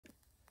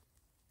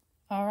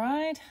All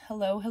right.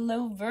 Hello,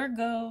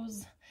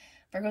 Virgos.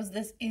 Virgos,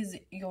 this is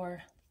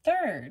your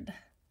third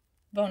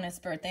bonus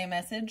birthday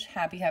message.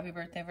 Happy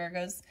birthday,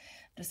 Virgos.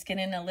 Just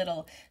getting a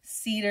little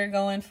cedar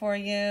going for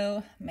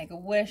you. Make a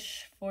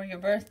wish for your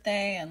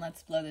birthday, and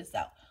let's blow this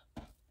out.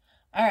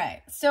 All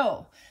right.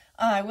 So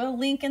I will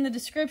link in the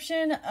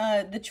description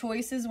the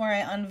choices where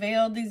I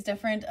unveiled these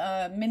different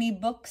mini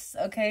books.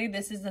 Okay,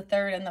 this is the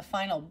third and the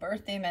final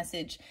birthday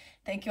message.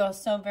 Thank you all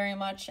so very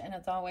much. And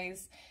as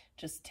always,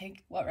 just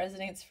take what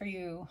resonates for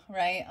you,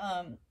 right?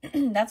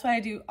 That's why I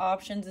do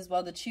options as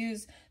well to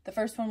choose. The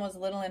first one was a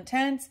little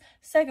intense.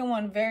 Second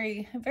one,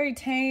 very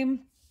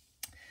tame.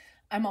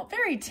 I'm all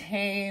very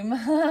tame.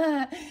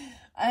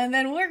 And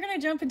then we're going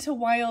to jump into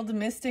Wild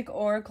Mystic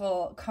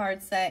Oracle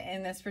card set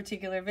in this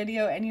particular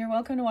video. And you're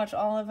welcome to watch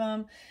all of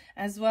them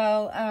as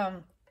well.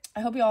 I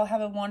hope you all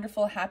have a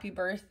wonderful, happy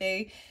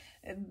birthday.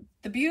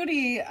 The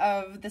beauty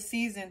of the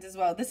seasons as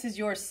well, this is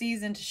your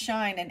season to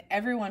shine, and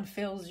everyone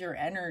feels your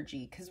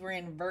energy because we're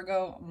in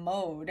Virgo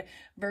mode,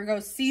 Virgo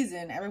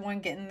season.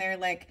 Everyone getting their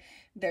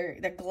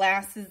their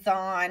glasses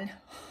on.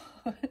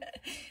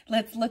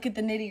 Let's look at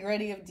the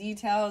nitty-gritty of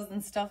details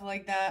and stuff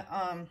like that.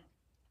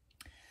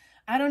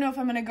 I don't know if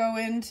I'm going to go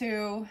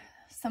into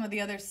some of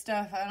the other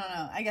stuff. I don't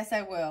know. I guess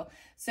I will.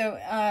 So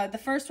the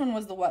first one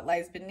was the what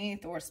lies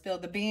beneath, or spill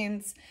the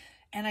beans,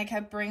 and I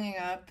kept bringing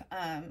up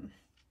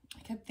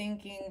I kept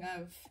thinking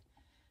of,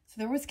 so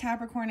there was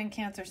Capricorn and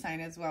Cancer sign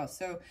as well.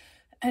 So,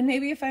 and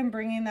maybe if I'm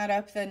bringing that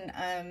up,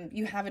 then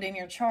you have it in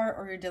your chart,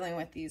 or you're dealing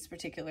with these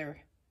particular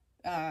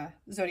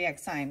zodiac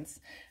signs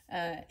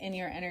in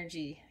your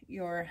energy,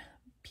 your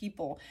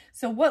people.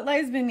 So what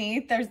lies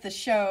beneath, there's the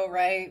show,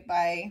 right,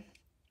 by,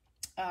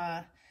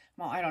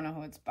 well, I don't know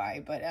who it's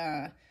by, but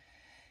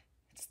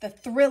it's the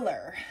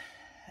thriller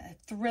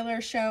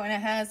show, and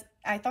it has,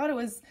 I thought it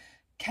was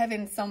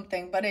Kevin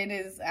something, but it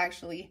is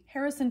actually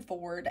Harrison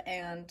Ford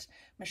and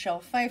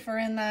Michelle Pfeiffer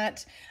in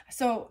that.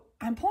 So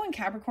I'm pulling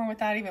Capricorn with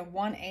that. Even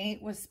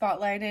 1-8 was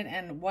spotlighted,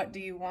 and what do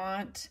you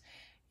want?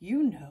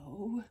 You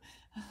know.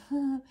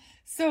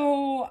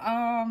 So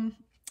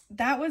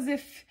that was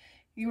if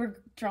you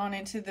were drawn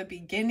into the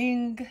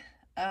beginning.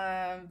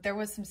 There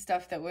was some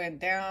stuff that went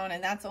down,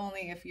 and that's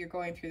only if you're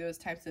going through those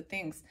types of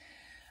things.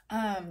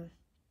 Man,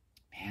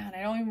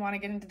 I don't even want to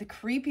get into the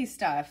creepy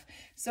stuff.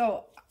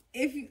 So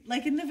if,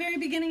 like, in the very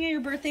beginning of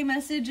your birthday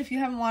message, if you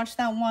haven't watched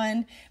that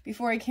one,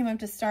 before I came up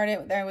to start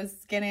it, I was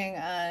getting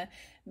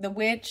the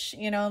witch,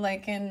 you know,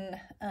 like in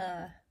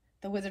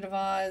the Wizard of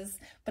Oz,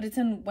 but it's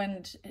in,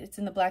 when it's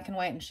in the black and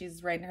white, and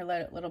she's riding her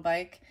little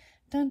bike,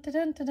 dun, dun,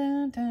 dun,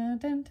 dun, dun, dun,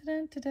 dun,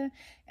 dun, dun, dun,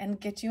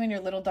 and get you and your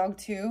little dog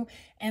too.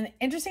 And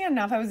interesting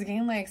enough, I was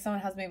getting like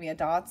someone has maybe a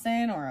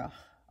Dachshund or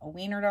a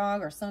wiener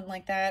dog or something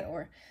like that,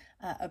 or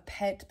a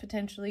pet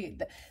potentially.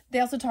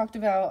 They also talked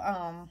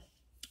about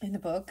in the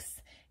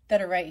books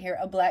that are right here,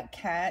 a black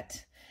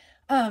cat.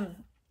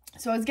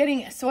 So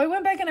I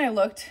went back and I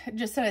looked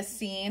just at a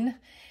scene,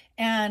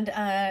 and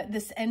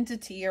this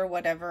entity or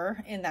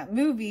whatever in that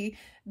movie,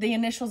 the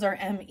initials are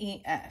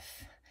MEF.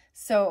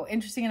 So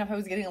interesting enough, I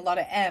was getting a lot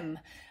of M,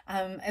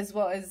 as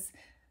well as,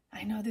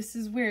 I know this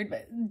is weird,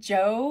 but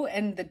Joe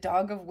and the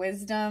dog of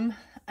wisdom,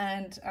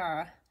 and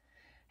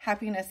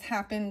happiness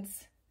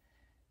happens,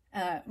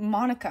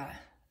 Monica.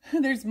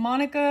 There's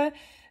Monica.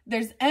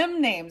 There's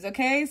M names,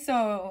 okay?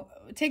 So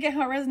take it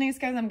how it resonates,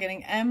 guys. I'm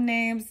getting M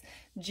names,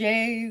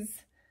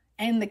 J's,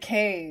 and the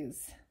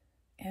K's.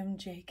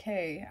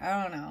 MJK.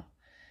 I don't know.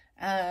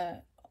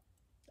 I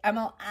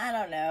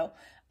don't know.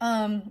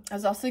 I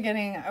was also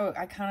getting,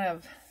 I kind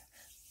of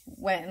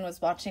went and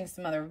was watching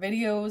some other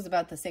videos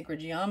about the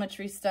sacred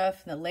geometry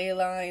stuff and the ley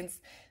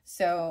lines.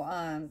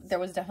 So there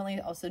was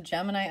definitely also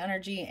Gemini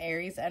energy,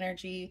 Aries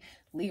energy,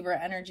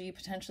 Libra energy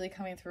potentially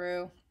coming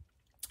through.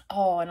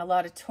 Oh, and a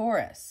lot of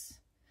Taurus.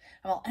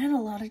 Well, and a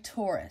lot of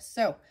Taurus.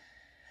 So,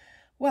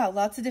 wow,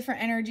 lots of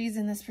different energies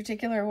in this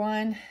particular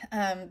one.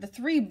 The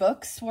 3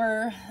 books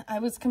were, I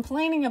was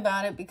complaining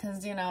about it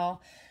because, you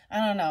know, I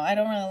don't know, I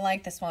don't really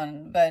like this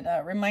one, but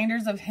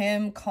Reminders of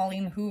Him,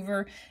 Colleen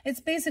Hoover. It's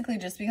basically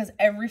just because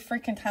every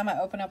freaking time I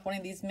open up one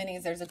of these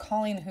minis, there's a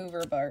Colleen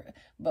Hoover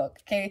book,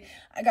 okay?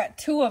 I got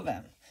 2 of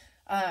them,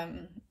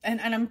 and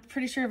I'm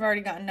pretty sure I've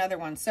already got another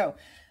one. So,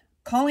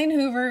 Colleen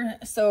Hoover,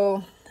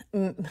 so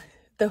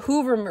the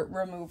Hoover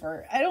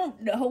remover. I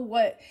don't know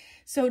what.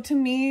 So to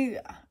me,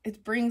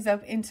 it brings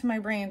up into my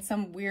brain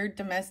some weird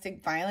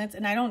domestic violence.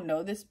 And I don't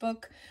know this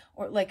book,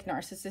 or like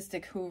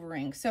narcissistic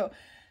hoovering. So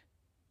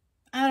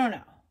I don't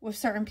know, with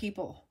certain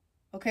people.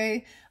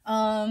 Okay.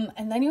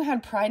 And then you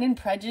had Pride and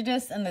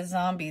Prejudice and the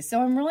zombies. So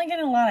I'm really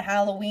getting a lot of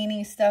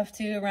Halloween-y stuff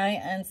too,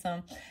 right? And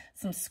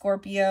some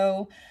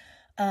Scorpio.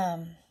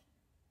 The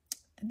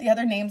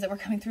other names that were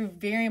coming through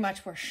very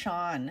much were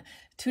Sean.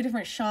 2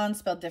 different Sean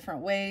spelled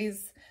different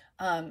ways.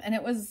 And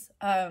it was,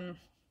 I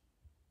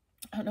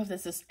don't know if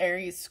this is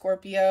Aries,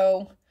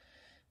 Scorpio,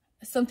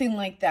 something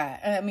like that.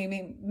 I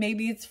mean,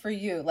 maybe it's for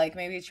you, like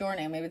maybe it's your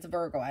name, maybe it's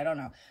Virgo, I don't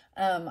know.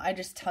 I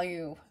just tell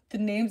you the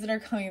names that are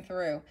coming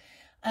through.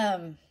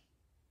 And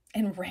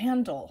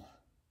Randall.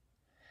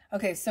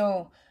 Okay,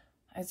 so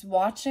I was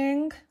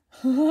watching,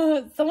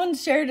 someone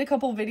shared a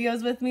couple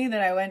videos with me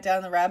that I went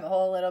down the rabbit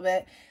hole a little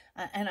bit,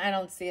 and I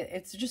don't see it.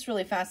 It's just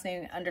really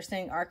fascinating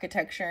understanding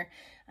architecture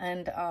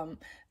and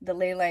the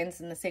ley lines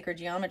and the sacred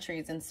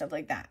geometries and stuff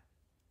like that,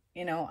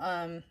 you know,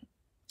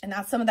 and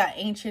that's some of that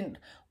ancient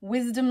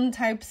wisdom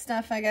type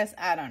stuff, I guess.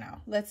 I don't know.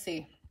 Let's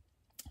see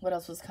what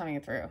else was coming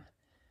through.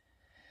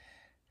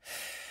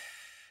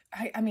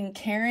 I mean,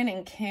 Karen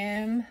and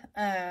Kim,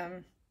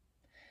 and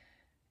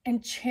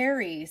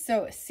Cherry.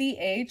 So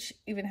CH,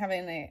 even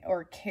having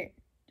or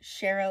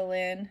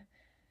Sherilyn,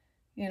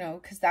 you know,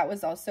 because that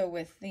was also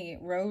with the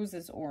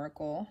Roses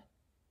Oracle.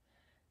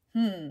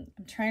 I'm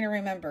trying to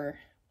remember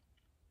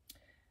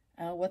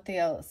what the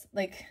else,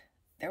 like,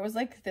 there was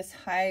like this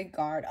high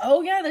guard.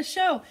 Oh yeah, the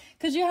show,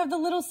 because you have the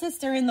little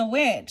sister in The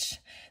Witch,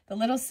 the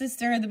little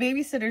sister in the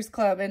Babysitters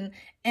Club, and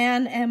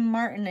Anne M.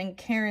 Martin and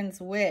Karen's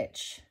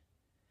Witch.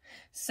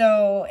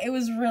 So it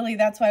was really,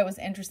 that's why it was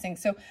interesting.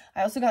 So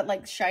I also got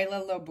like Shia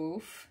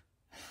LaBeouf,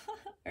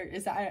 or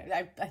is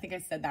that, I think I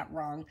said that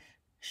wrong.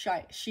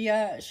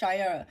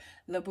 Shia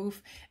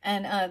LaBeouf,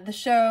 and the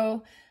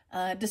show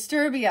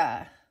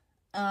Disturbia,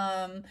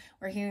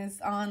 where he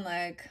was on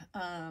like,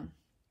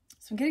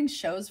 so I'm getting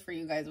shows for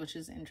you guys, which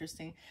is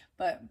interesting,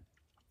 but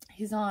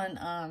he's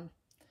on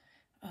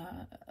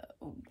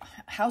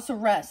house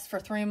arrest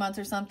for 3 months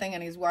or something,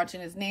 and he's watching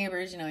his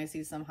neighbors. You know, he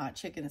sees some hot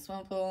chick in the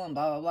swimming pool and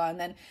blah blah blah, and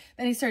then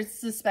he starts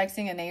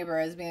suspecting a neighbor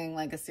as being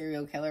like a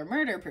serial killer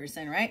murder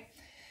person, right?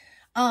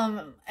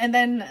 And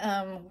then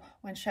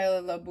when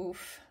Shia LaBeouf,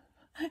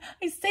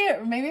 I say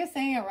it, maybe I'm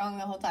saying it wrong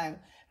the whole time,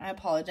 and I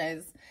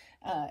apologize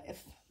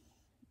if,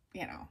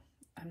 you know,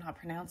 I'm not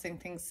pronouncing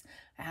things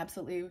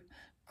absolutely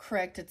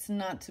correct. It's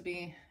not to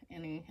be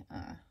any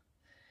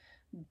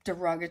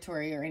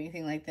derogatory or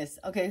anything like this.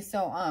 Okay,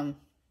 so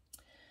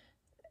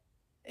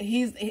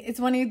it's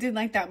when he did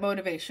like that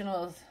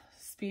motivational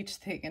speech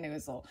thing, and it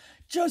was all,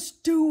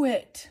 just do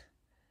it,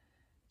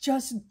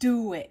 just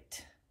do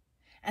it.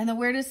 And the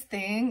weirdest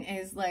thing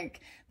is,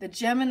 like, the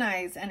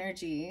Gemini's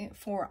energy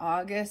for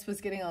August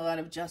was getting a lot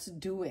of just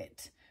do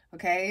it.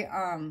 Okay,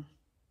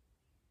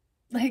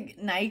 like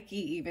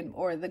Nike even,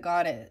 or the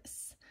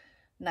goddess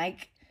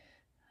Nike.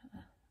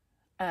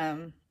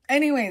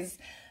 Anyways,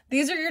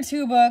 these are your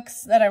 2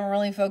 books that I'm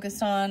really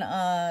focused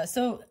on.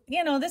 So,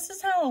 you know, this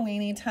is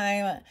Halloween-y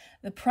time.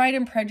 The Pride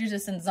and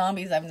Prejudice and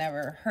Zombies, I've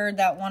never heard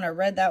that one or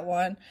read that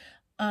one.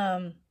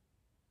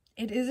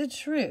 It is a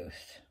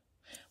truth.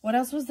 What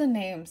else was the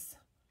names?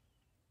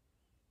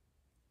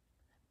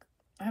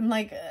 I'm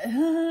like,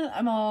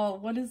 I'm all,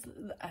 what is,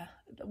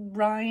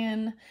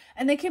 Ryan,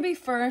 and they can be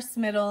first,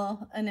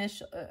 middle,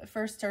 initial,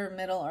 first or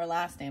middle or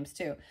last names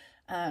too.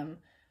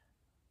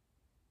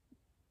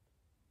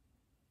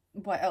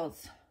 What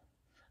else?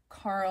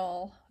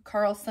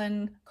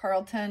 Carlton.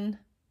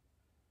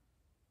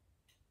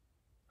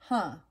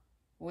 Huh.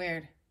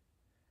 Weird.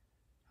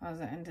 I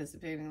wasn't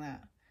anticipating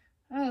that.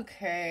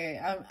 Okay.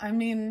 I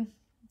mean,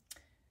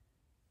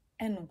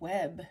 and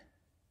Webb.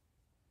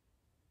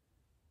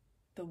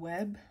 The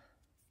web?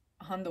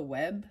 On the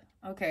web?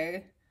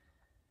 Okay.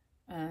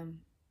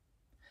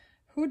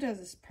 Who does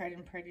this Pride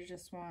and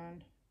Prejudice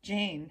one?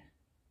 Jane.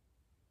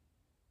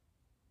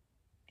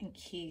 And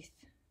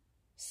Keith.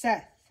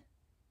 Seth.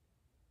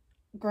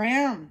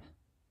 Graham.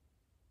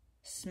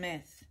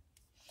 Smith.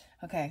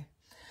 Okay.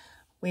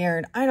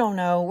 Weird. I don't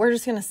know. We're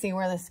just going to see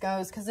where this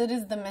goes, because it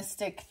is the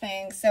mystic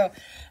thing. So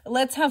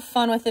let's have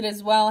fun with it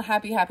as well.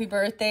 Happy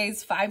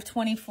birthdays.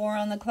 5:24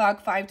 on the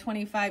clock.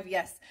 5:25.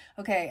 Yes.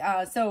 Okay.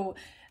 So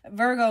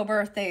Virgo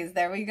birthdays.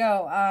 There we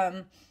go.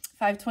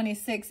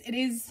 5:26. It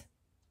is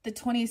the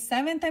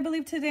 27th, I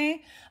believe,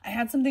 today. I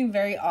had something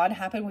very odd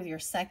happen with your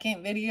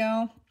second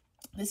video.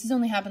 This has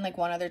only happened like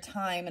one other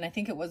time, and I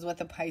think it was with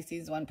the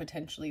Pisces one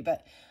potentially,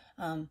 but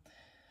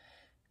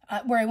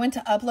where I went to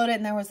upload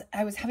it, and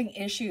I was having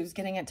issues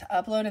getting it to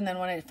upload, and then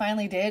when it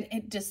finally did,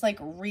 it just like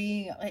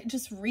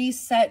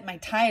reset my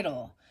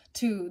title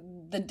to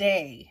the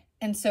day.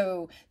 And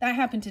so that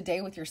happened today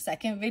with your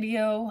second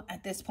video.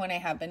 At this point, I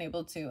have been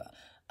able to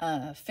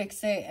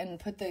fix it and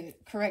put the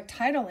correct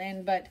title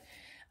in, but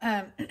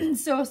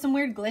so some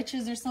weird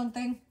glitches or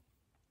something.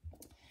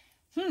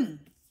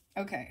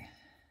 Okay.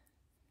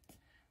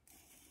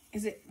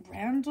 Is it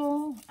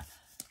Randall?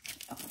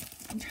 Oh,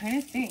 I'm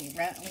trying to think.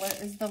 What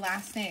is the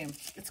last name?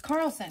 It's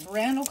Carlson.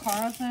 Randall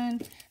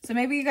Carlson. So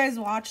maybe you guys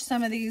watch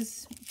some of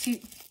these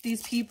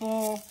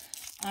people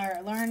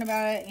or learn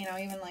about it. You know,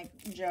 even like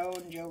Joe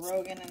and Joe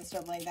Rogan and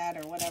stuff like that,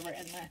 or whatever.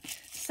 And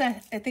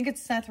Seth, I think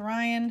it's Seth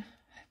Ryan.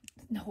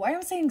 No, why am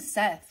I saying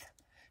Seth?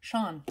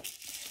 Sean.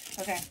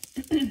 Okay.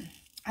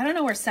 I don't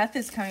know where Seth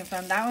is coming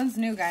from. That one's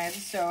new, guys.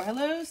 So,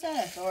 hello,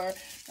 Seth. Or,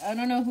 I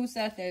don't know who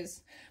Seth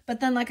is. But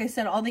then, like I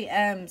said, all the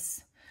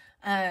M's.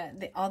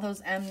 All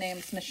those M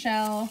names.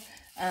 Michelle.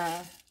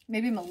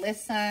 Maybe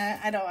Melissa.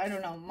 I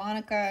don't know.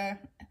 Monica.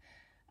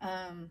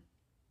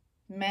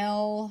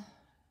 Mel.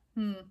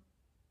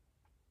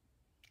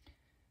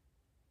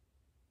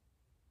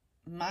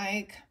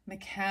 Mike.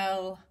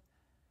 Mikkel.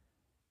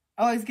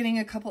 Oh, I was getting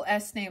a couple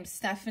S names.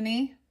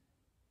 Stephanie.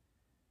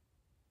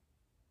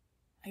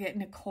 I get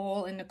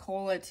Nicole and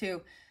Nicola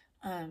too.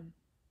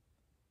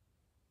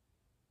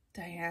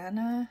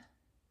 Diana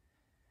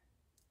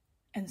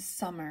and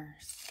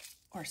Summers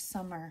or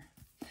Summer.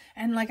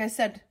 And like I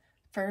said,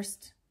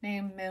 first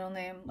name, middle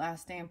name,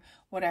 last name,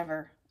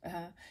 whatever.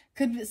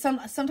 Could be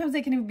sometimes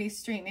they can even be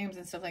street names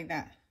and stuff like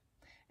that.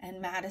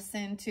 And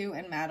Madison too,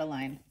 and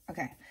Madeline.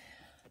 Okay.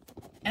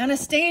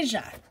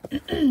 Anastasia.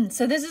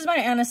 So this is by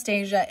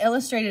Anastasia,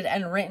 illustrated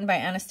and written by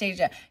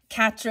Anastasia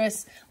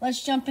Catress.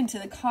 Let's jump into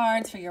the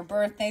cards for your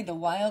birthday. The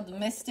Wild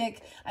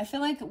Mystic. I feel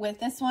like with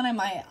this one, I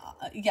might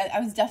I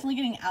was definitely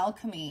getting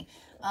alchemy.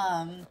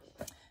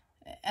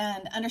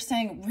 And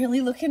understanding,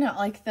 really looking at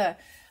like the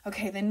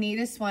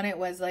neatest one, it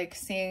was like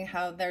seeing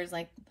how there's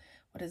like,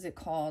 what is it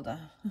called?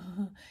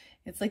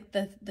 It's like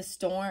the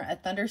storm, a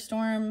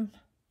thunderstorm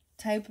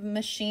type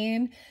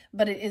machine,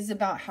 but it is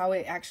about how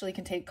it actually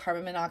can take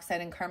carbon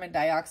monoxide and carbon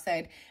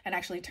dioxide and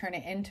actually turn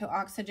it into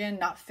oxygen,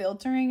 not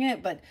filtering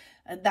it, but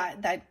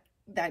that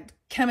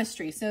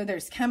chemistry. So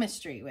there's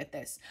chemistry with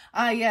this.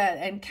 Yeah,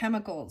 and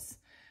chemicals.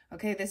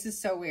 Okay, this is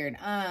so weird.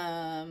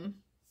 I'm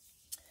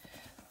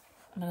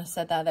going to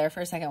set that there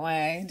for a second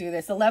while I do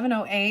this.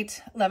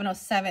 1108,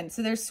 1107.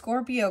 So there's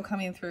Scorpio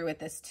coming through with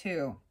this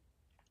too.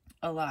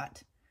 A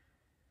lot.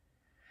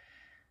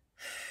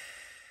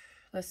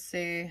 Let's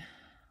see.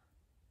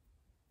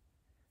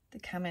 The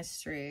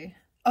chemistry.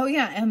 Oh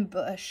yeah,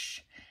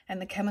 ambush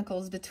and the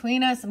chemicals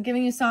between us. I'm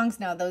giving you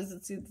songs now.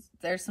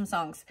 There's some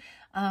songs.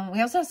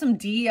 We also have some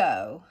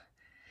Dio.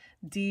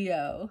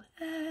 Dio.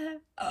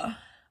 Oh,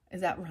 is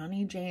that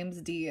Ronnie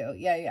James Dio?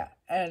 Yeah.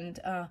 And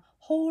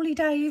Holy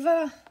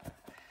Diva.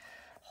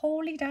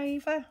 Holy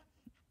Diva.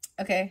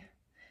 Okay.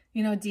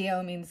 You know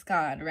Dio means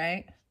God,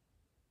 right?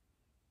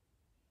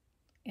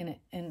 In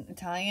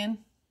Italian.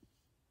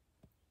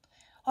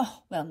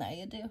 Oh, well, now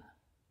you do.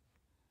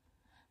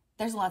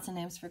 There's lots of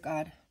names for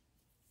God.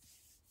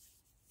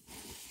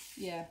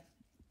 Yeah.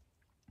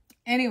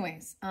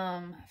 Anyways,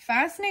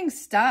 fascinating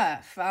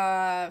stuff.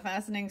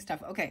 Fascinating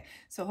stuff. Okay,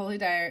 so Holy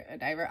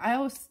Diver. I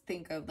always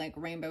think of like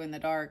Rainbow in the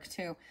Dark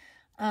too.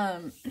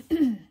 And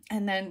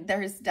then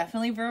there's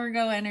definitely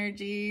Virgo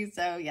energy.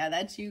 So yeah,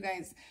 that's you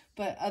guys.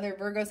 But other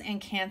Virgos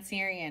and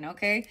Cancerian.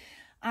 Okay.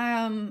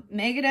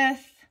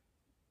 Megadeth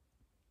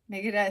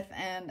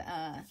and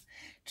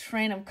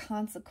Train of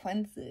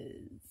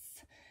Consequences.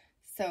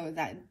 So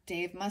that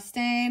Dave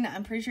Mustaine,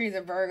 I'm pretty sure he's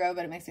a Virgo,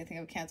 but it makes me think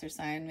of Cancer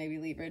sign, maybe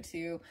Libra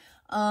too.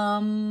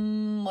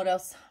 What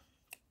else?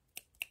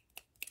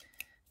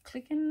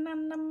 Clicking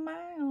on the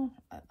mile.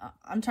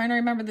 I'm trying to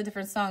remember the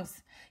different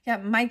songs. Yeah,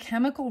 My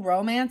Chemical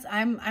Romance.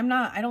 I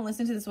don't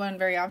listen to this one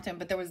very often,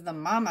 but there was the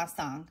Mama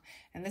song,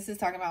 and this is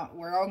talking about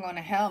we're all going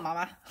to hell,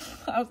 Mama.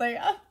 I was like,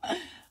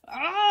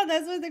 oh,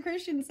 that's what the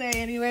Christians say.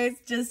 Anyways,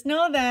 just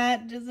know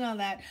that. Just know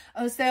that.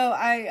 Oh, so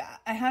I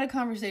had a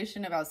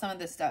conversation about some of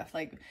this stuff.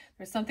 Like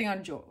there's something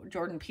on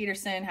Jordan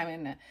Peterson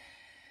having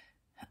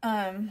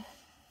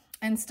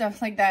and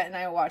stuff like that, and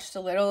I watched a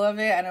little of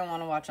it. I don't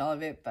want to watch all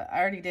of it, but I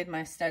already did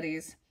my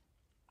studies.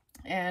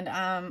 And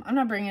I'm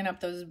not bringing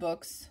up those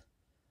books.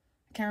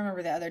 I can't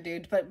remember the other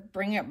dude, but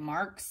bring up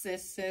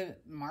Marxism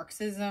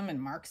and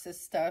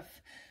Marxist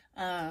stuff.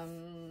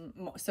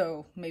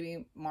 So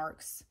maybe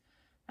Marx,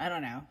 I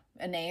don't know,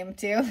 a name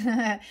too.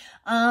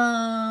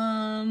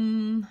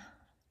 And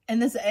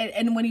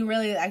when you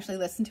really actually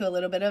listen to a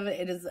little bit of it,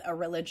 it is a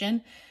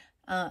religion,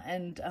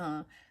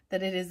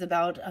 that it is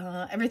about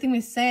everything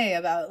we say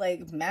about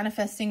like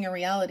manifesting a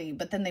reality,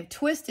 but then they've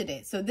twisted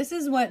it. So this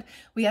is what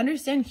we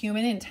understand.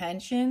 Human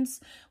intentions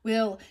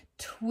will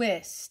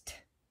twist.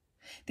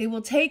 They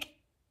will take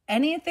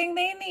anything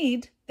they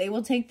need. They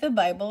will take the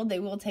Bible. They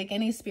will take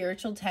any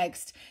spiritual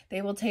text.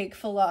 They will take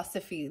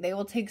philosophy. They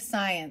will take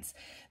science.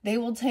 They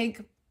will take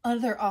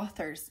other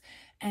authors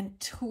and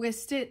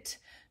twist it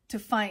to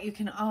find, you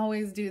can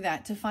always do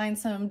that, to find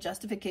some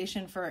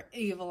justification for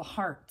evil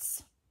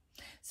hearts.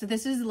 So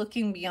this is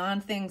looking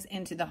beyond things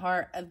into the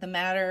heart of the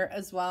matter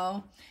as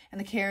well,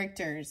 and the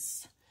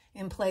characters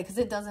in play, because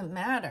it doesn't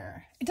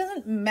matter. It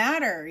doesn't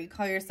matter you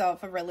call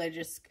yourself a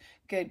religious,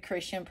 good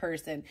Christian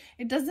person.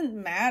 It doesn't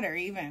matter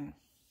even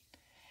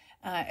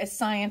a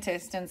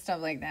scientist and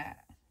stuff like that.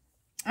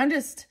 I'm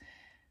just,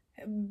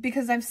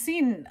 because I've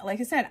seen, like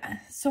I said,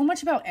 so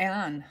much about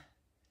Anne.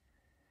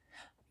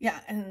 Yeah,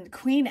 and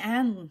Queen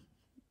Anne.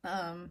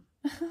 I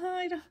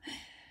don't,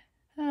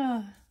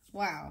 oh,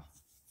 wow.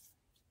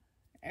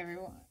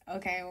 Everyone,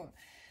 okay.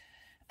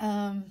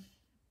 And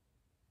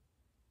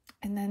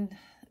then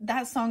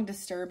that song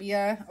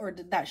Disturbia, or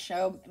that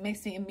show,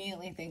 makes me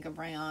immediately think of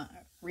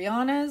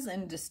Rihanna's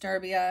and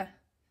Disturbia.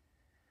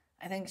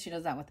 I think she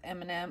does that with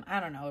Eminem. I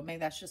don't know, maybe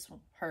that's just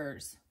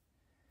hers.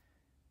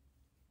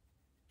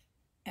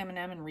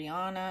 Eminem and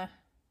Rihanna.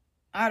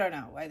 I don't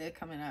know why they're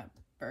coming up,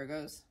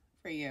 Virgos,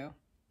 for you.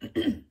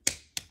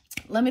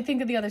 Let me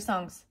think of the other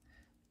songs.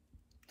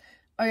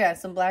 Oh yeah,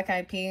 some Black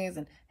Eyed Peas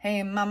and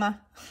Hey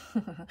Mama.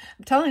 I'm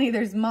telling you,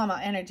 there's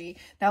mama energy.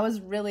 That was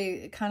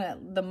really kind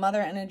of, the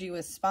mother energy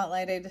was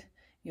spotlighted.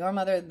 Your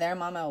mother, their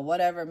mama,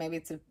 whatever. Maybe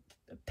it's a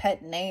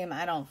pet name.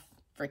 I don't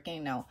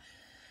freaking know.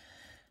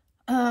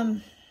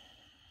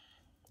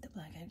 The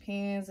Black Eyed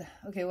Peas.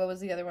 Okay, what was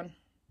the other one?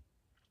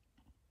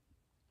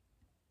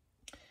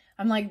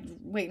 I'm like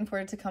waiting for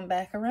it to come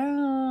back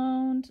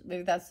around.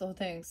 Maybe that's the whole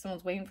thing.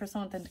 Someone's waiting for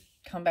someone to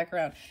come back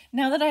around.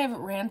 Now that I have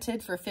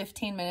ranted for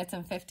 15 minutes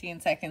and 15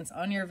 seconds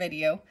on your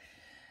video,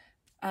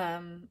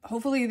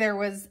 hopefully there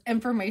was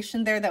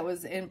information there that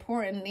was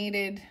important,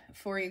 needed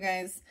for you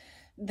guys.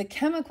 The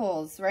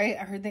chemicals, right?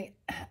 I heard the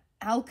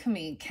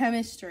alchemy,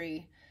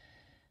 chemistry,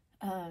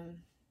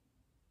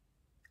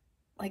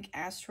 like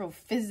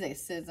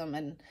astrophysicism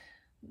and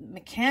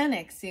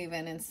mechanics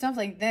even, and stuff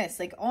like this,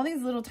 like all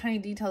these little tiny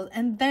details.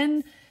 And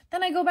then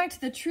I go back to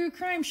the true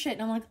crime shit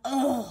and I'm like,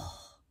 oh,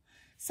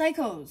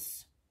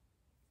 psychos.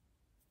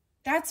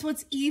 That's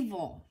what's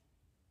evil.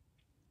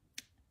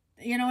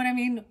 You know what I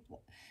mean?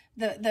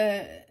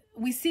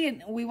 We see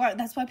it, we watch,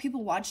 that's why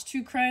people watch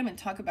true crime and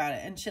talk about it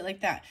and shit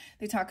like that.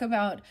 They talk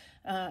about,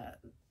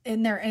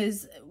 and there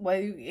is, well,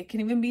 it can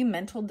even be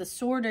mental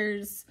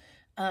disorders,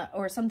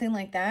 or something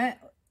like that.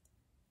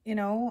 You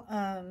know,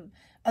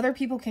 other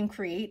people can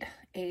create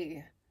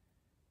a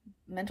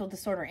mental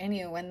disorder in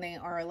you when they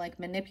are like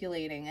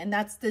manipulating. And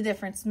that's the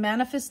difference.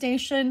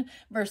 Manifestation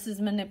versus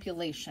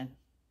manipulation.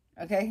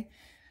 Okay.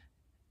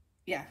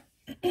 Yeah.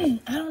 I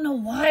don't know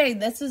why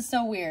this is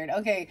so weird.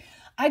 Okay.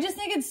 I just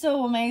think it's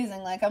so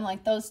amazing. Like, I'm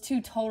like, those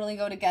two totally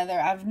go together.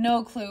 I have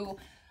no clue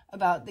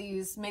about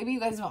these. Maybe you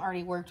guys have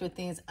already worked with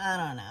these. I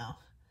don't know.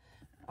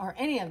 Or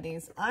any of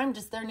these.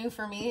 They're new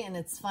for me and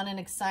it's fun and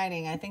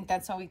exciting. I think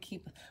that's how we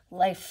keep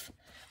life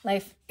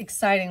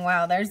exciting.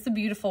 Wow, there's the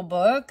beautiful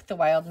book, The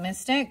Wild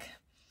Mystic.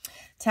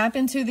 Tap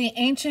into the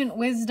ancient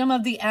wisdom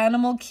of the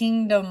animal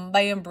kingdom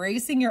by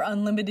embracing your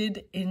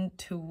unlimited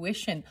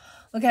intuition.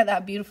 Look at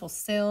that beautiful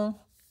sill.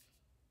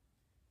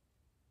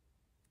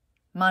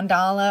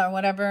 Mandala or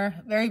whatever.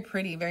 Very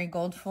pretty, very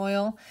gold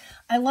foil.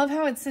 I love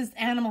how it says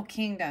animal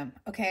kingdom.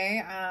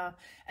 Okay.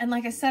 And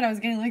like I said, I was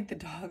getting like the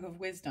dog of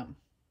wisdom.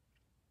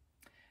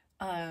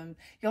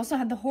 You also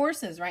had the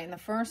horses, right, in the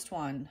first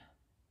one.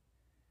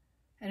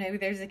 And maybe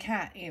there's a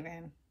cat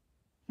even.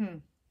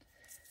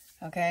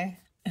 Okay.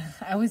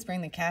 I always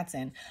bring the cats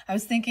in. I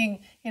was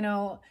thinking, you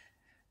know,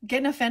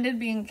 getting offended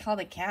being called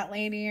a cat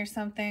lady or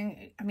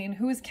something. I mean,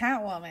 who is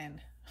Catwoman?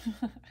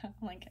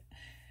 Like,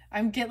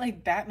 I get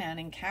like Batman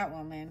and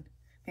Catwoman.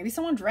 Maybe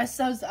someone dressed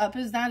us up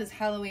as that as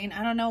Halloween.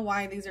 I don't know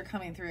why these are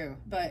coming through,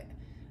 but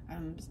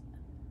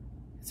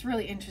it's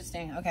really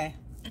interesting. Okay.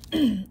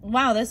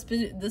 Wow, this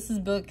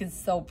book is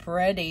so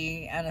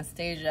pretty,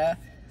 Anastasia.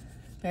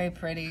 Very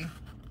pretty.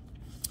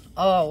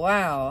 Oh,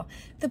 wow.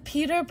 The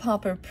Peter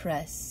Popper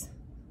Press.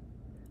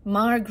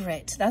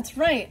 Margaret. That's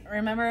right.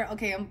 Remember?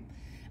 Okay,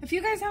 if you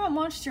guys haven't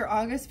watched your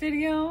August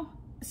video,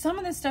 some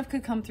of this stuff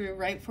could come through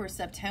right for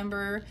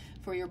September,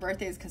 for your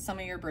birthdays, because some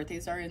of your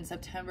birthdays are in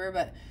September.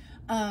 But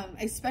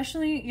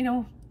especially, you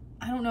know,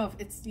 I don't know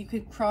if you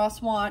could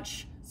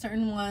cross-watch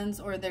certain ones,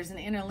 or there's an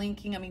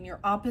interlinking. I mean, your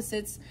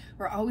opposites,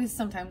 we're always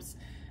sometimes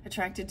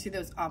attracted to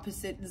those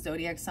opposite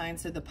zodiac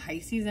signs, so the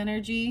Pisces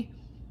energy.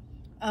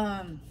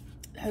 I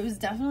was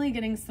definitely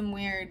getting some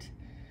weird,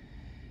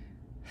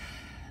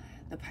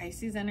 the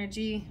Pisces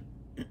energy,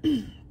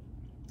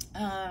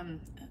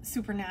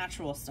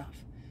 supernatural stuff.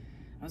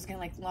 I was getting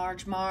like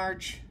Large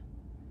Marge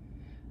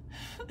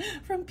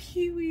from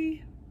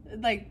Pee-wee,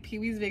 like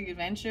Pee-wee's Big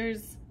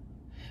Adventures.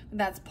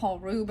 That's Paul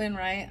Rubin,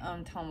 right?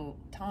 Tell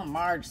him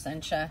Marge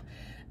sent ya.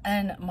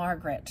 And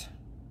Margaret.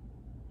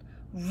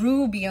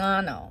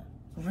 Rubiano.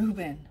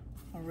 Ruben.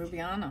 Or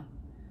Rubiano.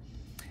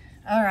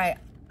 All right.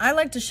 I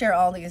like to share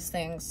all these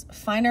things.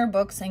 Finer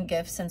books and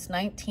gifts since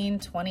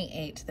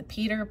 1928. The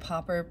Peter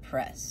Popper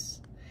Press.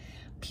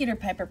 Peter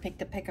Piper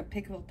picked a peck of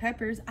pickled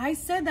peppers. I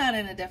said that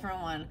in a different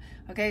one.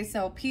 Okay,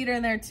 so Peter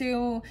in there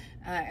too.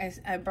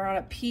 I brought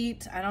up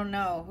Pete. I don't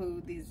know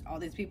who all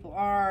these people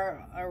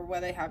are, or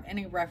whether they have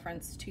any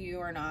reference to you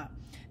or not.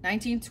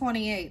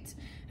 1928,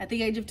 at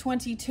the age of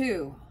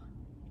 22,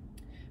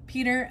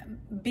 Peter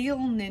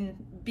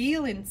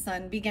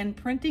Bielenson began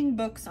printing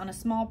books on a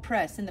small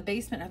press in the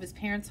basement of his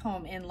parents'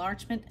 home in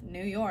Larchmont,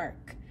 New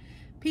York.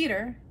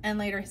 Peter, and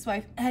later his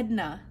wife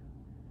Edna,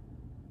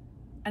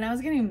 and I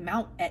was getting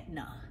Mount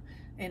Etna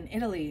in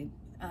Italy.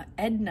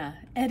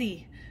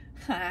 Eddie,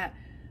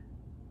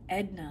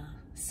 Edna,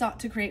 sought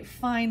to create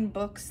fine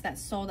books that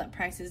sold at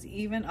prices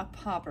even a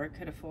pauper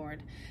could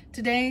afford.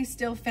 Today,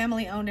 still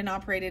family-owned and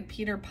operated,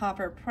 Peter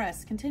Popper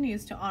Press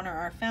continues to honor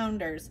our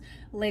founders'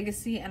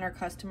 legacy and our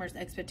customers'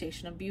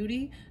 expectation of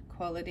beauty,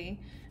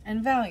 quality,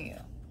 and value.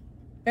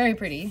 Very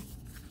pretty.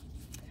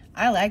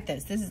 I like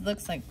this.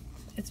 Looks like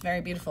it's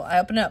very beautiful. I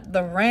open up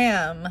the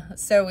Ram,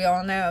 so we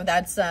all know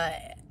that's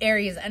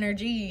Aries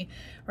energy,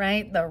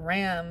 right? The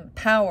Ram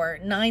power,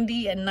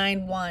 90 and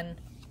 9-1.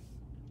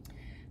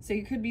 So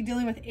you could be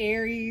dealing with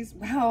Aries.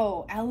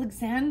 Wow,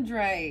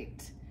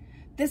 Alexandrite.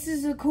 This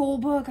is a cool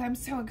book. I'm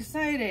so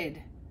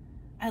excited.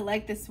 I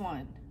like this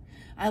one.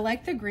 I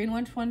like the green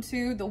one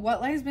too. The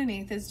What Lies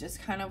Beneath is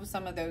just kind of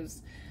some of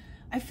those.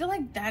 I feel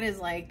like that is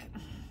like,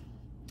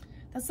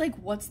 that's like,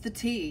 what's the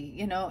tea?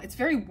 You know, it's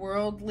very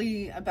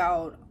worldly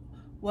about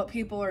what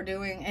people are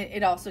doing.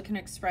 It also can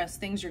express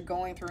things you're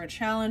going through,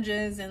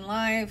 challenges in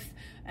life.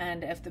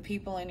 And if the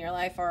people in your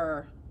life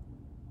are,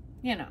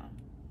 you know,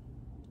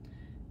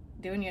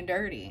 doing you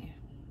dirty.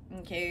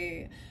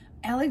 Okay.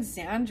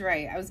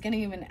 Alexandrite. I was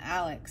getting even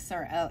Alex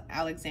or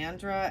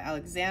Alexandra,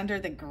 Alexander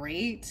the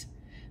Great.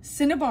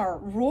 Cinnabar,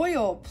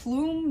 royal,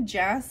 plume,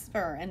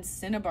 jasper, and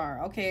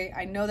cinnabar. Okay,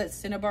 I know that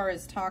cinnabar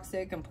is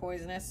toxic and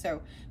poisonous,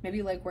 so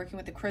maybe like working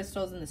with the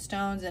crystals and the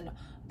stones and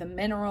the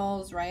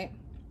minerals, right?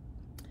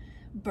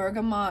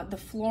 Bergamot, the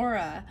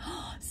flora.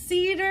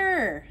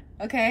 Cedar.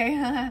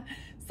 Okay.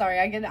 Sorry,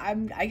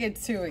 I get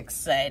too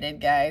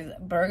excited, guys.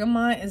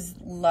 Bergamot is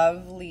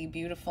lovely,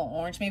 beautiful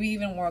orange. Maybe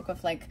even work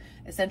with like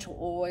essential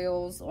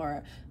oils,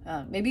 or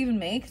maybe even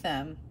make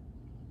them.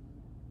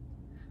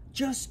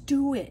 Just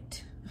do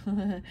it.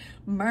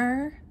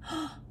 Myrrh.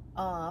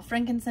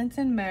 Frankincense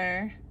and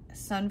myrrh.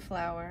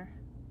 Sunflower.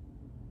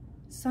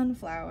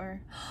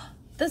 Sunflower.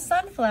 The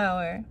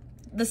sunflower.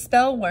 The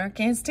spell work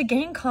is to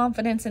gain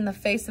confidence in the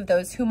face of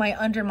those who might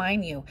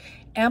undermine you.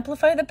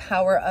 Amplify the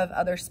power of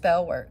other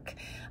spell work.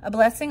 A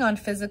blessing on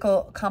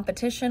physical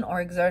competition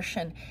or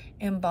exertion.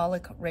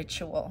 Embolic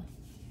ritual.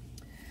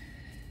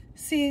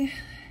 See,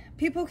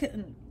 people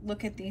can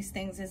look at these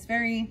things as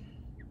very,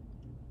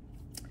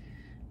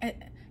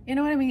 you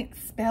know what I mean?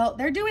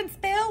 They're doing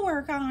spell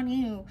work on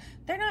you.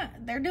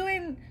 They're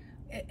doing,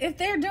 if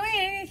they're doing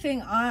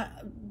anything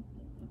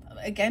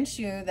against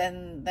you,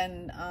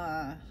 then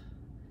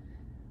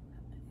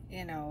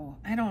you know,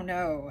 I don't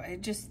know.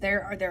 It just,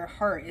 their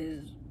heart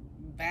is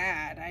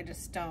bad. I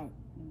just don't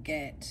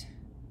get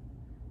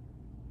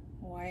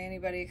why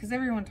anybody, because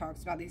everyone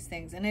talks about these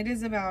things, and it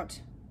is about,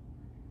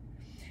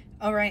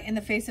 all right, in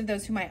the face of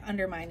those who might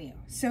undermine you.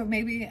 So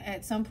maybe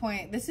at some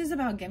point, this is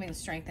about giving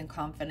strength and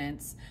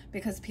confidence,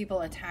 because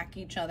people attack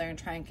each other and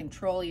try and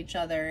control each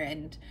other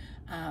and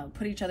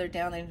put each other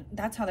down, and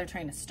that's how they're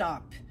trying to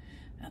stop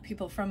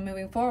people from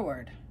moving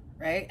forward,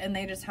 right? And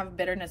they just have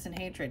bitterness and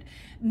hatred.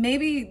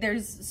 Maybe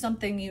there's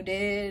something you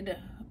did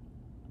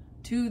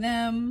to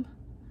them,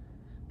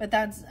 but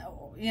that's,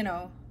 you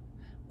know,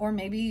 or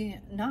maybe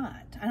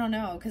not. I don't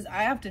know, because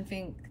I often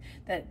think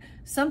that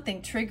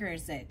something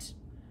triggers it,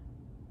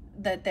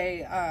 that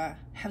they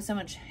have so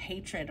much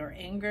hatred or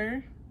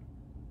anger.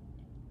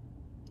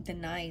 The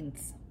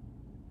nines.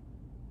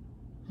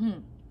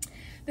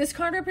 This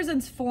card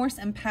represents force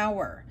and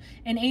power.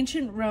 In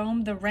ancient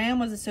Rome, the ram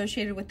was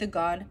associated with the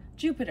god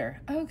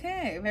Jupiter.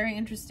 Okay, very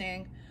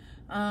interesting.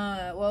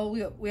 Well,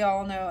 we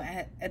all know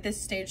at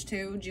this stage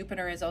too,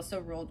 Jupiter is also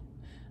ruled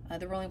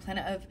the ruling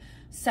planet of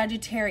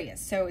Sagittarius.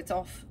 So it's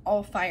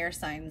all fire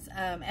signs,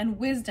 and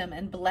wisdom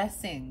and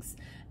blessings.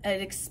 It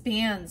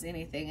expands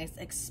anything. It's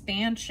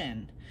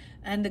expansion.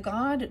 And the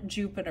god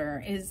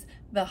Jupiter is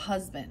the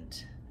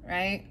husband,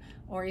 right?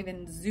 Or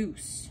even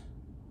Zeus,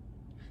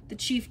 the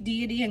chief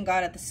deity and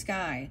god of the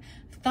sky.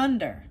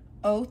 Thunder,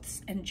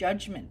 oaths, and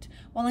judgment.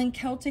 While in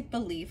Celtic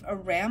belief, a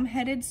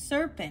ram-headed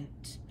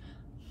serpent.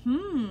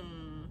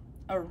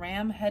 A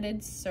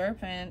ram-headed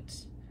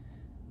serpent.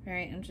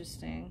 Very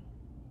interesting.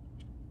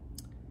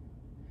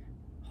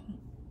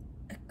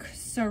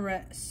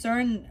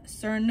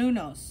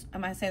 Cernunos. I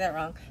might say that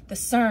wrong. The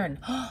Cern.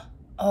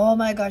 Oh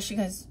my gosh, you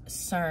guys.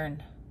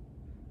 Cern.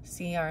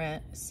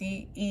 C-E-R-N.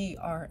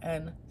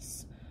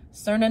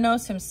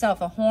 Cernunos himself,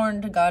 a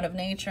horned god of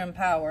nature and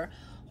power.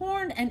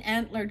 Horned and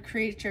antlered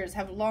creatures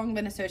have long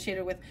been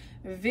associated with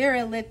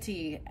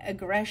virility,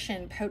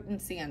 aggression,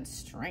 potency, and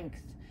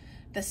strength.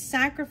 The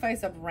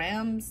sacrifice of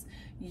rams,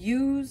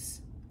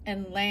 ewes,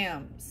 and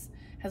lambs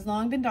has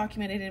long been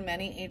documented in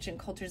many ancient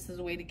cultures as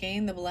a way to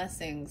gain the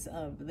blessings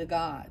of the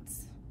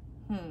gods.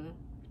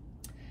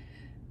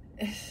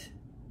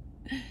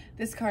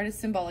 This card is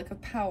symbolic of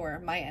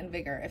power, might, and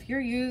vigor. If you are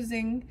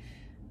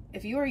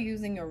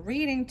using your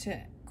reading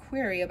to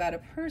query about a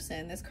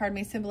person, this card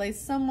may symbolize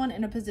someone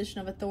in a position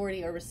of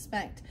authority or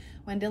respect.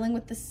 When dealing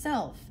with the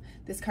self,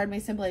 this card may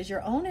symbolize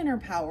your own inner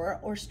power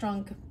or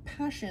strong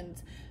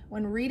passions.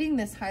 When reading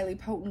this highly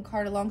potent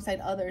card alongside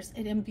others,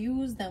 it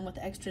imbues them with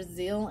extra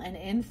zeal and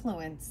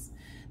influence.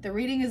 The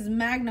reading is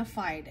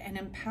magnified and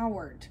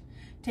empowered,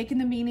 taking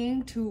the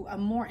meaning to a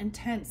more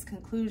intense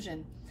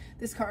conclusion.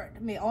 This card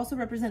may also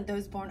represent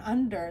those born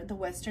under the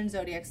Western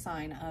zodiac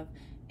sign of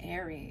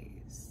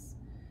Aries.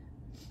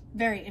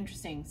 Very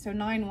interesting. So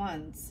 9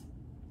 ones.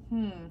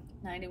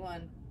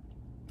 91.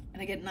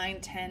 And I get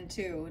 9, 10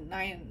 too.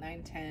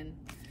 9, 10.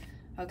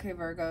 Okay,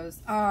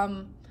 Virgos.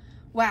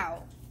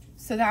 Wow.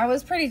 So that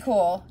was pretty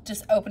cool.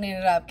 Just opening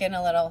it up, getting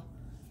a little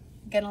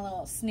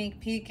sneak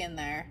peek in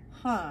there.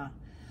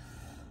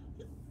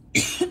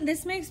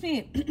 This makes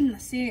me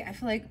see, I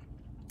feel like,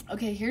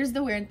 okay, here's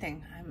the weird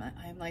thing.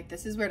 I'm like,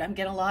 this is weird. I'm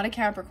getting a lot of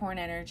Capricorn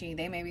energy.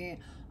 They maybe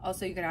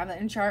also, you could have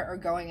that in chart or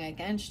going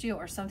against you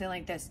or something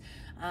like this.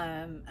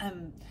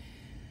 I'm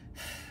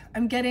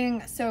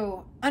getting,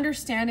 so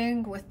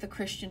understanding with the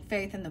Christian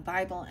faith and the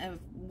Bible and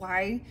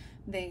why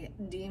they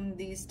deem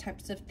these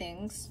types of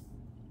things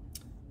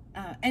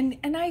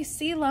And I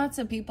see lots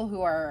of people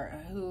who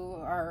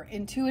are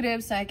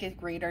intuitive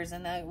psychic readers,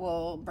 and that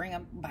will bring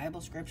up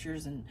Bible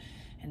scriptures and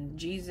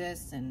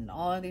Jesus and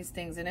all of these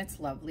things, and it's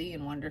lovely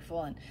and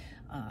wonderful. And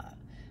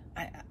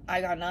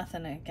I got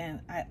nothing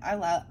again. I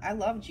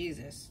love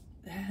Jesus.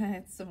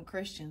 It's some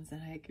Christians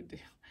that I could do.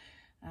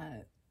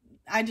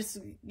 I just,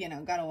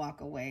 gotta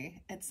walk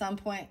away at some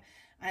point.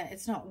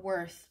 It's not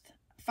worth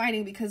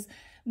fighting, because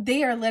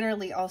they are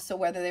literally also,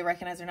 whether they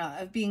recognize or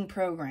not, of being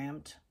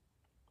programmed,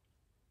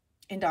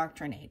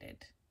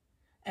 indoctrinated,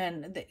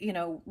 and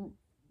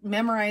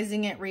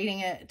memorizing it, reading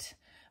it.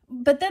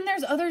 But then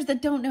there's others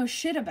that don't know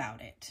shit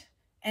about it,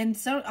 and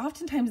so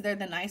oftentimes they're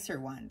the nicer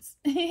ones.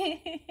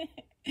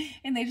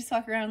 And they just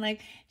walk around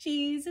like,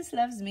 Jesus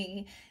loves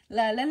me,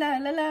 la la la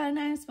la la, and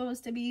I'm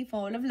supposed to be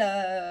full of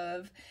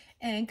love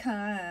and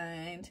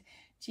kind.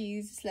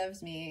 Jesus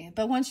loves me.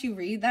 But once you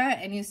read that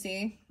and you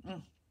see,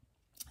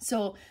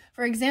 so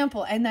for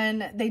example, and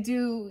then they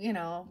do,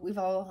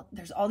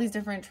 there's all these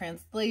different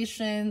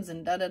translations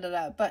and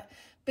but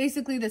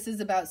basically this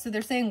is about, so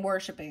they're saying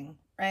worshiping,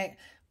 right?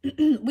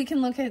 We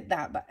can look at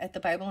that, at the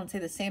Bible, and say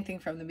the same thing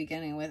from the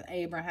beginning with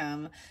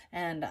Abraham,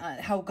 and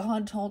how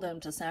God told him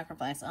to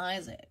sacrifice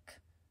Isaac.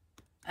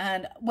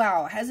 And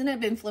wow, hasn't it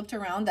been flipped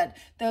around that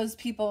those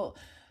people,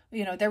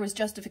 there was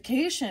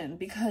justification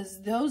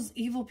because those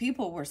evil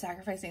people were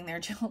sacrificing their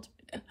children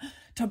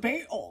to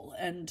Baal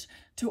and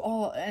to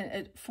all,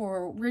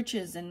 for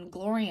riches and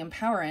glory and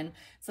power. And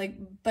it's like,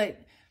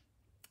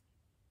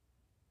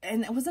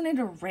 and wasn't it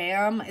a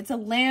ram? It's a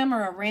lamb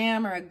or a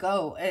ram or a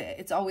goat.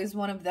 It's always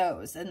one of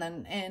those. And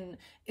then in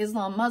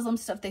Islam, Muslim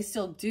stuff, they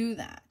still do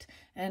that.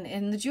 And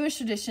in the Jewish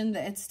tradition,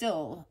 it's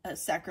still a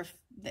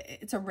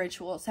it's a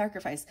ritual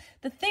sacrifice.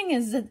 The thing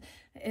is that,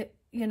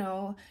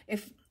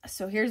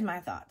 so here's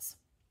my thoughts.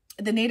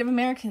 The Native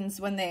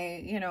Americans, when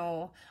they,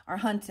 are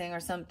hunting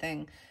or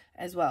something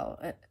as well,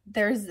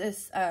 there's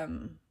this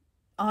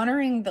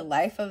honoring the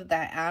life of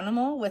that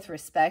animal with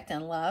respect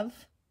and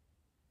love.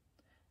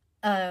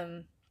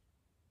 And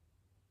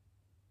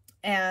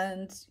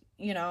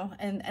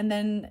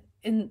then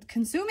in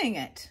consuming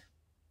it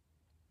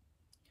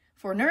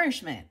for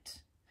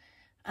nourishment.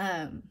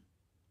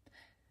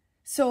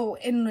 So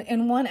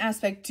in one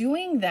aspect,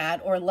 doing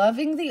that, or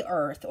loving the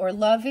earth, or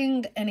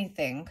loving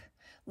anything,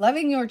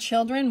 loving your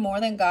children more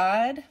than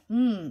God,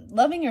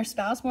 loving your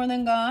spouse more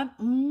than God,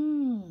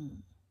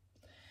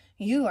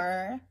 you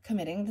are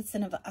committing the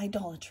sin of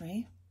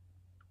idolatry.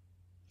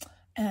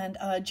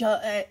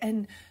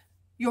 And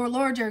your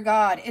Lord, your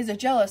God, is a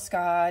jealous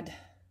God.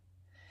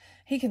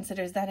 He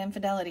considers that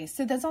infidelity.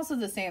 So that's also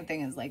the same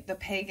thing as like the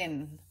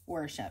pagan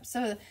worship.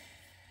 So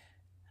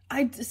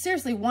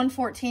seriously,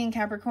 114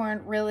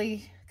 Capricorn,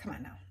 really? Come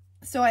on now.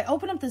 So I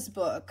open up this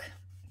book,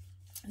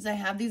 as I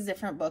have these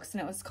different books, and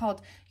it was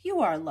called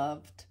You Are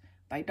Loved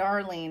by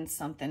Darlene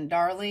something.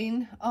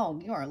 Darlene? Oh,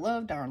 you are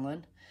loved,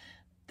 darling.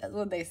 That's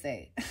what they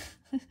say.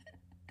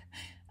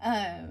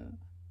 And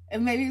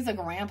maybe it's like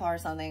a grandpa or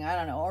something. I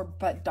don't know.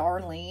 But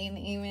Darlene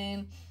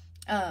even.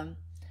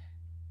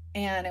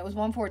 And it was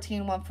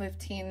 114,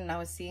 115, and I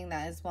was seeing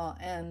that as well.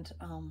 And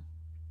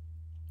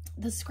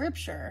the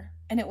scripture,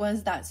 and it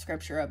was that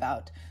scripture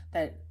about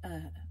that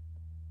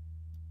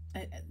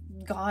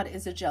God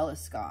is a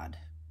jealous God.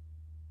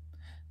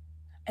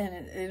 And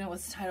it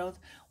was titled,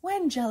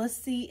 When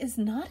Jealousy is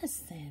Not a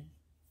Sin.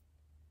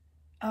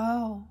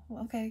 Oh,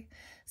 okay.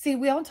 See,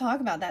 we all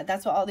talk about that.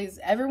 That's what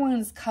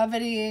everyone's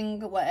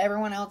coveting what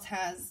everyone else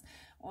has.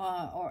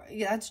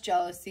 That's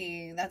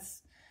jealousy.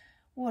 That's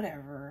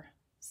whatever.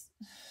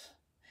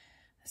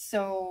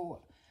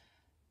 So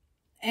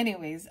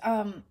anyways,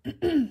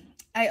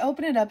 I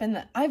open it up,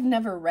 and I've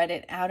never read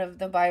it out of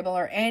the Bible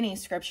or any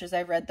scriptures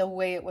I've read the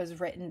way it was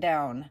written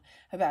down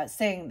about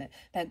saying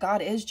that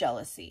God is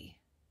jealousy.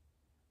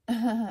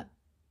 God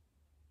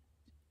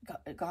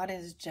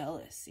is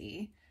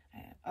jealousy.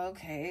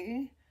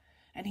 Okay.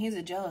 And he's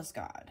a jealous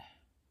God.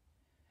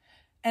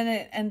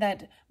 And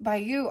that by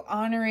you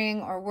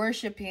honoring or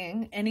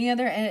worshiping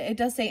it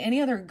does say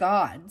any other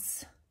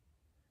gods.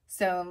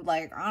 So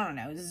like, I don't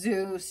know,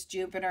 Zeus,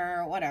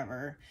 Jupiter,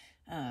 whatever,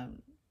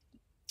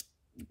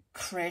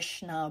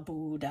 Krishna,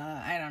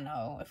 Buddha, I don't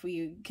know if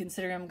we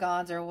consider them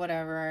gods or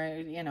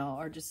whatever,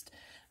 or just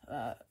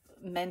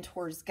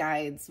mentors,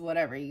 guides,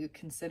 whatever you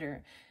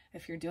consider,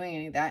 if you're doing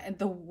any of that. And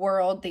the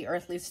world, the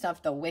earthly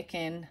stuff, the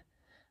Wiccan,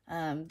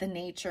 the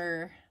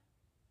nature,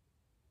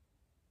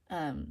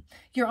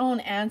 your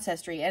own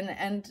ancestry,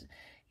 and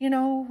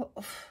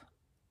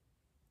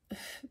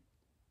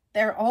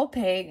they're all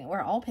pagan.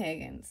 We're all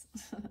pagans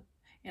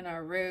in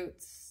our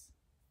roots,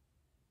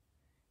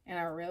 in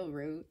our real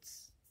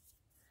roots.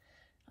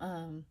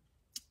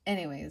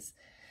 Anyways,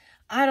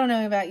 I don't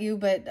know about you,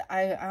 but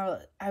I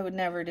would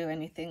never do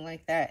anything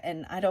like that,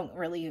 and I don't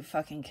really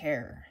fucking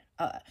care.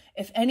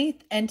 If any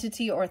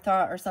entity or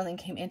thought or something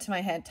came into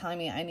my head telling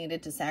me I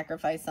needed to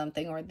sacrifice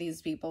something, or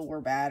these people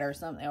were bad or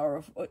something,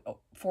 or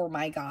for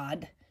my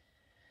God,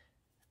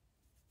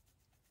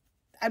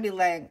 I'd be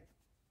like,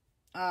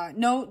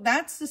 no,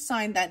 that's the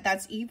sign that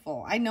that's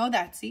evil. I know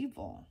that's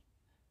evil.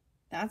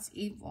 That's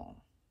evil.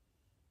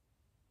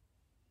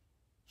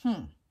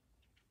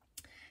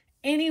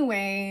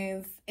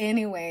 Anyways,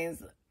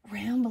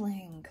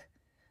 rambling.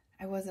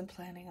 I wasn't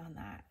planning on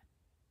that.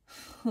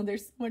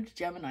 There's so much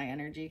Gemini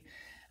energy.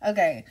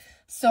 Okay,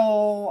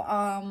 so,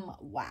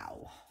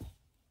 wow.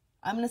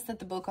 I'm going to set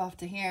the book off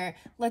to here.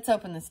 Let's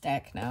open this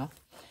deck now.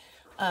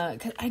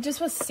 Because I just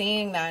was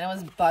seeing that and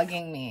it was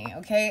bugging me.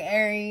 Okay,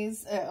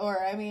 Aries.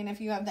 Or, I mean, if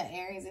you have the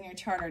Aries in your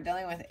chart or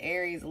dealing with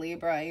Aries,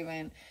 Libra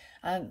even.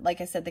 Like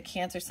I said, the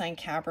Cancer sign,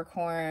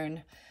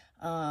 Capricorn.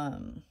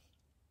 Yeah.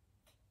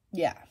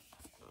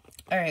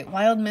 All right,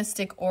 Wild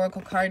Mystic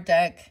Oracle card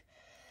deck.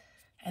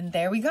 And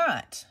there we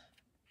got.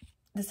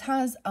 This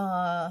has,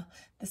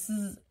 this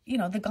is, you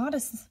know, the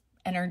goddess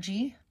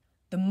energy,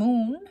 the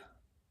moon,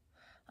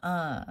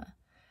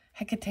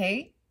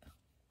 Hecate.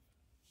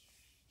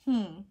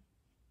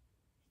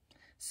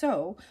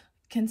 So,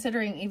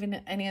 considering even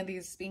any of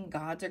these being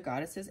gods or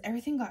goddesses,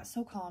 everything got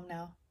so calm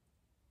now.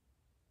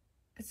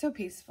 It's so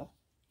peaceful.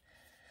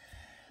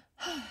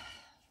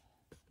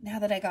 Now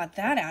that I got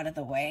that out of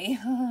the way,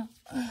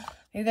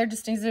 maybe there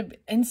just needs an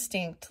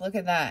instinct. Look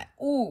at that.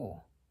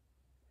 Ooh.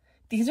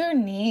 These are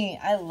neat.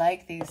 I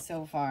like these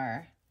so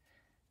far.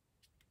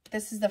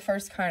 This is the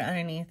first card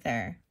underneath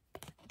there.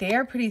 They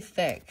are pretty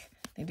thick.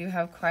 They do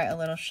have quite a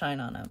little shine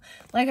on them.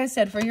 Like I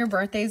said, for your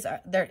birthdays,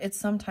 it's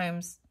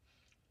sometimes...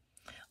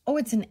 Oh,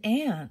 it's an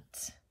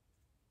ant.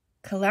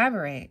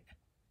 Collaborate.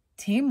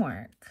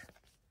 Teamwork.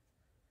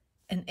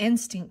 An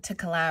instinct to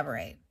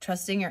collaborate.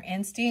 Trusting your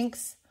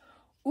instincts.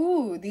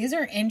 Ooh, these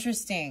are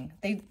interesting.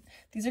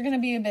 These are going to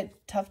be a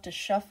bit tough to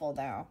shuffle,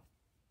 though.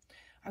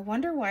 I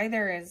wonder why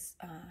there is...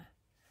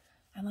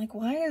 I'm like,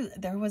 why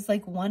there was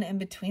like one in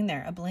between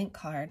there, a blank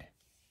card.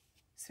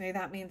 So maybe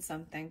that means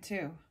something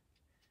too.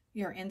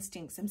 Your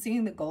instincts. I'm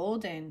seeing the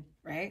golden,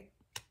 right?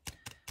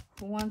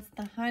 Who wants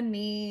the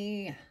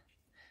honey?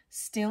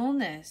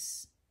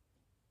 Stillness.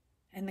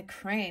 And the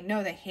crane.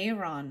 No, the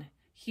heron.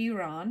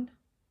 Heron.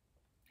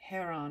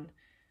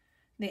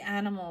 The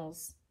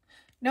animals.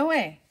 No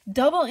way.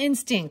 Double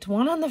instinct.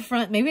 One on the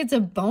front. Maybe it's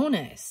a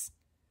bonus.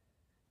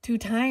 2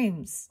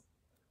 times.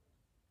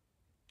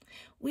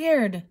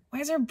 Weird. Why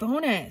is there a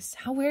bonus?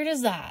 How weird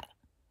is that?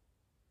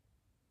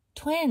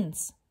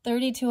 Twins.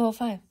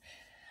 3205.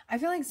 I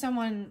feel like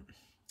someone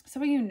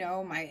you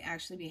know might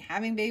actually be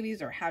having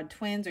babies or had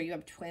twins, or you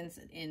have twins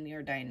in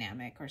your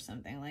dynamic or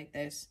something like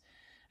this.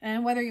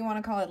 And whether you want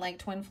to call it like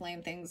twin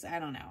flame things, I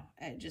don't know.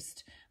 I'm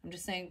just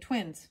saying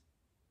twins.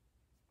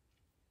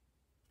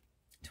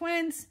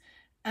 Twins.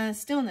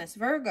 Stillness.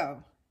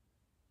 Virgo.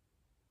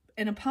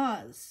 In a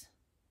pause.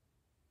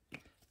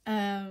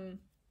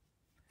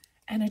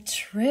 And a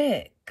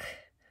trick,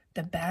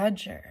 the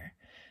badger.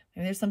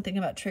 Maybe there's something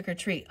about trick or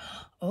treat.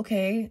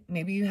 Okay,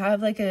 maybe you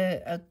have like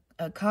a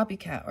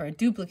copycat or a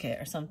duplicate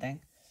or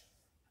something.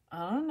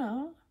 I don't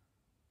know.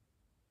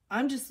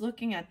 I'm just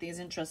looking at these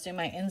and trusting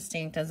my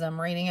instinct as I'm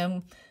reading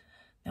them.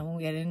 Then we'll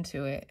get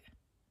into it.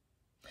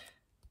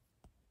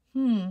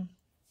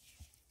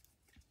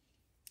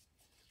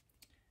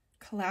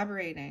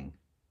 Collaborating.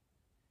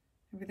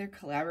 Maybe they're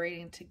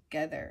collaborating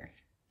together.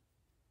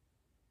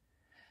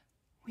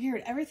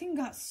 Weird. Everything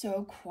got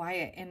so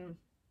quiet, and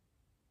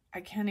I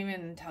can't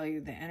even tell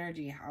you the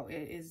energy, how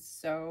it is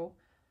so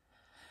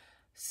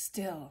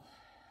still.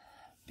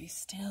 Be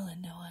still and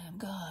know I am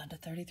God.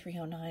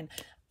 3309.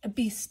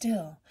 Be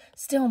still.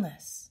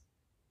 Stillness.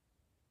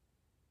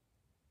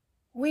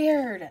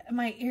 Weird.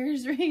 My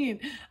ears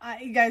ringing.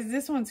 Guys,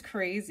 this one's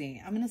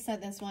crazy. I'm going to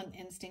set this one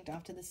instinct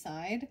off to the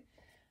side.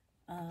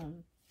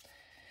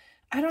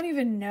 I don't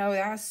even know.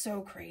 That's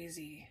so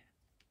crazy.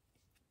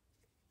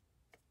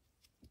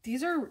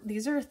 These are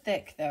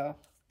thick, though.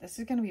 This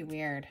is going to be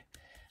weird.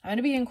 I'm going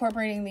to be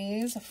incorporating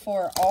these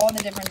for all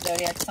the different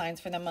zodiac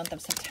signs for the month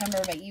of September,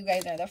 but you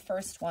guys are the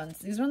first ones.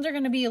 These ones are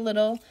going to be a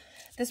little...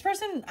 This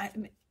person,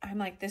 I'm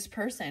like, this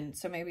person.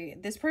 So maybe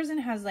this person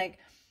has like,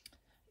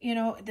 you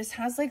know, this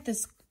has like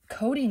this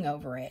coating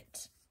over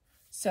it.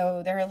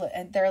 So they're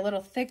a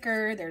little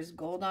thicker. There's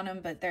gold on them,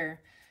 but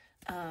they're...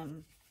 I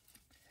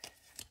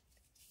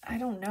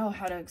don't know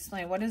how to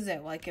explain. What is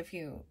it? Like if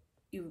you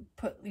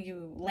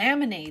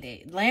laminate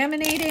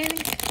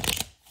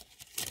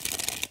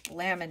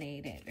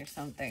it or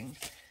something.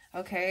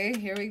 Okay,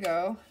 here we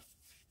go.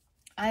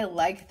 I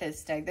like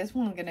this deck. This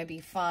one's gonna be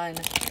fun.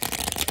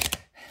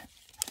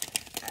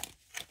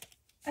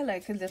 I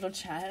like a little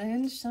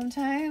challenge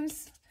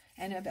sometimes,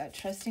 and about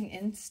trusting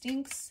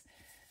instincts.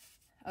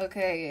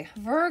 Okay,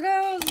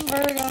 Virgos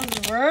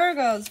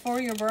for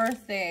your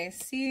birthday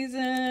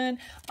season.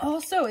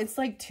 Also, it's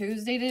like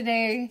Tuesday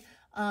today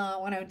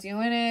when I'm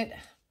doing it.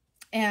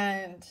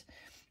 And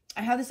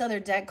I have this other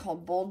deck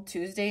called Bold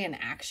Tuesday and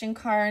Action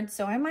Cards,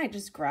 so I might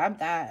just grab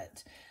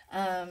that.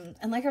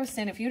 And like I was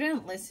saying, if you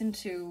didn't listen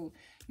to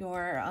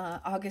your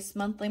August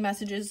monthly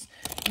messages,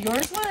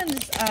 yours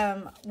ones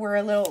were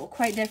a little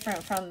quite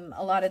different from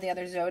a lot of the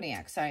other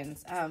zodiac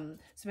signs.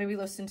 So maybe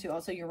listen to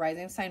also your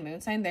rising sign,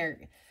 moon sign. There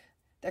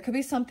could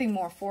be something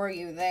more for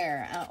you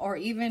there, or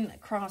even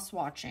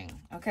cross-watching,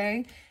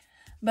 okay?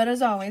 But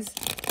as always,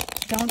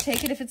 don't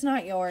take it if it's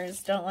not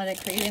yours. Don't let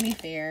it create any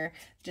fear.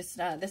 Just,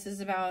 this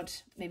is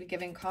about maybe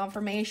giving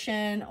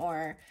confirmation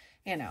or,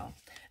 you know,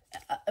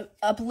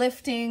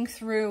 uplifting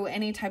through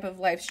any type of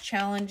life's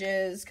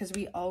challenges, because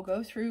we all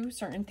go through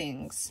certain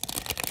things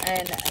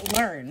and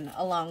learn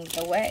along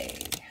the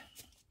way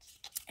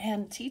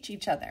and teach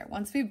each other.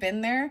 Once we've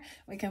been there,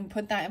 we can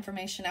put that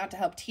information out to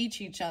help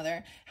teach each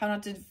other how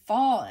not to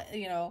fall,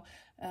 you know,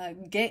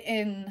 get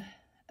in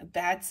a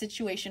bad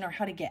situation, or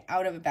how to get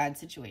out of a bad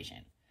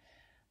situation.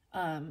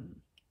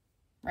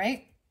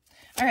 Right?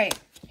 All right,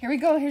 here we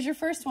go. Here's your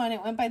first one.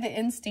 It went by the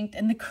instinct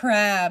and the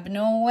crab.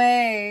 No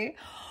way.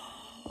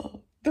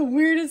 The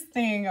weirdest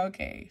thing.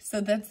 Okay, so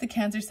that's the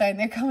Cancer sign.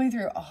 They're coming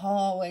through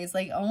always,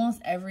 like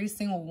almost every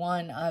single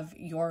one of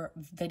your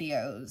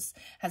videos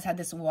has had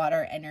this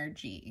water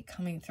energy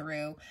coming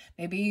through.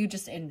 Maybe you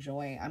just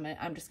enjoy.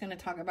 I'm just going to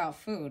talk about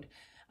food.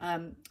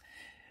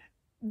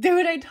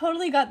 Dude, I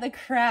totally got the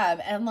crab,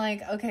 and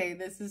like, okay,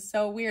 this is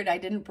so weird. I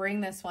didn't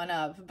bring this one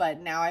up, but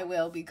now I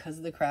will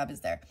because the crab is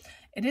there.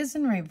 It is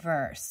in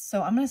reverse,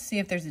 so I'm going to see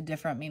if there's a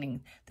different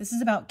meaning. This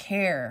is about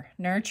care,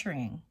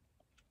 nurturing,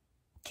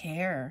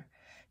 care,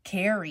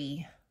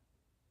 carry,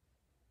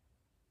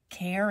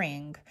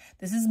 caring.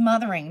 This is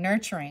mothering,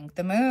 nurturing,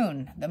 the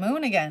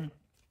moon again.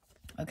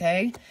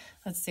 Okay,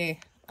 let's see.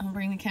 I'm going to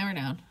bring the camera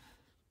down.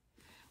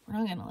 We're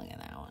not going to look at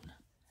that one.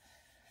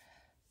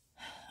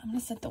 I'm going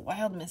to set the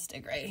wild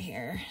mystic right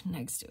here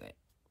next to it,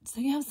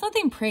 so you have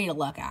something pretty to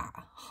look at.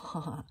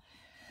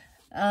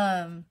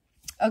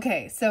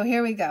 Okay, so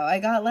here we go. I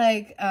got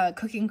like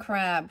cooking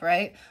crab,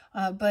 right?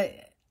 But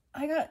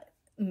I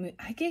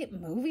get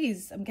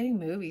movies. I'm getting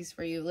movies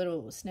for you,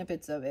 little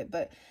snippets of it.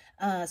 But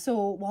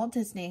so Walt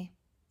Disney,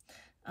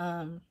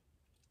 and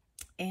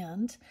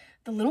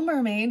The Little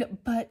Mermaid,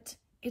 but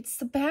it's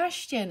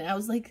Sebastian. I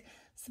was like,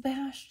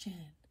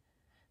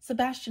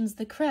 Sebastian's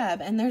the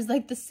crab. And there's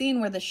like the scene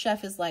where the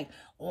chef is like,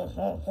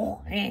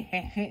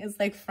 it's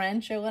like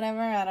French or whatever.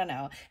 I don't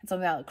know. It's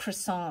about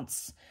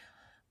croissants.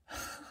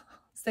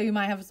 So you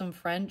might have some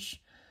French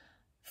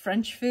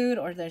food,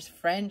 or there's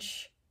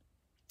French,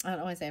 I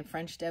don't want to say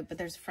French dip, but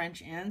there's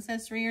French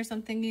ancestry or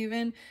something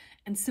even.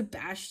 And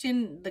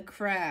Sebastian the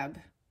crab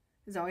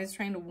is always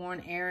trying to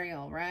warn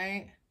Ariel,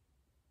 right?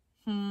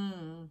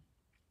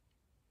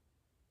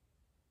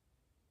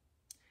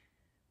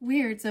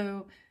 Weird.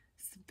 So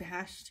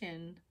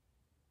Sebastian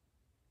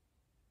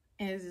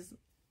is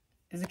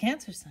a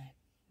Cancer sign,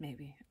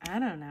 maybe. I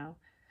don't know.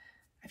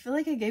 I feel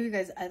like I gave you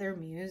guys other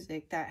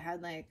music that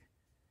had like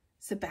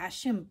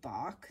Sebastian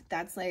Bach.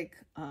 That's like,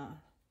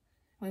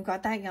 we've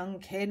got that young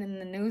kid in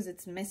the news.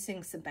 It's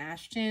missing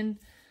Sebastian.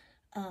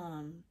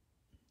 And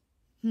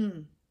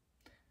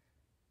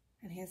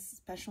he has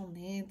special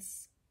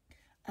needs.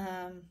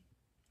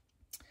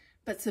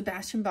 But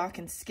Sebastian Bach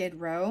and Skid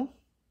Row.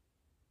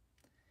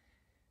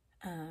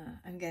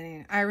 I'm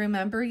getting I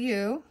Remember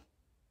You.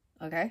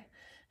 Okay.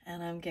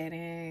 And I'm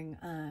getting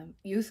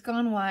Youth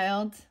Gone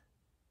Wild.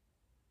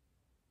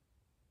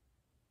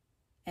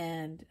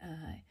 And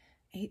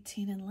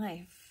 18 in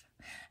Life.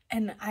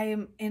 And I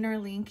am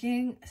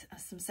interlinking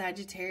some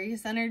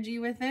Sagittarius energy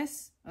with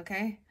this,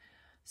 okay?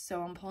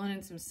 So I'm pulling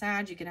in some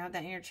Sag. You can have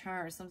that in your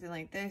chart or something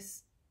like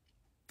this.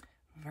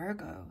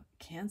 Virgo,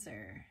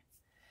 Cancer.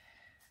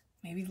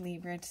 Maybe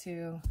Libra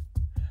too.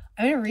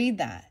 I'm going to read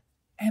that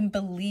and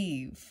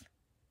believe.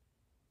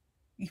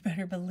 You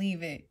better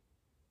believe it.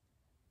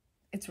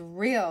 It's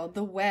real.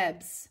 The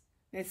webs.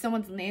 If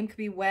someone's name could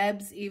be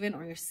Webs even,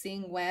 or you're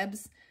seeing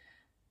webs.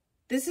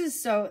 This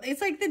is so, it's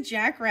like the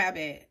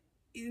jackrabbit.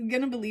 You're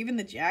going to believe in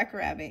the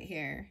jackrabbit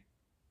here.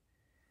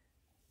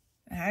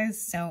 That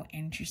is so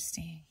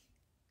interesting.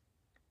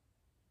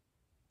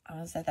 I'm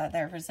going to set that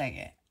there for a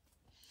second.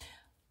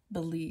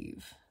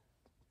 Believe.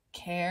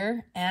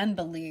 Care and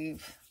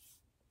believe.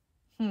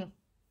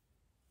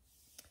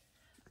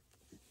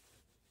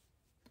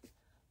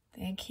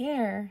 They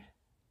care.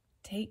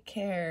 Take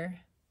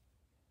care.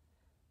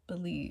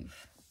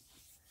 Believe.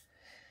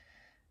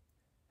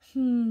 Oh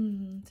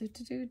my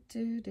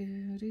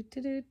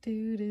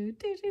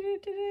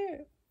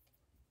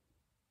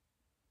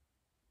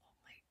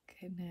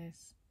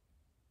goodness.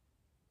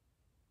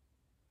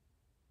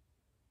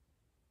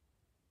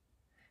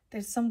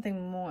 There's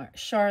something more.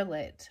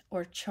 Charlotte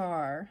or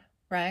Char,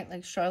 right?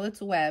 Like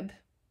Charlotte's Web.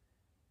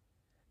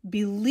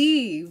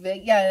 Believe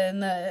it. Yeah,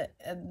 and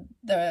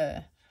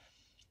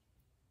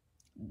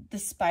the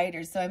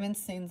spiders. So I've been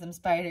seeing some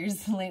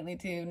spiders lately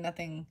too.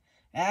 Nothing.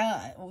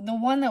 The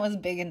one that was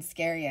big and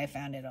scary, I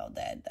found it all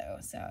dead though,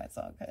 so it's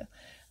all good.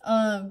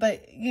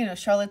 But you know,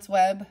 Charlotte's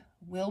Web,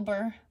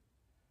 Wilbur,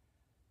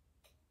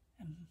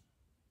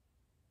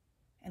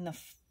 and the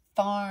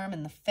farm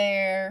and the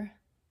fair,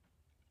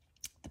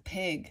 the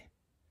pig.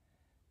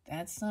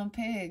 That's some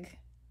pig.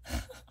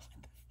 What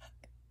the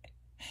fuck?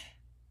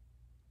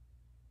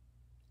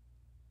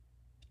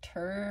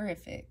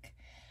 Terrific.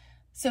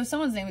 So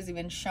someone's name was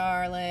even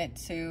Charlotte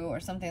too, or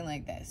something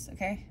like this.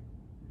 Okay,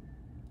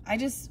 I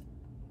just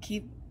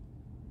keep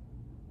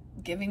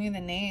giving you the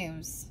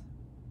names.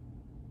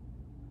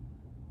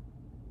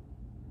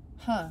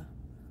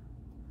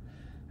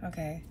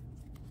 Okay.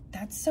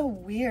 That's so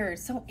weird.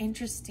 So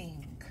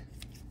interesting.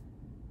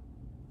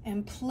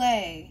 And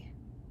play.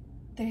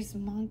 There's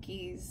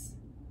monkeys.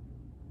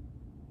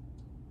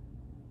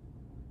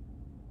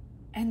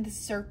 And the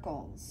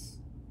circles.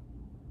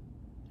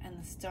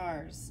 And the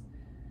stars.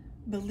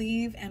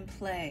 Believe and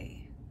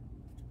play.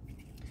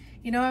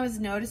 You know, I was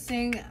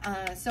noticing,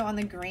 so on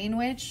the Green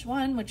Witch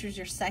one, which was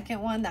your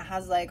second one, that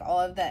has like all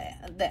of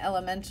the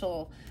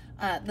elemental,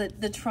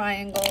 the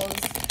triangles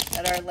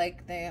that are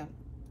like the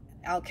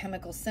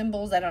alchemical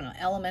symbols. I don't know,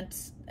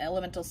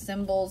 elemental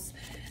symbols.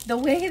 The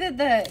way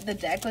that the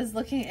deck was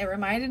looking, it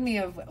reminded me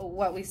of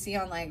what we see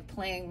on like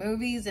playing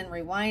movies and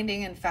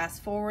rewinding and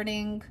fast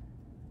forwarding.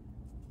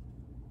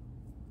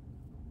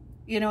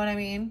 You know what I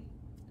mean?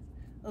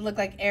 It looked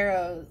like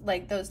arrows,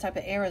 like those type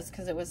of arrows,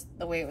 because it was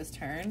the way it was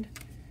turned.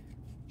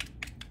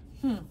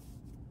 All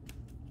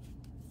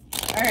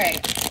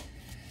right.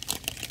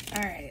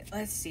 All right,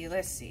 let's see.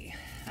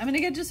 I'm going to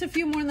get just a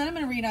few more, and then I'm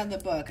going to read out the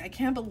book. I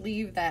can't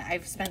believe that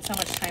I've spent so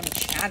much time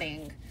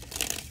chatting.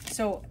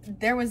 So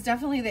there was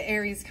definitely the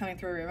Aries coming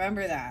through.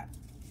 Remember that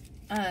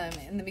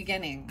in the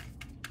beginning.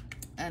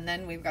 And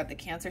then we've got the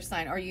Cancer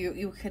sign, or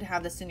you could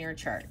have this in your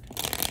chart,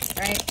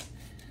 right?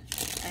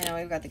 I know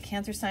we've got the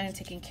Cancer sign, and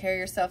taking care of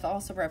yourself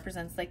also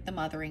represents like the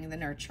mothering and the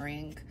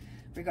nurturing,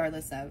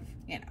 regardless of,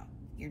 you know,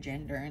 your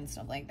gender and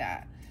stuff like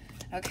that.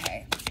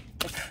 Okay,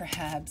 the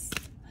crabs.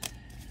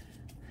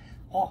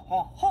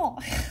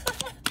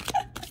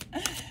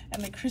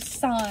 And the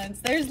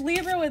croissants. There's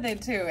Libra with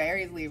it too,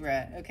 Aries,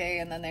 Libra. Okay,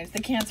 and then there's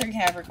the Cancer,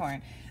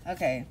 Capricorn.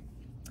 Okay,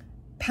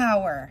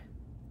 power.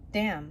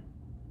 Damn.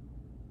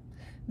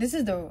 This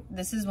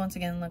is once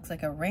again looks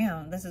like a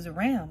ram. This is a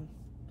ram.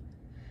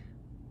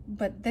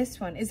 But this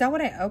one, is that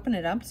what I open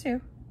it up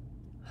to?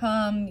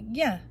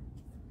 Yeah.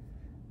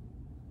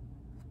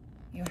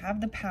 You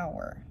have the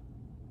power.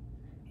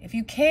 If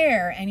you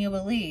care and you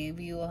believe,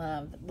 you will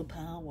have the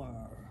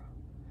power.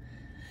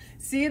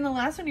 See, in the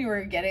last one you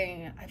were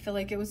getting, I feel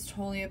like it was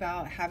totally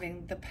about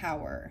having the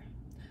power.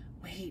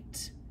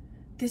 Wait,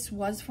 this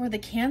was for the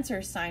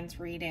Cancer signs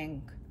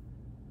reading.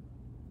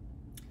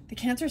 The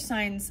Cancer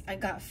signs, I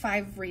got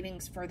 5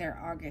 readings for their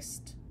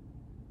August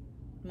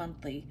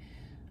monthly.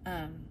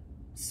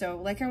 So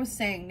like I was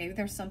saying, maybe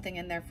there's something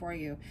in there for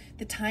you.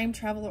 The Time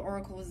Traveler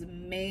Oracle was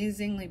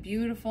amazingly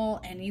beautiful,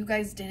 and you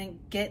guys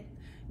didn't get,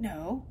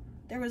 no,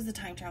 there was the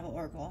Time Travel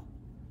Oracle.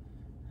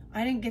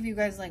 I didn't give you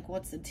guys like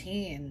what's the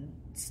tea and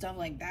stuff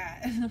like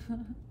that.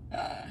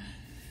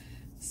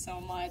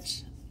 So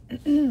much.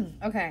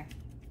 Okay.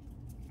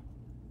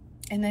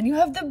 And then you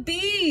have the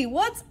bee.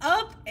 What's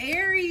up,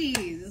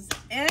 Aries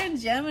and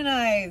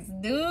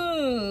Geminis?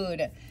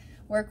 Dude.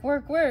 Work,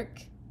 work,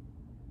 work.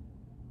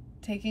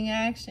 Taking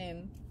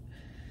action.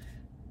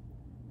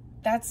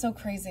 That's so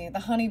crazy. The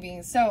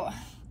honeybees. So,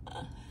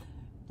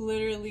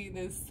 literally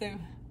this.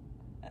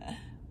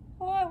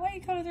 Why are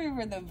you coming through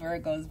for the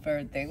Virgo's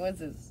birthday? What's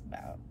this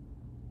about?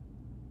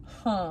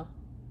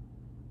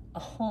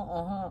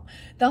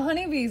 The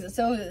honeybees.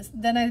 So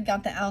then I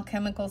got the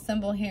alchemical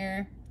symbol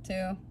here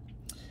too.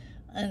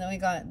 And then we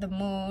got the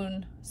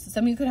moon. So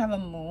some of you could have a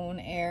moon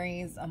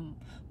Aries, a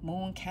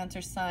moon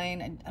Cancer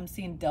sign. I'm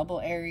seeing double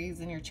Aries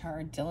in your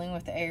chart, dealing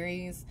with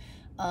Aries,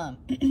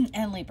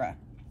 and Libra.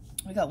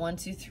 We got 1,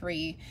 2,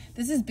 3.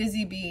 This is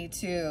Busy Bee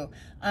too.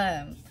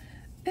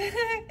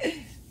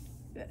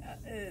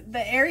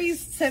 The Aries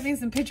sent me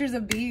some pictures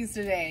of bees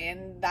today,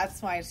 and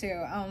that's why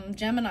too.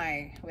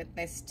 Gemini with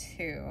this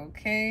too.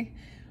 Okay,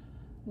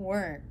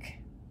 work.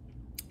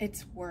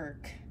 It's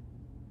work.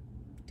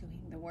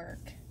 Doing the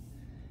work.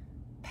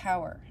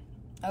 Power.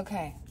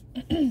 Okay.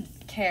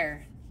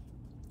 Care.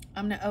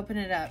 I'm gonna open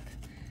it up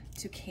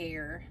to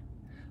care.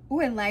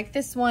 Oh, I like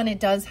this one. It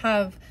does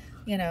have,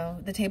 you know,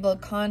 the table of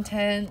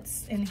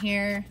contents in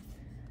here.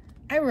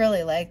 I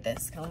really like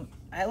this.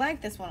 I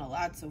like this one a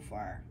lot so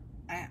far.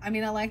 I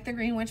mean, I like the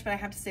Green Witch, but I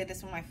have to say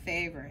this one my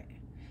favorite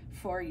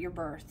for your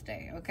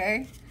birthday,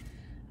 okay?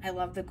 I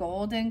love the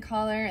golden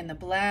color and the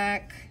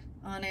black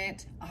on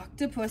it.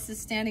 Octopus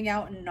is standing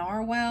out.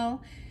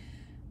 Narwhal.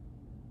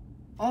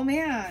 Oh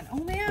man,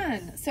 oh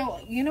man. So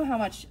you know how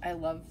much I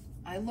love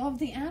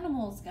the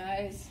animals,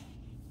 guys.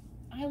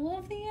 I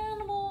love the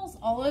animals.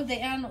 All of the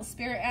animal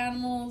spirit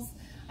animals.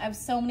 I have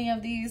so many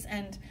of these,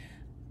 and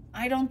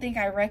I don't think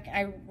I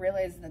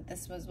realized that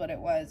this was what it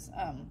was.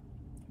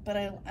 But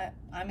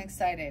I'm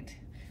excited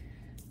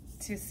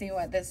to see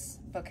what this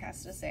book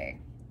has to say.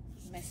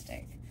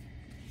 Mystic.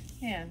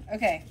 Yeah,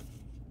 okay.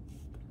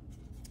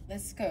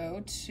 Let's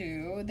go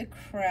to the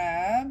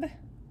crab.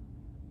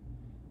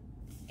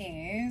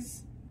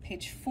 Is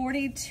page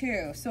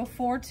 42. So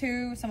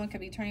 4-2, someone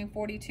could be turning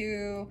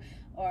 42,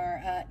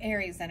 or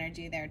Aries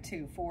energy there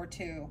too,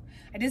 4-2.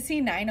 I did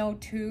see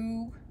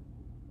 902.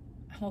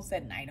 I almost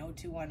said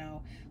 90210.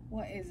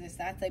 What is this?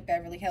 That's like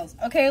Beverly Hills.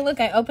 Okay, look,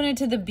 I open it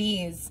to the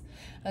bees.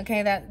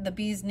 Okay, that the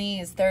bee's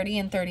knees, 30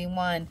 and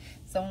 31.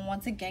 Someone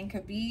once again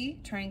could be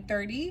turning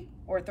 30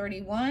 or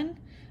 31.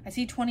 I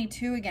see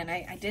 22 again.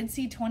 I did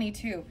see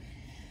 22.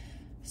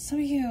 Some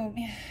of you,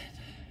 man,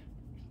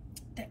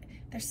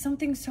 There's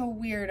something so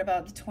weird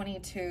about the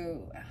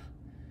 22.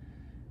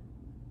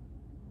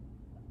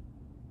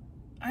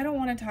 I don't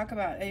want to talk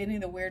about any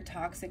of the weird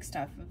toxic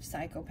stuff of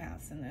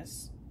psychopaths in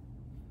this.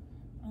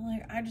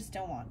 I just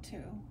don't want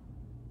to.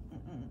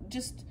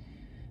 Just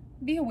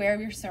be aware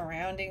of your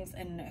surroundings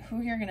and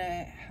who you're going to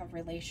have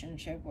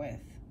relationship with.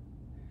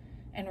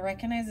 And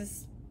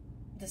recognize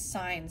the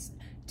signs.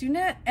 Do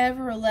not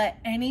ever let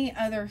any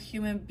other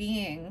human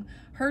being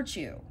hurt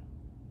you.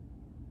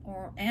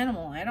 Or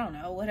animal, I don't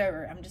know,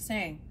 whatever. I'm just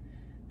saying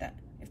that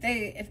if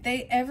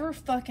they ever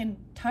fucking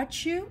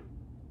touch you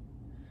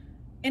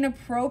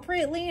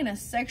inappropriately in a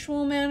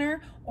sexual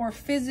manner or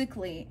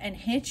physically and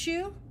hit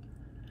you,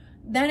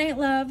 that ain't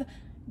love.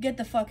 Get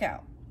the fuck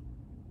out.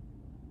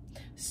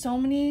 So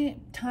many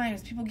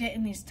times people get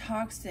in these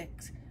toxic,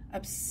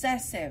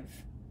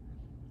 obsessive,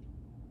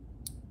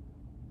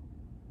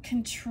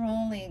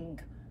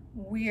 controlling,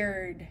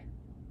 weird.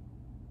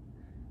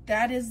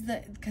 That is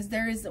because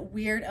there is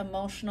weird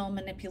emotional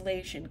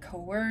manipulation,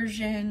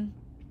 coercion.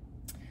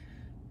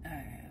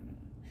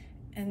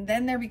 And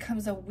then there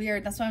becomes a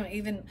weird, that's why I'm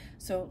even,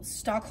 so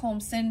Stockholm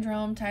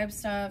Syndrome type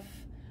stuff.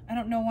 I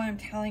don't know why I'm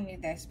telling you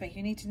this, but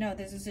you need to know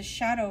this is a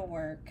shadow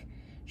work,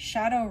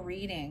 shadow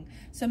reading.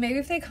 So maybe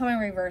if they come in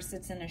reverse,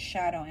 it's in a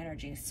shadow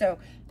energy. So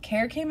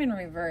care came in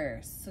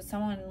reverse. So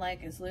someone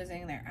is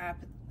losing their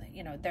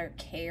their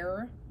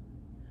care,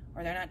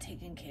 or they're not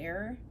taking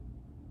care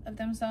of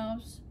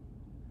themselves,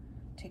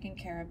 taking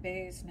care of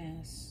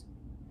business.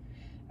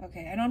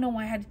 Okay, I don't know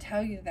why I had to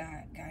tell you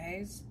that,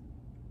 guys.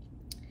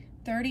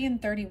 30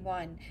 and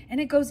 31,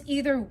 and it goes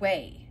either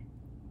way.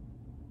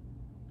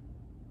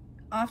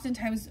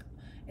 Oftentimes,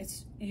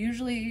 it's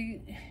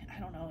usually, I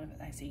don't know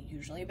if I say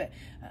usually, but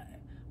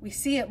we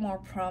see it more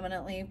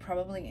prominently,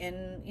 probably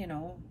in,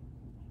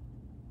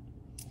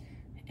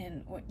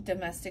 in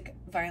domestic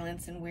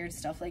violence and weird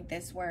stuff like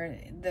this, where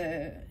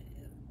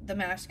the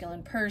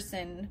masculine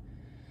person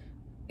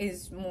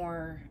is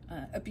more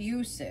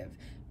abusive.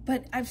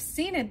 But I've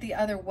seen it the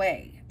other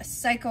way,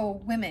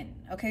 psycho women,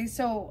 okay?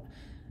 So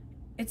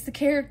it's the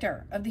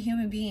character of the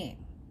human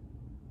being,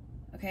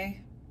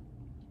 okay?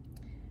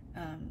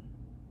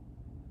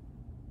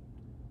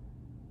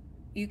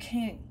 You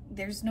can't,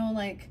 there's no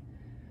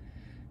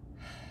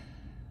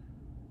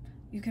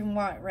you can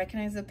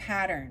recognize the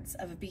patterns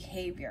of a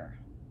behavior.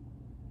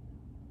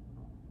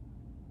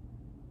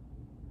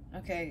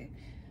 Okay,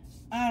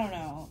 I don't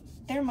know.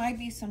 There might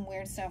be some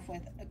weird stuff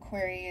with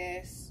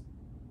Aquarius,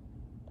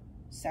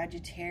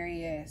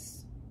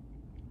 Sagittarius.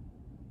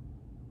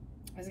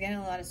 I was getting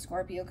a lot of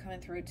Scorpio coming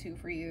through too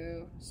for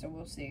you, so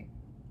we'll see.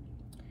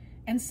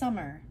 And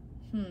summer.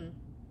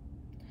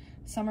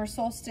 Summer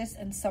solstice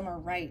and summer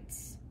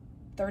rites.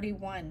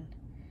 31.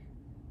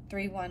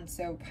 3-1,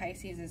 so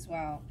Pisces as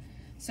well.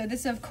 So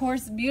this, of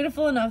course,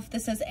 beautiful enough.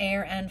 This is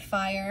air and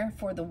fire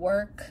for the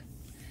work.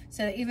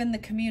 So even the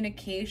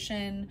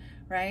communication,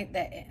 right?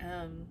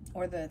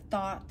 Or the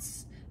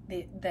thoughts,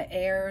 the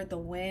air, the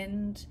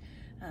wind,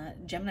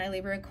 Gemini,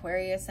 Libra,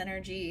 Aquarius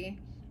energy,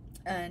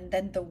 and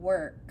then the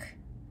work.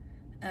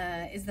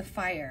 Is the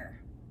fire.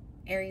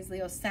 Aries,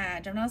 Leo,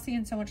 Sag. I'm not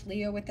seeing so much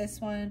Leo with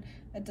this one.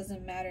 That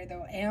doesn't matter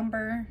though.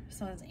 Amber.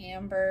 Someone's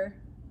amber.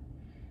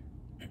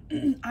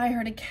 I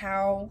heard a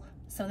cow.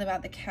 Something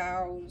about the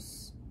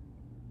cows.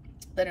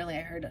 Literally,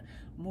 I heard a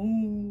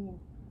moo.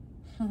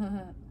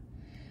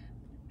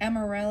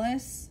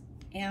 Amaryllis,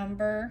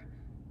 amber,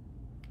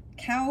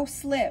 cow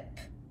slip,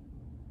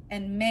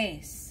 and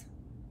mace.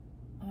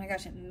 Oh my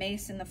gosh,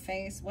 mace in the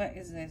face. What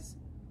is this?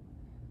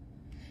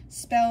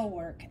 Spell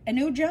work. A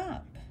new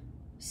job.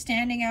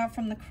 Standing out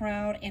from the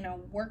crowd in a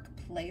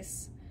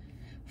workplace.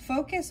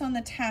 Focus on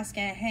the task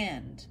at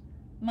hand.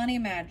 Money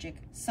magic.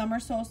 Summer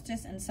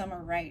solstice and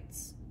summer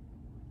rites.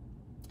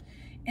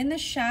 In the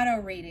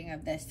shadow reading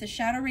of this, the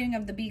shadow reading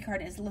of the B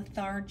card is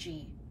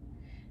lethargy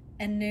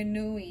and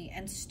nenui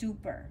and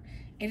stupor.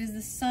 It is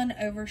the sun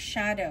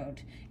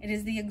overshadowed. It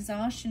is the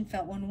exhaustion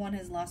felt when one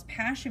has lost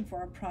passion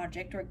for a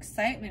project or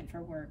excitement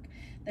for work.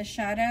 The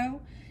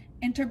shadow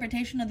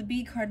interpretation of the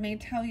B card may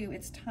tell you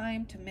it's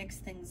time to mix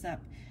things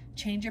up,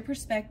 change your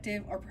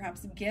perspective, or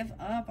perhaps give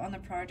up on the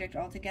project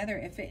altogether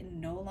if it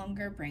no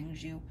longer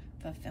brings you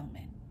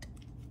fulfillment.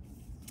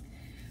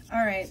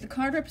 All right, the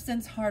card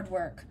represents hard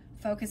work,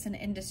 focus, and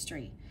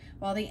industry.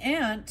 While the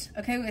ant,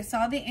 okay, we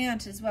saw the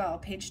ant as well,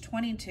 page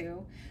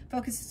 22,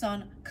 focuses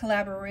on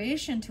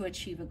collaboration to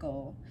achieve a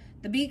goal.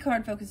 The B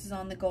card focuses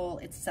on the goal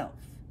itself.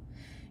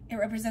 It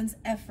represents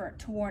effort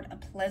toward a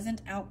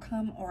pleasant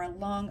outcome or a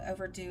long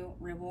overdue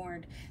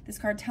reward. This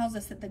card tells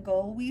us that the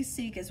goal we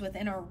seek is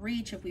within our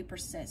reach if we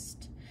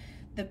persist.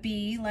 The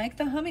bee, like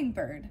the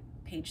hummingbird,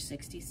 page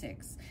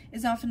 66,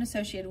 is often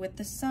associated with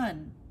the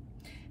sun.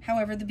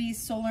 However, the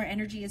bee's solar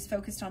energy is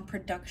focused on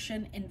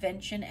production,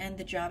 invention, and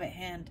the job at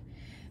hand.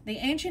 The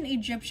ancient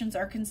Egyptians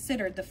are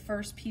considered the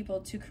first people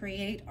to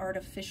create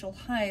artificial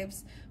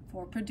hives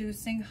for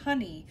producing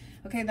honey.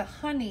 Okay, the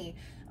honey,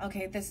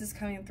 okay, this is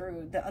coming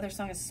through. The other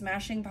song is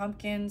Smashing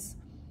Pumpkins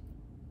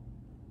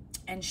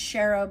and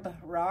Cherub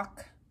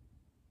Rock.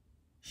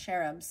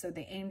 Cherub, so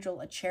the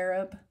angel, a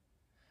cherub.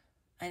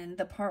 And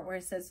the part where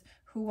it says,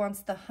 who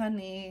wants the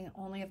honey?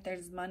 Only if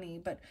there's money.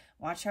 But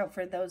watch out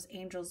for those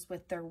angels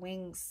with their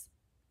wings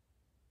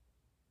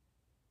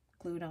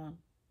glued on.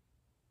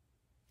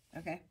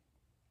 Okay?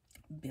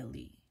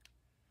 Billy.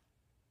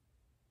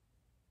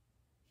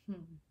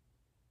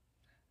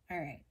 All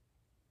right.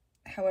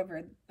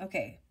 However,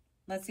 okay,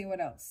 let's see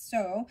what else.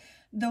 So,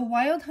 the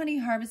wild honey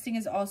harvesting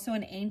is also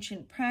an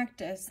ancient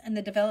practice, and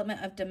the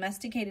development of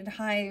domesticated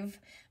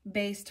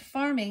hive-based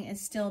farming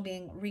is still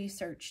being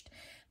researched.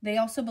 They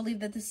also believe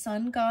that the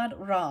sun god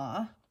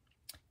Ra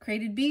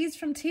created bees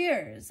from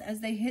tears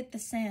as they hit the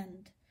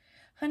sand.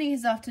 Honey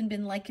has often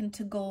been likened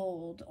to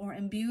gold or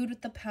imbued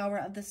with the power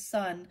of the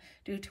sun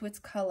due to its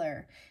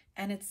color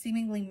and its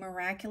seemingly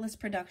miraculous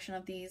production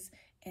of these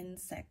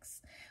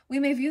insects. We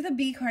may view the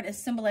bee card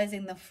as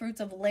symbolizing the fruits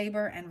of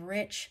labor and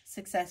rich,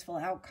 successful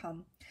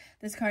outcome.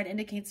 This card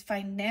indicates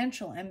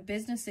financial and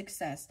business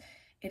success.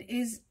 It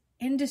is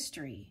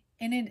industry,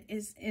 and it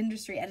is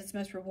industry at its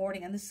most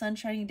rewarding, and the sun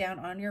shining down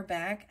on your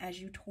back as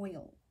you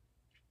toil.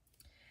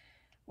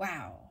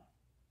 Wow.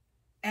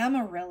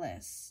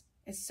 Amaryllis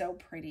is so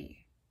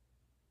pretty.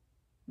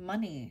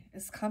 Money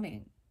is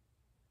coming.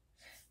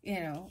 You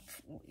know,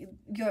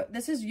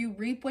 this is you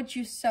reap what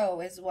you sow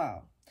as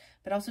well,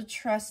 but also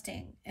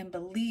trusting and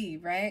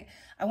believe, right?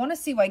 I want to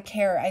see why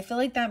care. I feel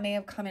like that may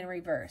have come in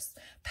reverse.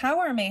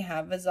 Power may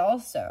have as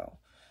also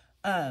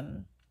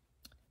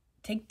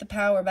take the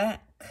power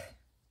back.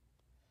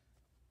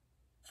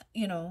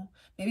 You know,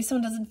 maybe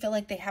someone doesn't feel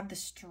like they have the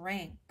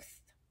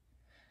strength.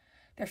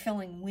 They're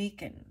feeling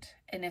weakened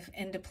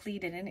and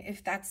depleted. And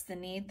if that's the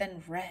need,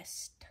 then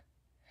rest.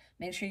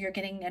 Make sure you're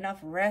getting enough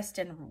rest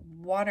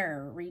and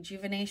water,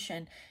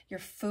 rejuvenation. Your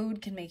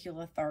food can make you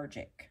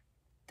lethargic.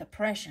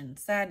 Depression,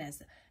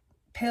 sadness,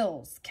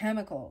 pills,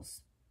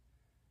 chemicals,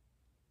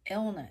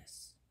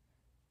 illness.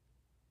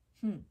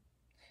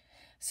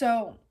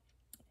 So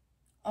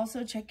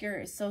also check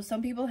so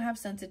some people have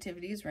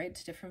sensitivities, right,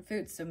 to different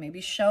foods. So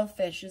maybe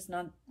shellfish is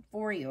not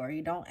for you, or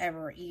you don't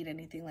ever eat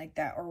anything like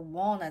that. Or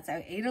walnuts.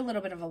 I ate a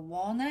little bit of a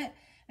walnut.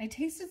 I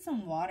tasted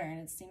some water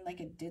and it seemed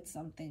like it did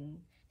something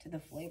to the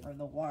flavor of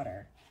the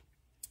water.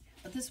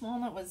 But this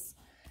walnut it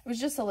was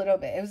just a little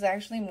bit. It was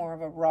actually more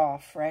of a raw,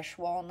 fresh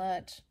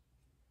walnut.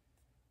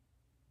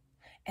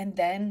 And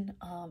then,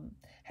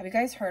 have you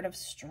guys heard of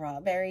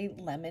strawberry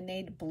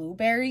lemonade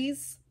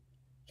blueberries?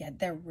 Yeah,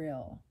 they're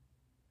real.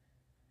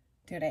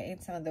 Dude, I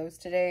ate some of those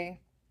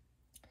today.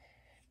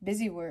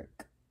 Busy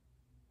work.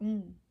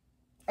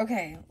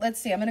 Okay,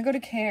 let's see. I'm going to go to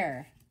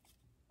care.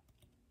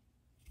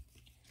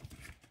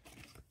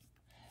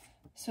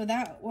 So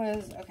that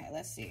was, okay,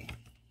 let's see.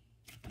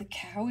 The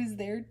cow is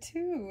there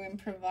too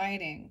and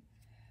providing.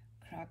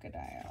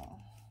 Crocodile.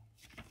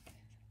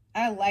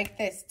 I like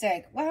this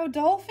deck. Wow,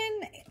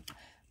 dolphin.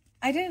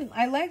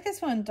 I like this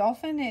one.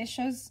 Dolphin, it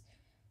shows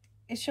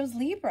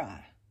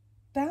Libra.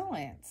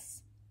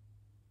 Balance.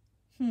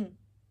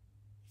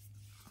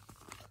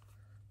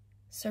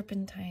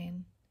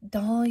 Serpentine.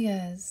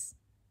 Dahlias.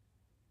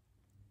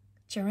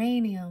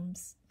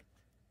 Geraniums.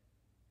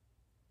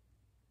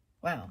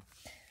 Wow.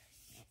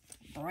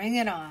 Bring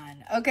it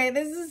on. Okay,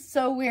 this is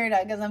so weird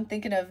because I'm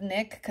thinking of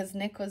Nick, because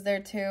Nick was there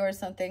too or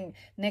something.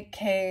 Nick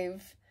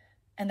Cave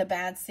and the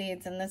Bad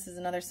Seeds. And this is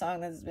another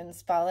song that's been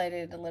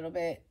spotlighted a little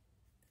bit.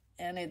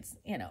 And it's,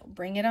 you know,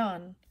 bring it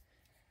on.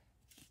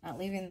 Not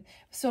leaving.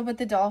 So, but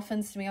the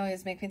dolphins to me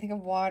always make me think of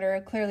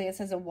water. Clearly it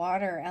says a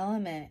water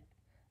element.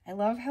 I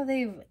love how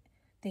they've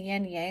the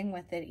yin yang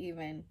with it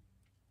even.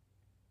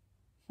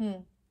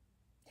 I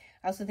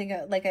also think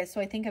of,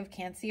 I think of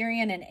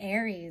Cancerian and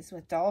Aries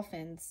with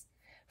dolphins.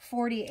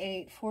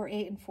 48,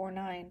 48, and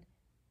 49.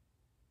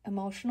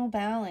 Emotional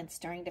balance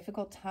during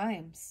difficult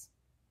times.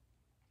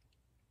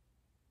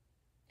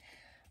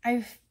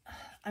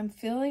 I'm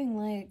feeling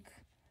like,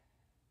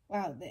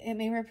 wow, it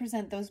may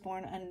represent those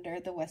born under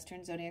the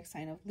Western zodiac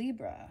sign of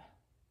Libra.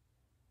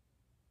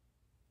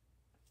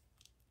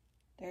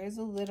 There is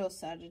a little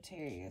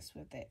Sagittarius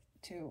with it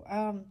too.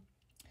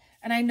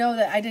 And I know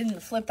that I didn't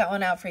flip that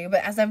one out for you,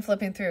 but as I'm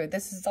flipping through,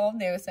 this is all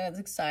new, so it's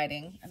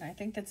exciting. And I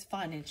think that's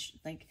fun. It's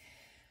like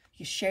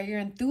you share your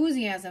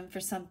enthusiasm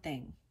for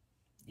something,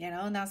 you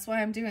know, and that's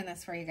why I'm doing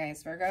this for you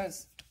guys,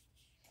 Virgos.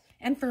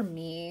 And for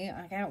me,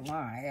 I can't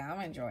lie, I'm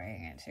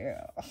enjoying it too.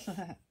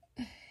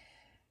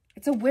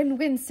 It's a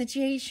win-win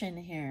situation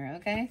here,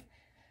 okay?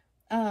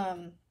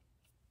 That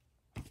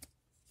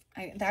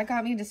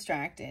got me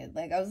distracted.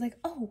 Like, I was like,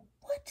 oh,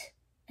 what?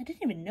 I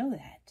didn't even know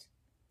that.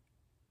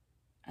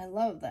 I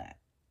love that.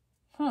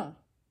 Huh.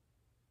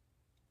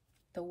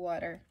 The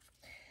water.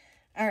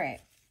 All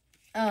right.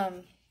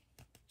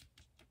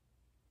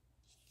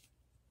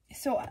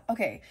 So,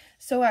 okay.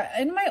 So,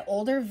 in my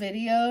older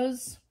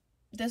videos,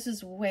 this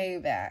is way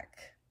back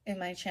in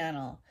my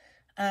channel.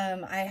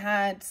 I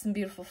had some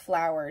beautiful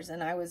flowers,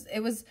 and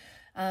it was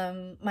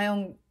my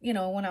own, you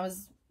know, when I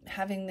was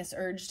having this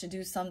urge to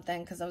do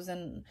something, because I was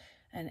in,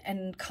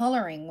 and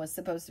coloring was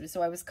supposed to be,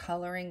 so I was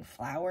coloring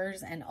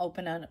flowers and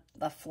open up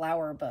the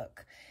flower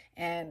book.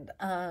 And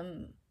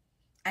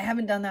I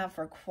haven't done that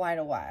for quite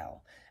a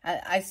while.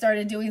 I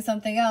started doing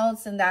something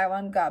else, and that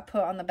one got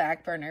put on the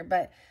back burner,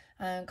 but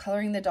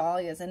coloring the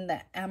dahlias and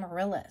the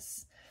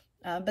amaryllis.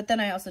 But then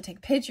I also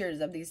take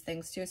pictures of these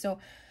things too. So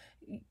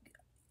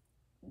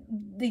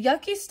the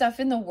yucky stuff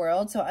in the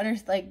world, so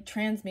like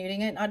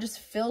transmuting it, not just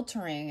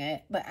filtering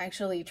it, but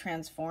actually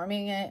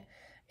transforming it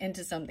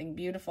into something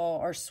beautiful,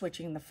 or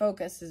switching the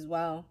focus as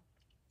well.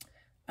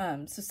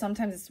 So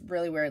sometimes it's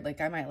really weird. Like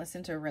I might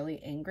listen to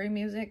really angry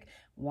music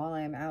while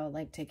I'm out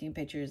like taking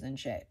pictures and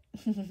shit.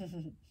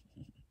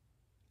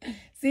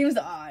 Seems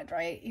odd,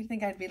 right? You'd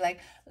think I'd be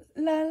like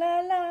la la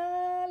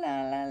la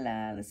la la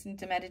la, listening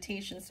to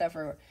meditation stuff,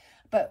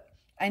 but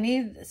I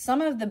need some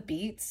of the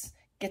beats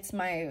gets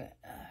my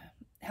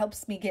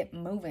helps me get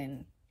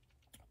moving,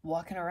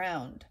 walking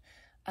around.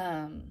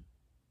 I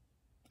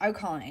would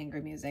call it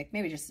angry music,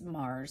 maybe just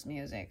Mars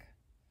music.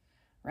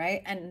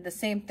 Right? And the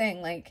same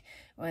thing, like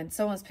when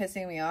someone's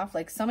pissing me off,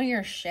 like some of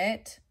your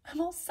shit,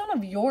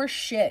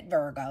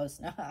 Virgos.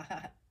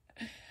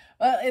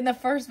 Well, in the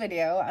first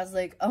video, I was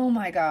like, oh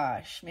my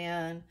gosh,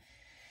 man.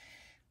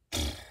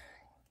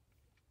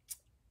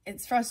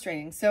 It's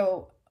frustrating.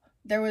 So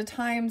there were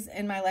times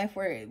in my life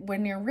where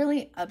when you're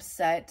really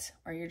upset,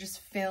 or you're just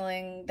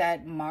feeling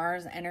that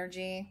Mars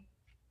energy,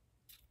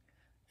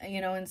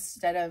 you know,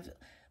 instead of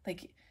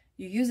like,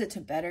 you use it to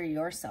better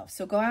yourself.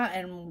 So go out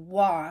and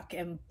walk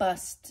and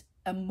bust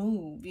a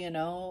move, you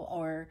know,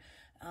 or,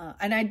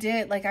 and I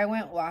did, like I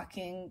went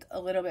walking a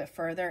little bit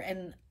further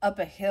and up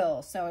a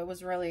hill. So it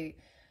was really,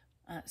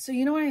 so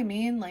you know what I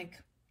mean?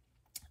 Like,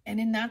 and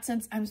in that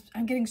sense,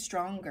 I'm getting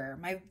stronger.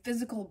 My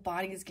physical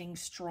body is getting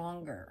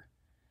stronger,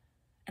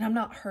 and I'm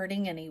not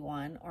hurting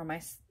anyone, or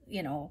my,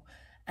 you know,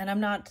 and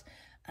I'm not,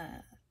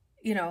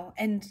 you know,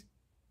 and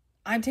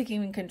I'm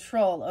taking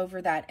control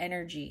over that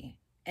energy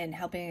and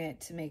helping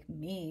it to make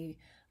me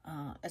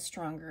a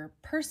stronger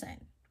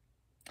person.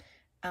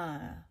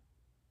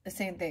 The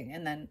same thing.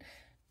 And then,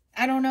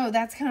 I don't know,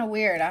 that's kind of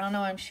weird. I don't know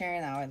why I'm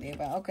sharing that with you,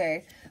 but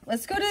okay.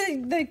 Let's go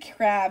to the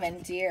crab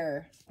and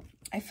deer.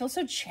 I feel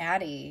so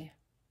chatty.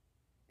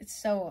 It's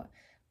so,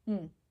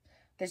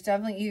 there's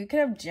definitely, you could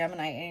have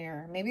Gemini in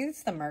here. Maybe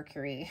it's the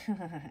Mercury.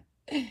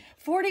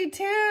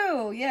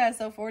 42. Yeah,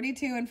 so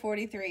 42 and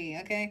 43.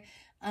 Okay.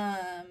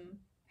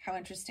 How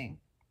interesting.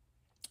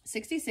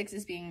 66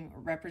 is being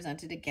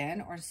represented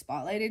again, or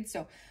spotlighted.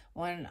 So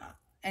 1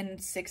 and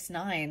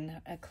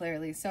 6-9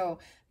 clearly. So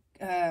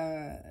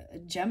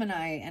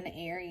Gemini and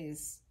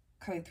Aries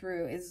coming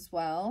through as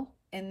well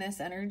in this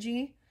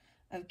energy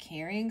of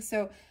carrying.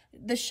 So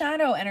the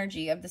shadow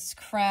energy of this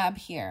crab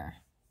here.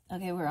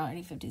 Okay, we're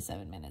already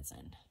 57 minutes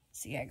in.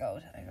 See, I go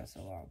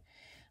so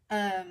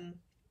long.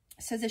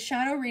 Says a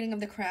shadow reading of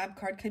the crab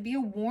card could be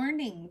a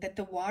warning that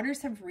the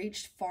waters have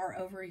reached far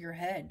over your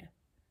head,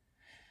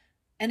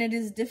 and it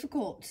is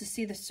difficult to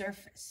see the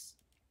surface.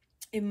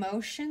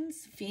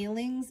 Emotions,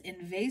 feelings,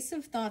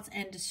 invasive thoughts,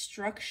 and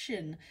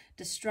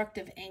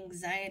destructive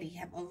anxiety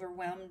have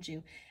overwhelmed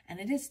you, and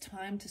it is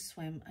time to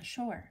swim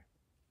ashore.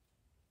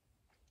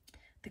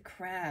 The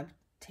crab,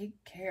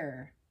 take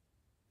care.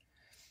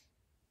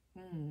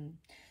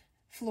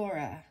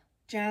 Flora,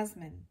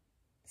 jasmine,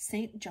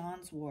 St.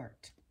 John's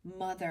wort,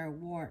 mother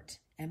wort,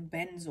 and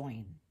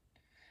benzoin.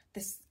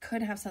 This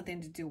could have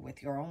something to do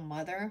with your own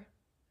mother.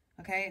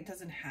 Okay, it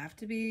doesn't have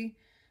to be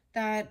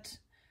that,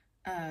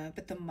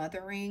 but the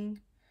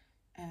mothering,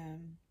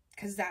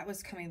 because that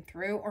was coming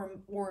through,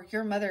 or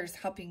your mother's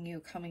helping you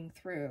coming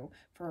through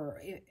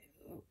for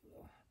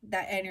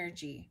that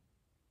energy.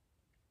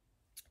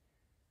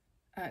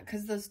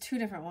 Because those two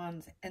different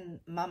ones, and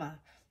mama,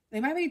 they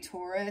might be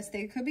Taurus,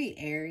 they could be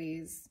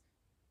Aries,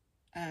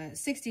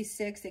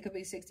 66, they could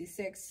be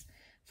 66,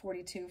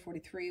 42,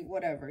 43,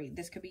 whatever.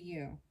 This could be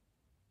you.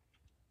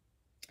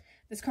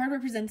 This card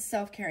represents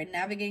self-care and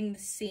navigating the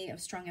sea of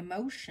strong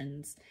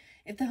emotions.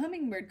 If the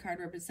hummingbird card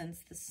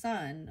represents the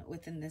sun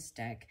within this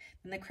deck,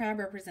 then the crab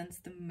represents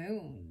the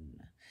moon.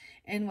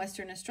 In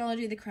Western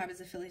astrology, the crab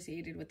is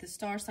affiliated with the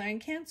star sign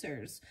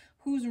Cancers,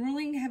 whose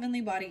ruling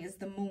heavenly body is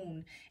the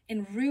moon.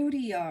 In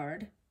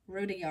Rudyard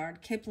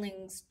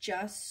Kipling's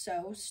Just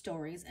So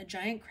stories, a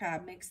giant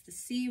crab makes the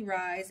sea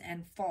rise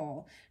and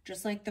fall,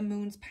 just like the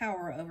moon's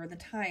power over the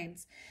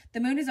tides. The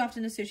moon is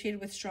often associated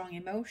with strong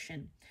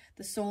emotion,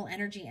 the soul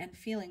energy and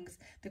feelings.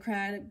 The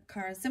crab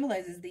card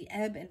symbolizes the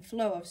ebb and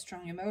flow of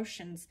strong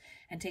emotions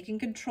and taking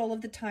control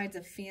of the tides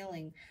of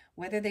feeling,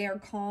 whether they are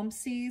calm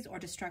seas or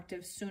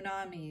destructive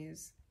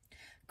tsunamis.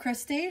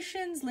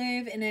 Crustaceans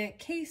live in a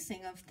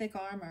casing of thick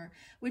armor,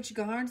 which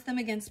guards them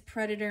against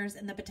predators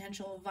and the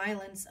potential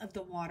violence of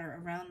the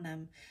water around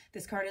them.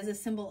 This card is a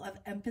symbol of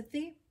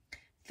empathy,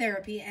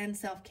 therapy, and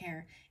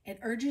self-care. It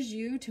urges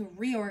you to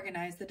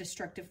reorganize the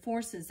destructive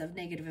forces of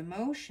negative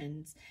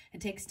emotions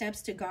and take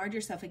steps to guard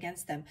yourself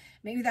against them.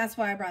 Maybe that's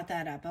why I brought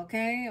that up,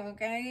 okay?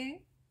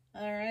 Okay?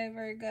 All right,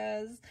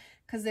 Virgos.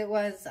 Because it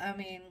was, I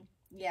mean,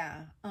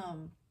 yeah,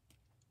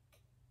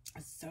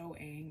 so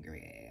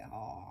angry.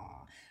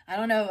 Oh, I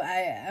don't know.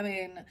 I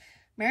mean,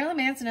 Marilyn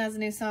Manson has a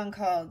new song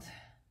called,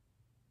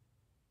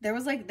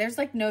 there's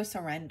like no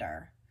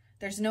surrender.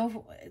 There's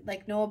no,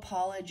 like, no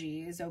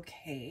apology is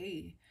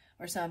okay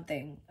or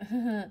something.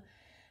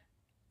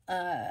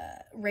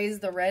 Raise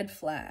the red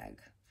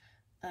flag.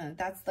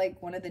 That's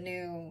like one of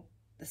the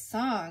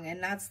song,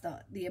 and that's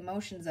the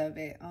emotions of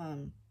it.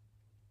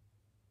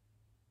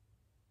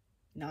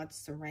 Not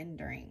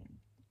surrendering.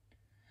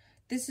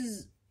 This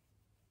is,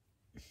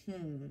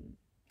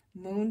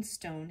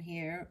 moonstone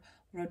here,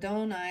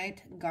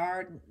 rhodonite,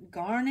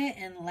 garnet,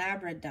 and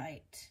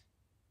labradorite.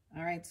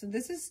 All right, so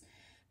this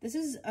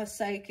is a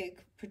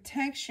psychic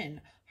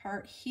protection,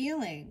 heart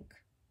healing,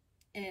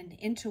 and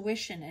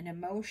intuition and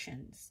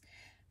emotions,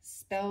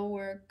 spell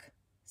work,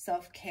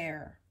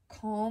 self-care,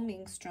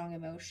 calming strong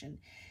emotion,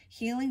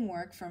 healing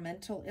work for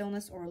mental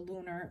illness or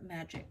lunar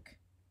magic.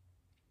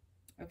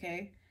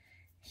 Okay,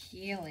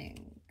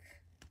 healing.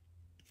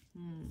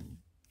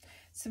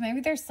 So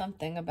maybe there's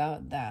something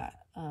about that.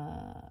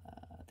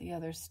 The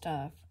other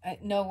stuff.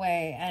 No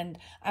way. And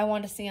I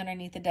want to see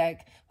underneath the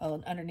deck.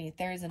 Well, underneath,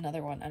 there is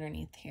another one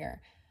underneath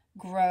here.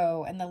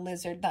 Grow and the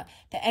lizard.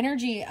 The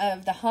energy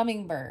of the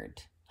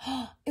hummingbird.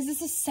 Is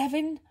this a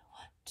 7? 1,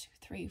 2,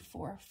 3,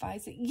 4,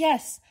 5, 6.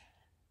 Yes.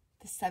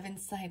 The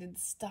 7-sided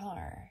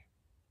star.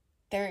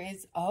 There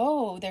is,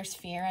 there's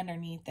fear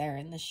underneath there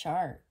in the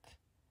shark.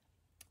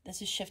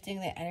 This is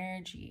shifting the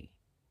energy.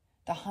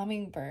 The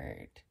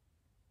hummingbird.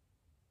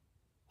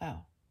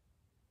 Wow.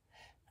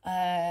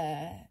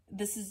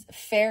 This is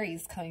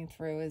fairies coming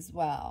through as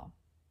well.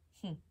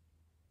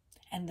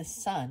 And the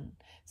sun.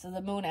 So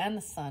the moon and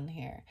the sun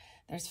here.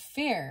 There's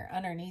fear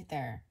underneath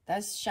there.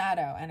 That's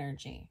shadow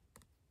energy.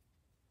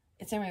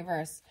 It's in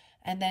reverse.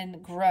 And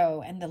then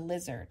grow and the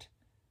lizard.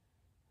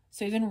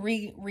 So even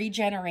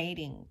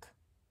regenerating.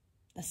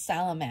 The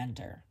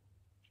salamander.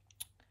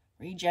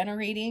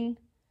 Regenerating.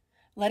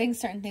 Letting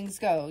certain things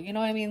go. You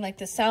know what I mean? Like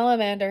the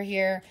salamander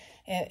here,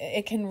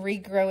 it can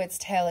regrow its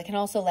tail. It can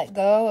also let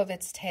go of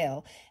its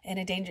tail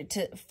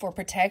for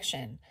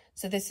protection.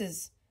 So this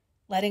is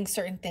letting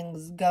certain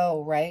things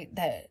go, right?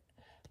 That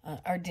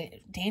are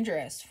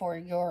dangerous for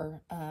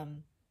your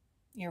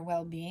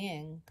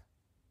well-being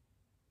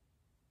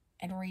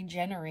and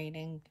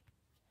regenerating.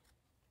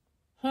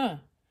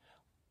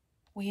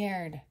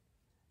 Weird.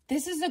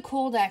 This is a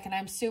cool deck, and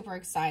I'm super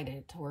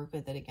excited to work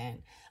with it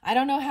again. I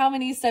don't know how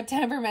many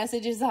September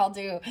messages I'll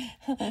do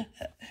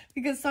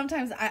because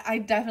sometimes I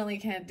definitely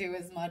can't do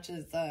as much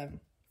as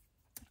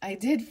I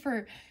did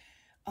for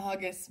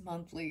August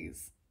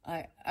monthlies.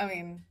 I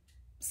mean,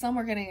 some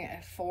are getting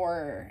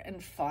 4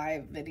 and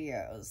 5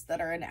 videos that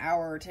are an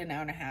hour to an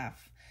hour and a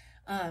half.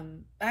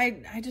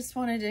 I just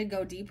wanted to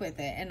go deep with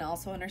it and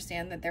also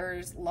understand that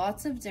there's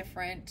lots of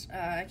different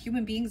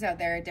human beings out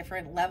there at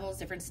different levels,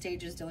 different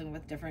stages, dealing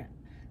with different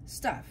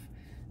stuff,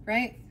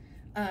 right?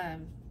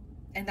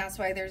 And that's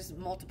why there's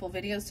multiple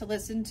videos to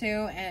listen to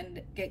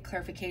and get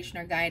clarification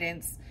or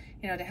guidance,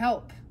 to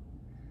help.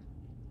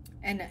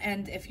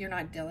 And if you're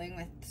not dealing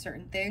with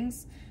certain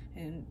things,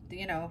 and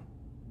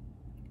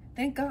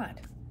thank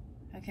God,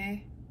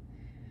 okay?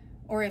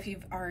 Or if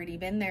you've already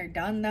been there,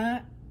 done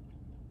that,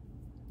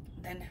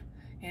 then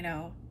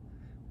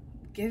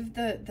give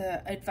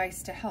the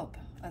advice to help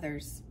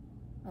others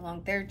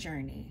along their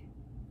journey.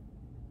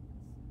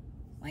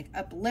 Like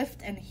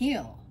uplift and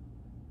heal,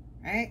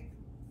 right?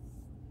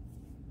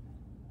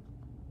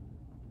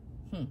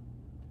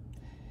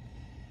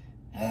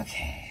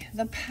 Okay,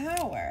 the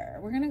power.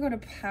 We're going to go to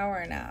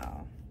power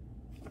now.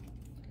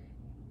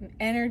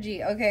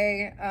 Energy,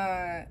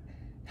 okay.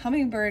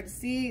 Hummingbird,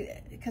 see,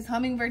 because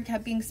hummingbird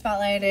kept being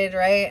spotlighted,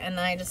 right? And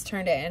I just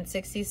turned it in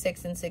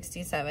 66 and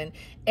 67.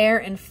 Air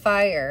and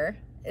fire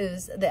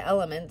is the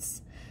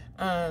elements.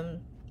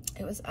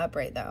 It was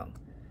upright though.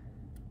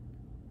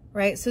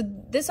 Right, so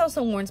this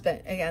also warns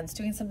against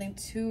doing something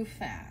too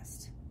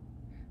fast.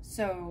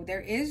 So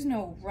there is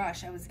no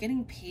rush. I was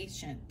getting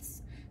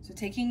patience. So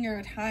taking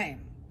your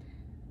time,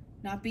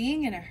 not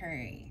being in a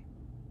hurry.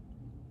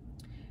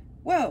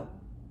 Whoa,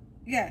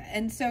 yeah,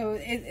 and so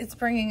it's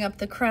bringing up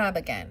the crab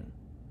again.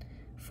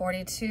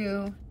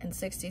 42 and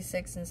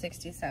 66 and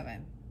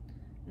 67.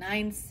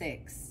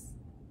 9-6.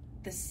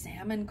 The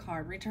salmon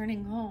card,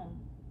 returning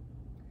home.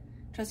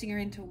 Trusting your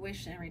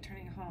intuition and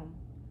returning home.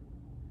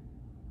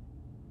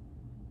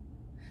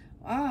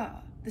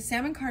 The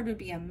salmon card would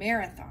be a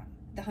marathon.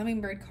 The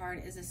hummingbird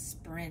card is a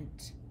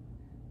sprint.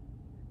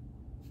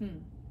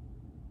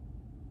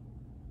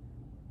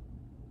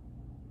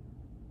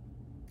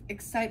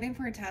 Excitement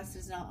for a task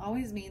does not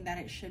always mean that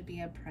it should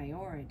be a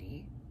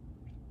priority.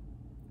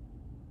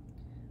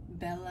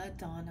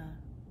 Belladonna,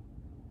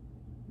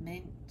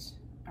 mint,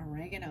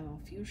 oregano,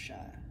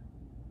 fuchsia,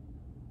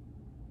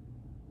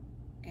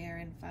 air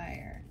and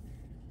fire.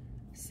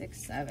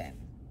 6-7.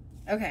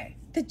 Okay,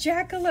 the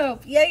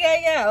jackalope.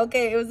 Yeah.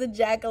 Okay, it was a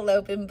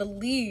jackalope in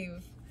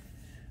Believe.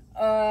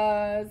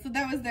 So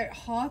that was their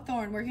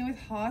Hawthorne. Working with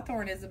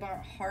Hawthorne is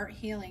about heart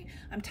healing.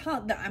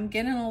 I'm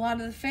getting a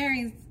lot of the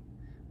fairies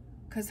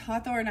because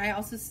Hawthorne, I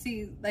also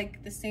see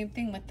like the same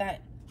thing with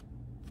that.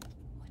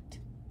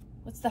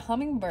 What's the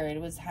hummingbird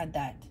had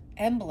that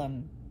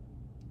emblem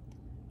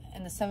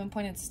and the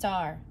 7-pointed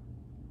star.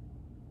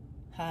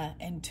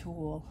 And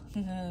Tool,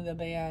 the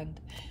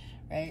band,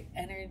 right?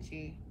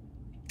 Energy.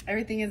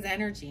 Everything is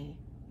energy.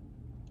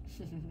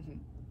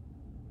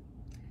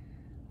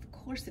 Of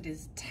course it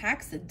is.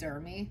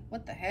 Taxidermy.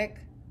 What the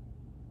heck?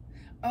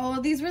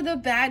 Oh, these were the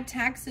bad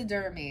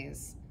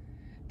taxidermies.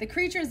 The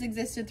creatures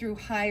existed through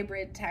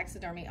hybrid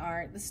taxidermy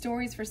art. The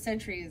stories for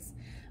centuries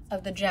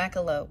of the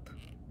jackalope,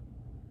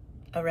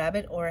 a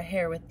rabbit or a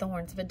hare with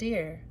thorns of a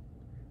deer.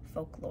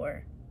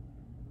 Folklore.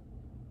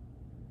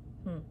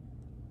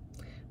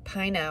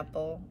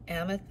 Pineapple,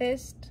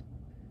 amethyst,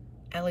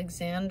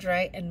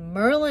 alexandrite, and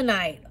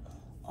merlinite.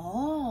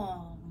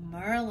 Oh,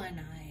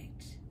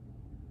 merlinite.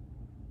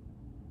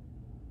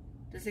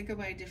 Does it go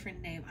by a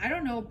different name? I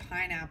don't know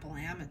pineapple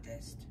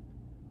amethyst.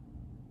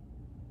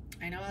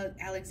 I know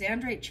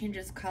alexandrite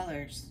changes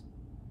colors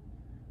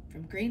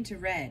from green to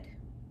red.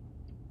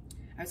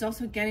 I was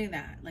also getting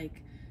that,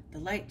 like the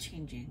light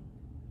changing.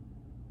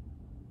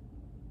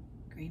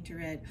 Green to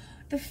red.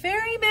 The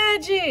fairy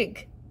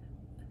magic!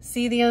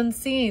 See the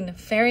unseen.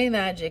 Fairy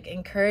magic,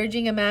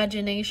 encouraging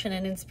imagination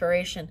and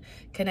inspiration,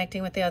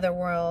 connecting with the other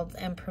worlds,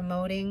 and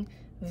promoting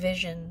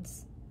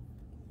visions.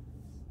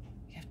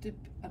 You have to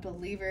be a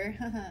believer.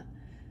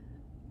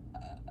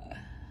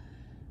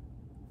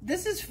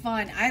 This is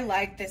fun. I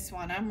like this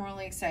one. I'm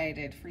really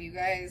excited for you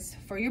guys.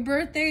 For your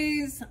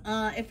birthdays,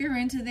 if you're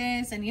into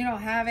this and you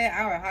don't have it,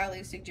 I would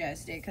highly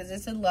suggest it because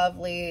it's a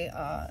lovely,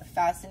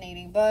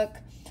 fascinating book.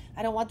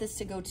 I don't want this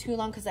to go too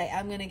long because I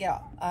am going to get...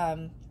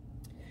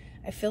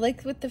 I feel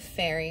like with the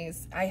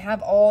fairies, I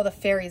have all the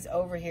fairies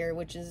over here,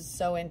 which is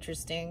so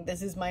interesting.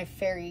 This is my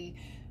fairy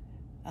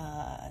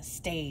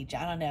stage.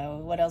 I don't know.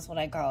 What else would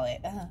I call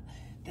it?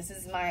 This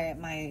is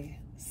my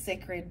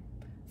sacred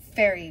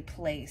fairy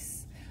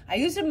place. I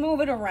used to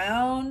move it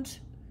around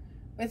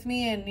with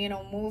me and, you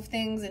know, move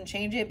things and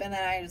change it. But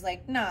then I was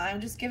like, nah,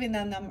 I'm just giving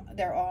them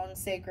their own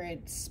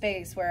sacred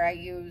space where I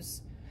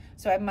use...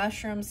 So I have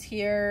mushrooms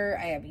here.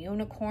 I have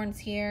unicorns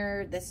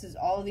here. This is...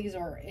 All of these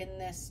are in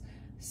this...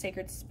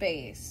 sacred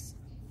space.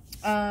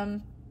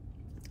 The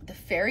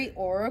fairy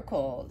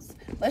oracles.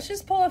 Let's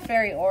just pull a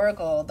fairy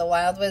oracle. The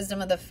wild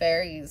wisdom of the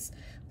fairies.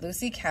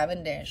 Lucy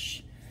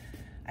Cavendish.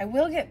 I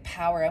will get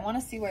power. I want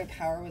to see why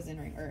power was in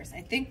reverse. I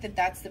think that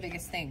that's the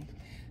biggest thing.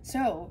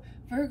 So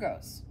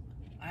Virgos,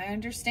 I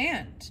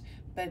understand,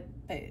 but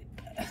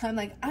I'm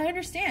like, I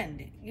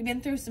understand. You've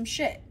been through some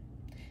shit.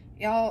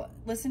 Y'all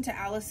listen to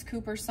Alice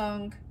Cooper's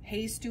song,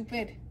 Hey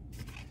Stupid.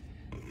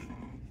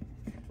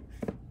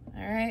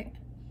 All right.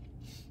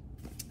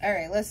 All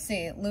right, let's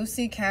see.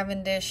 Lucy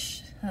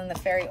Cavendish and the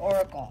Fairy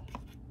Oracle.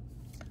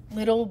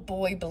 Little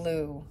Boy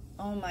Blue.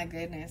 Oh my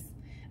goodness.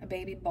 A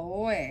baby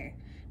boy.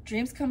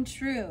 Dreams come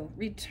true.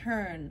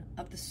 Return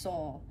of the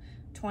soul.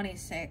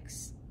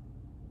 26.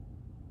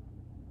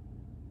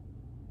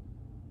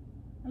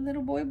 A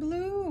little boy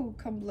blue.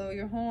 Come blow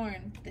your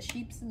horn. The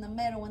sheep's in the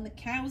meadow and the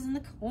cow's in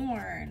the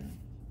corn.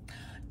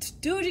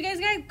 Dude, you guys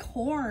got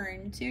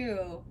corn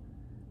too.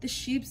 The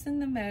sheep's in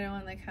the meadow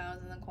and the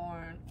cow's in the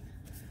corn.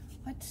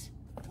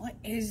 What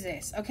is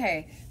this?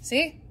 Okay,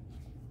 see?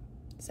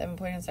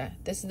 7-pointed star.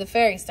 This is the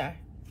fairy star.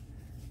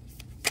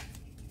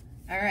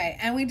 All right,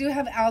 and we do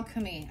have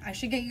alchemy. I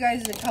should get you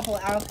guys a couple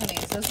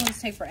alchemies. Those ones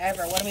take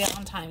forever. What are we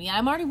on time? Yeah,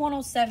 I'm already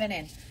 107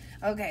 in.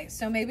 Okay,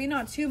 so maybe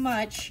not too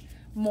much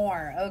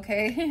more,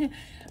 okay?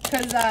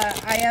 Because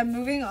I am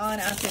moving on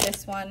after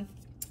this one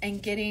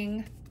and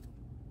getting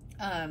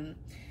the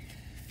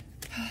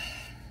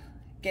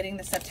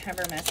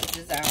September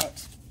messages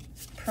out.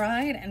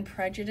 Pride and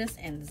Prejudice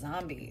and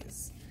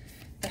Zombies.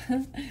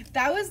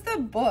 That was the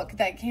book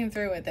that came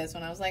through with this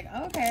one. I was like,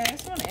 okay,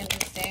 this one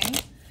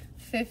interesting.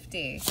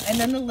 50. And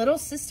then the little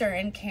sister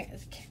in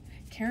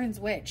Karen's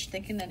Witch.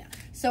 Thinking that.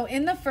 So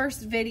in the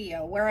first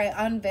video where I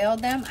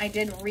unveiled them, I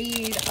did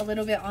read a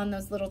little bit on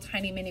those little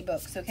tiny mini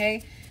books,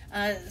 okay?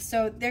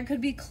 So there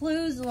could be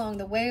clues along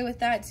the way with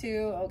that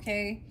too,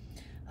 okay?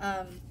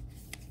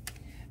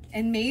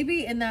 And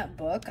maybe in that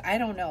book, I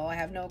don't know, I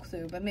have no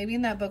clue, but maybe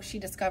in that book she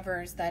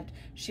discovers that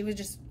she was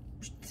just,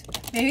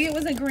 maybe it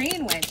was a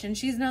green witch and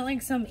she's not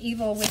like some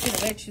evil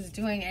wicked witch who's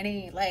doing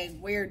any like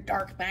weird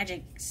dark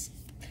magic,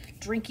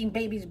 drinking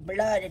babies'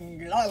 blood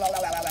and la la la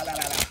la la la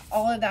la,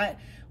 all of that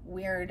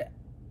weird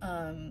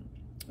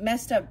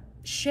messed up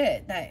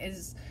shit that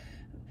is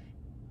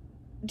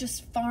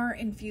just far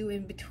and few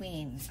in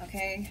between,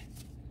 okay?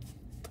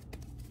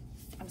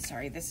 I'm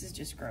sorry, this is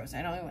just gross.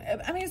 I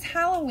mean, it's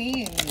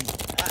Halloween.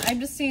 I'm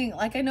just seeing,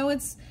 like, I know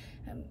it's,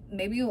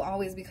 maybe you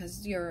always,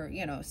 because you're,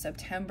 you know,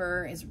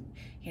 September is,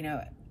 you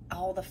know,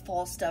 all the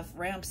fall stuff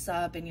ramps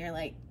up and you're,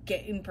 like,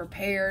 getting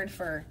prepared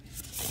for,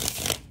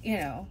 you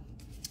know,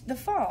 the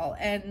fall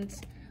and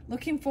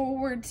looking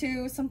forward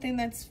to something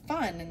that's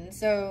fun. And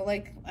so,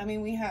 like, I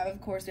mean, we have, of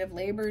course, we have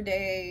Labor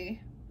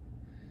Day,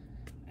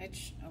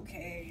 which,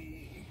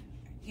 okay,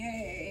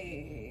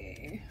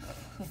 yay.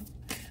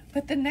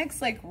 But the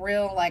next, like,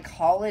 real, like,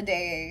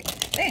 holiday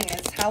thing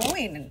is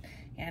Halloween. And,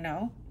 you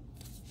know,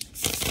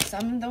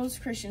 some of those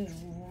Christians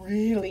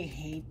really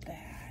hate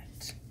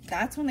that.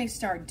 that's when they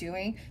start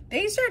doing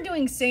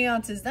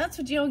seances. That's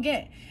what you don't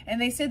get.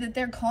 And they say that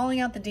they're calling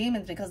out the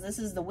demons because this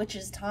is the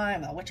witch's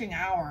time, the witching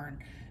hour,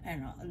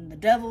 and the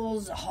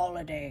devil's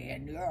holiday,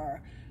 and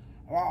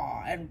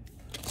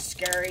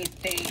scary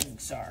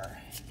things are.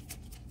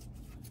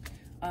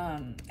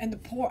 And the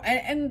poor,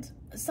 and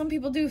some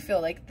people do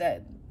feel like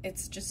that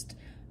it's just,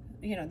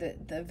 you know,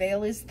 the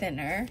veil is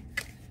thinner.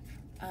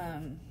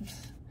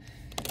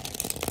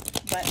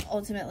 But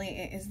ultimately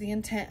it is the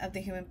intent of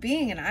the human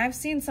being. And I've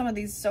seen some of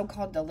these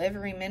so-called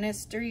delivery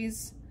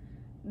ministries.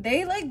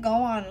 They like go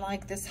on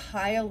like this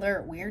high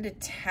alert, weird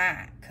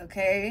attack,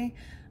 okay?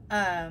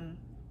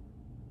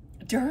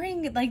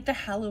 During like the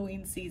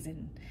Halloween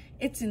season.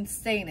 It's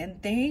insane.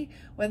 And they,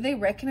 whether they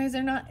recognize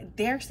it or not,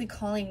 they're actually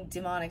calling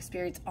demonic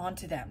spirits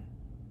onto them.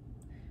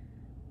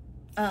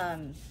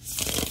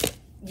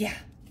 Yeah.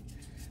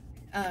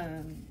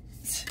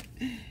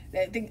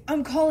 They think,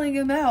 I'm calling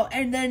him out,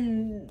 and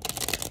then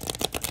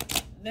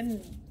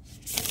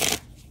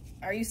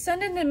are you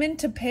sending them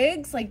into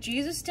pigs like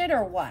Jesus did,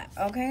 or what?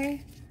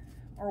 Okay?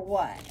 Or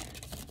what?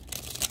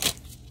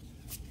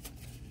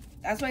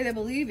 That's why they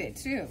believe it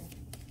too.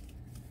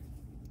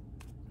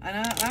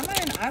 And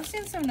I've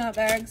seen some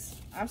nutbags.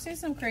 I've seen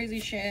some crazy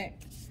shit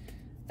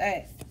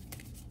that,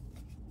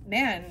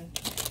 man,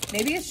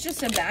 maybe it's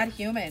just a bad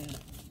human.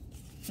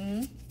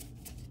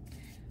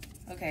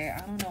 Okay,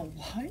 I don't know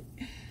what.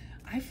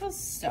 I feel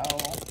so,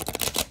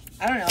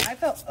 I don't know. I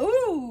felt,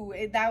 ooh,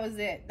 that was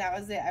it. That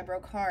was it. I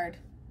broke hard.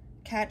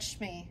 Catch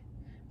me.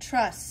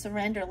 Trust,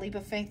 surrender, leap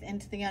of faith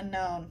into the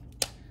unknown.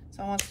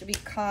 Someone wants to be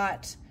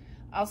caught.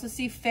 I also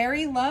see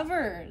fairy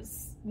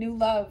lovers. New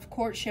love,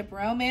 courtship,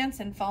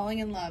 romance, and falling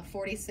in love.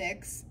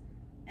 46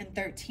 and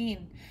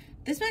 13.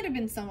 This might have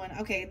been someone.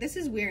 Okay, this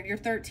is weird. You're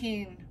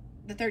 13.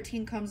 The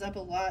 13 comes up a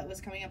lot. It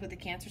was coming up with the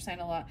Cancer sign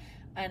a lot.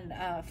 And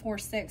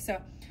 4-6.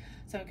 So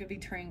someone could be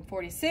turning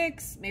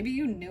 46. Maybe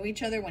you knew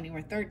each other when you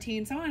were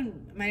 13.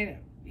 Someone might,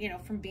 you know,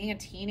 from being a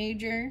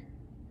teenager.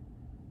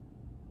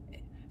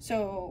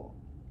 So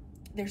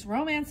there's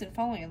romance and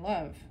falling in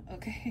love.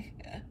 Okay.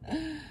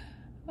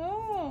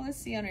 Oh, let's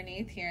see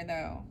underneath here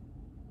though.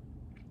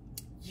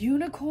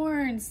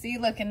 Unicorns. See,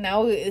 look, and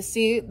now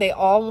see, they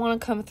all want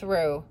to come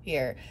through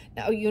here.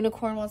 Now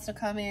unicorn wants to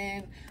come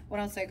in. What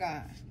else I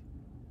got?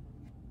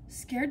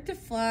 Scared to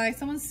fly.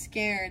 Someone's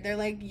scared. They're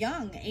like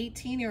young,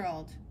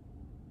 18-year-old.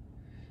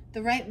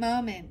 The right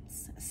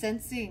moments,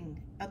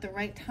 sensing at the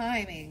right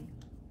timing.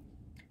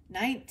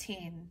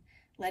 19,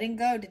 letting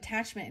go,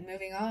 detachment, and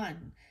moving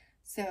on.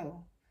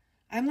 So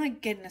I'm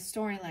like getting a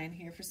storyline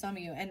here for some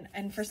of you.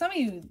 And for some of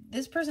you,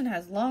 this person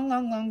has long,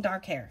 long, long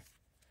dark hair.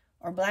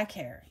 Or black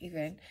hair,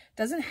 even.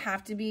 Doesn't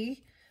have to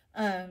be.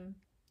 I'm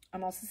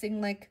also seeing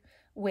like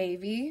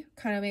wavy,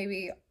 kind of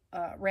maybe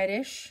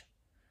reddish.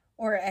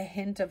 Or a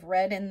hint of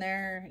red in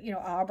there. You know,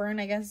 auburn,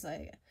 I guess.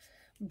 Like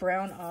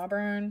brown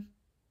auburn.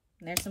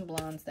 And there's some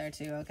blondes there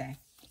too. Okay.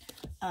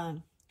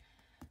 How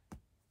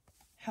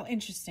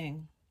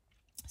interesting.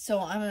 So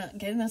I'm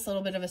getting this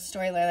little bit of a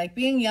storyline. Like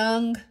being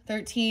young,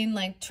 13,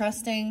 like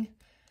trusting.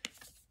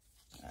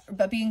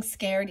 But being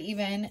scared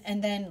even.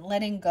 And then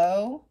letting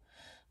go.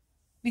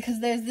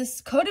 Because there's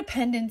this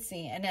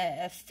codependency and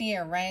a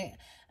fear, right?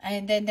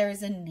 And then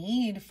there's a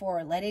need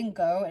for letting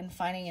go and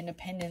finding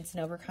independence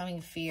and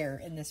overcoming fear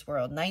in this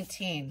world.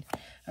 19,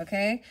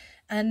 okay?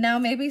 And now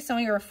maybe some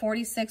of you are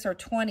 46 or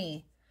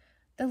 20.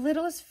 The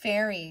littlest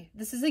fairy.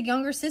 This is a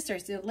younger sister.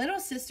 So the little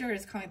sister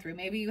is coming through.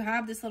 Maybe you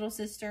have this little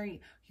sister.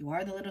 You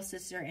are the little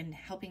sister and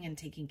helping and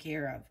taking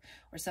care of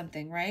or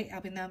something, right?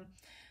 Helping them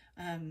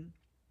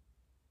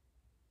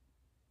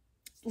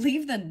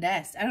leave the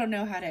nest. I don't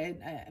know how to,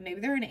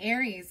 maybe they're an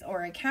Aries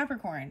or a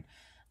Capricorn.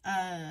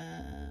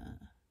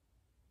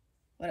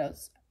 What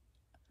else?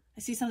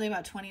 I see something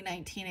about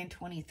 2019 and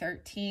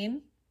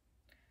 2013,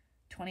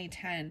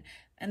 2010,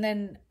 and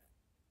then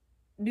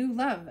new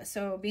love.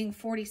 So being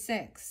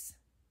 46,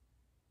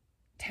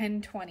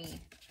 1020,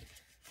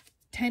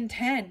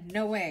 1010,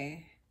 no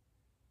way.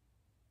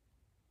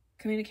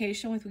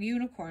 Communication with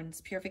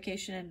unicorns,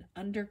 purification and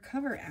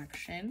undercover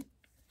action.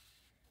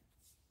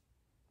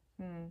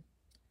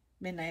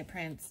 Midnight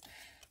Prince.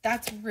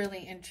 That's really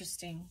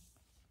interesting.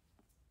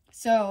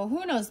 So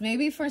who knows?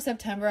 Maybe for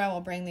September I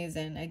will bring these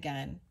in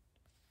again.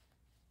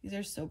 These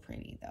are so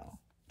pretty though.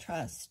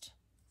 Trust.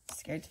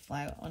 Scared to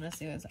fly. I want to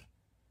see what's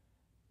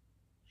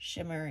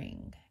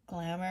shimmering.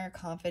 Glamour.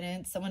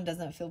 Confidence. Someone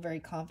doesn't feel very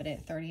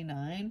confident.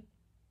 39.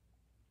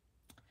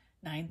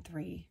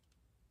 9-3.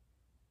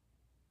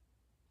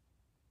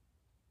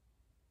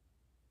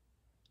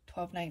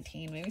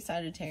 12-19. Maybe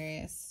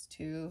Sagittarius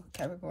too.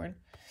 Capricorn.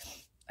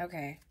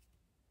 Okay.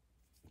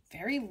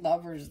 Fairy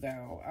lovers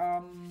though.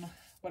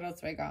 What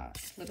else have I got?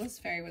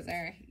 Littlest fairy was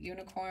there.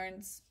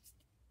 Unicorns.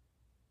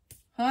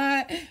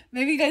 Huh?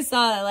 Maybe you guys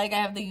saw it. Like I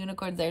have the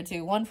unicorns there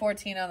too.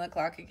 1:14 on the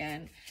clock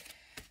again.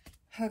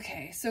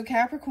 Okay, so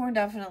Capricorn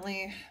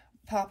definitely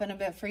popping a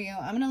bit for you.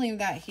 I'm gonna leave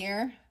that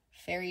here.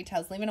 Fairy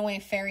tales. Leaving away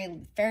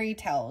fairy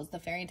tales. The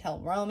fairy tale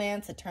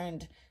romance. It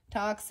turned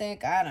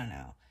toxic. I don't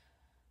know.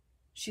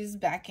 She's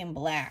back in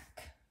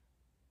black.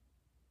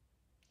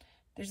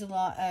 There's a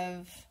lot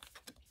of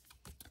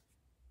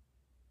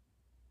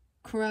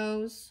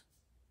crows.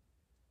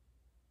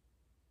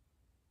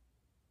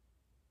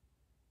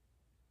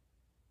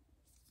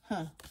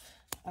 Huh.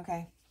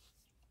 Okay.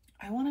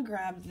 I want to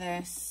grab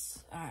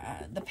this,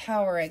 the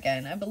power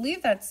again. I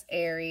believe that's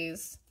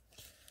Aries.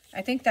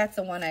 I think that's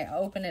the one I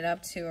opened it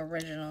up to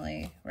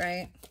originally,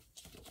 right?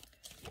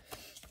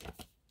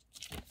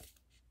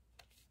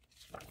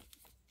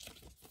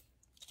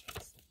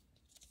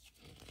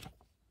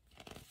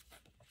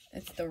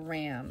 It's the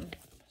ram.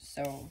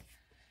 So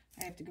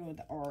I have to go with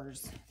the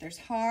R's. There's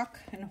hawk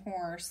and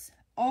horse.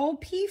 Oh,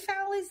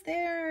 peafowl is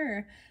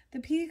there. The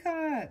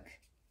peacock.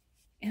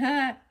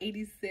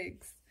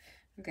 86.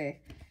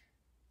 Okay.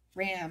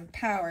 Ram,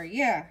 power.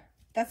 Yeah,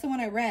 that's the one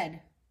I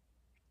read.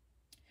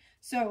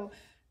 So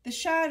the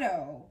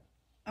shadow,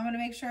 I'm going to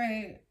make sure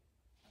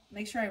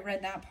I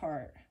read that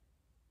part.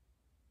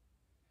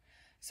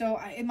 So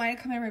it might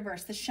come in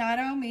reverse. The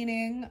shadow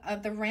meaning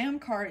of the ram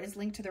card is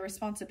linked to the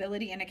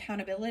responsibility and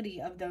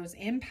accountability of those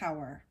in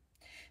power.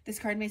 This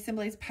card may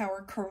symbolize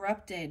power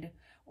corrupted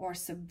or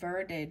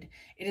subverted.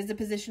 It is a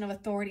position of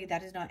authority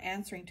that is not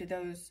answering to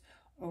those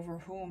over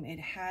whom it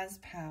has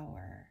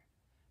power.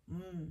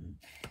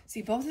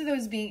 See, both of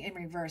those being in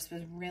reverse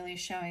was really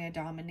showing a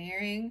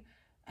domineering,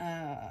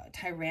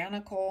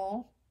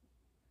 tyrannical,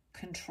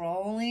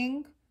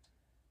 controlling,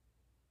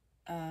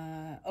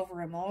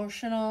 over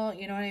emotional,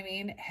 you know what I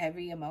mean?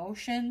 Heavy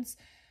emotions.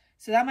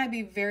 So that might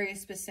be very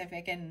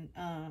specific and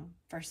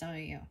for some of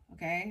you,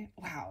 okay?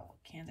 Wow,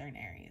 Cancer and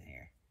Aries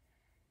here.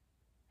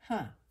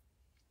 Huh.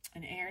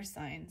 And air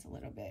signs a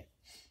little bit.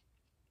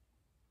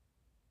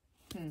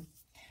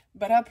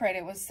 But upright,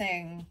 it was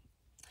saying,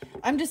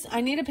 I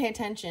need to pay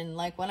attention.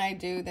 Like when I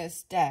do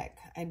this deck,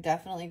 I'm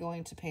definitely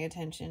going to pay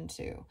attention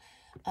to,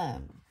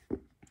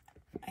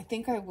 I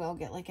think I will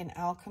get like an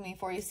alchemy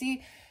for you.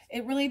 See,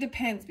 it really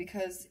depends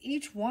because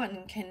each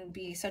one can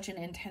be such an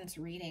intense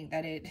reading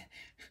that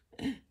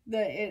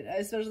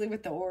especially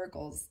with the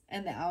oracles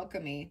and the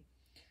alchemy,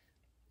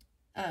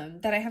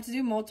 that I have to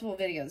do multiple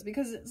videos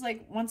because it's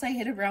like once I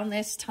hit around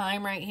this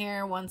time right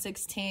here,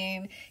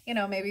 1:16, you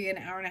know, maybe an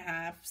hour and a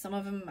half. Some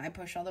of them I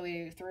push all the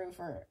way through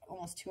for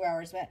almost 2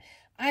 hours, but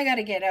I got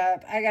to get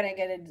up. I got to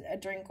get a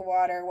drink of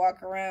water,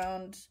 walk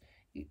around,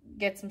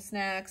 get some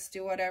snacks,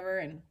 do whatever.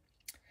 And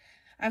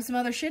I have some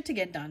other shit to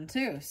get done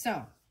too.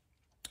 So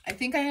I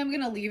think I am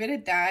going to leave it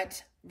at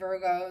that,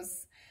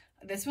 Virgos.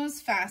 This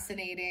was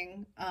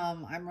fascinating.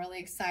 I'm really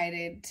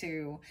excited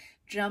to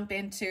jump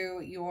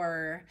into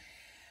your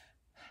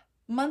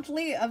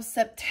monthly of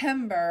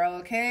September,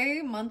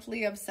 okay?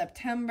 Monthly of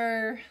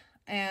September.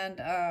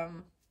 And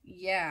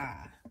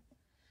yeah,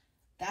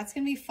 that's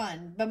going to be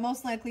fun. But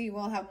most likely you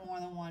will have more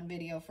than one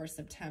video for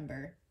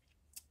September.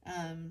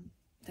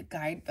 The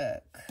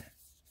guidebook.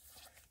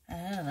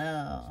 I don't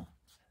know.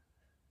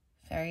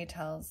 Fairy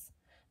tales.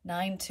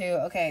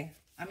 9-2. Okay.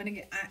 I'm going to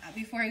get,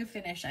 before I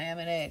finish, I am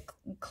going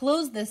to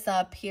close this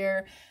up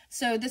here.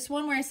 So this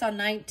one where I saw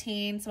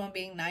 19, someone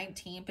being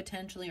 19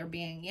 potentially, or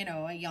being, you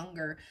know, a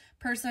younger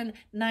person,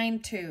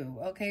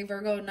 9-2. Okay.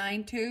 Virgo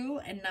 9-2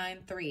 and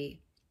 9-3.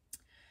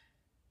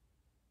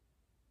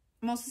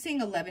 I'm also seeing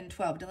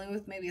 11-12, dealing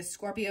with maybe a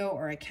Scorpio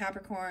or a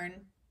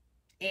Capricorn,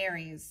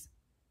 Aries.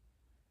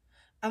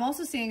 I'm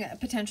also seeing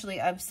potentially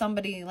of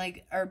somebody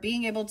like, or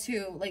being able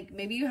to, like,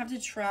 maybe you have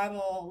to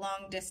travel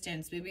long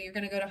distance. Maybe you're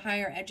going to go to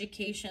higher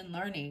education,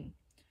 learning,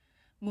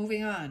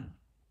 moving on.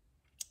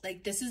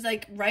 Like, this is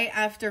like right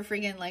after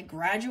friggin' like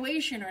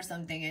graduation or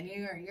something. And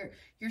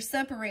you're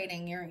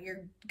separating,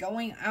 you're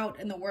going out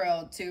in the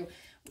world to,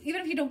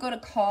 even if you don't go to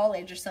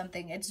college or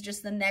something, it's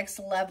just the next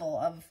level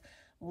of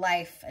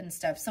life and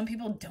stuff. Some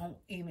people don't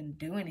even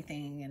do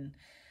anything and,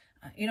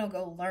 you know,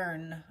 go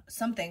learn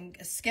something,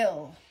 a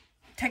skill.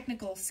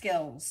 Technical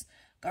skills.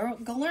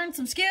 Go learn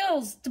some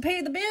skills to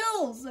pay the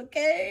bills.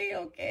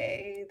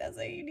 Okay. That's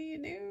what you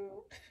need to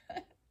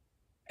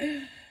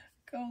do.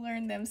 Go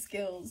learn them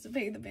skills to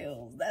pay the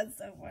bills. That's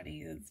so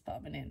funny. It's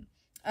popping in.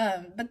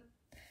 But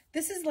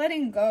this is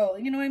letting go.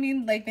 You know what I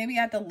mean? Like maybe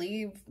you have to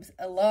leave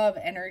a love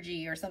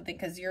energy or something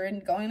because you're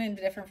going in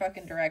different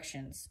fucking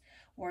directions,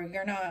 or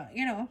you're not,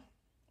 you know.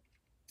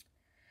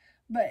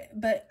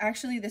 But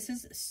actually, this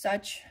is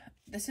such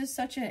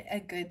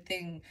a good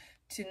thing,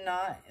 to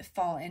not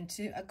fall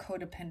into a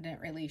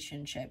codependent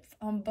relationship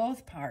on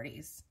both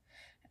parties.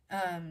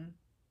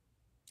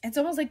 It's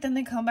almost like then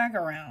they come back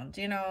around,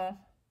 you know,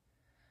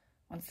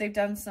 once they've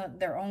done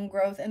their own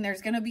growth, and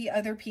there's going to be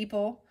other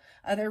people,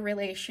 other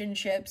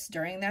relationships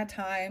during that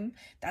time.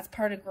 That's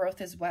part of growth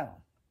as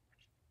well.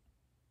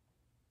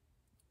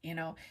 You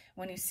know,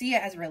 when you see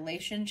it as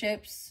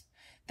relationships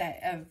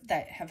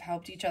that have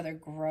helped each other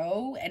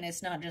grow, and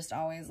it's not just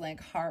always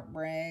like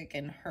heartbreak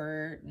and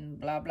hurt and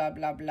blah blah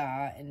blah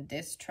blah and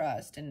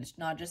distrust, and it's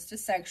not just a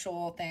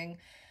sexual thing,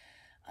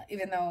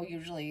 even though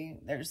usually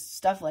there's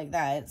stuff like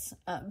that.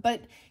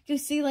 But you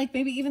see, like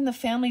maybe even the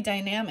family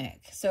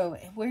dynamic, so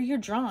where you're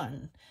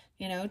drawn,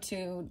 you know,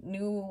 to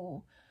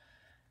new,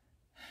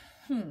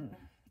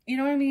 you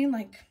know what I mean?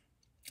 Like,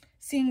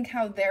 seeing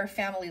how their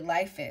family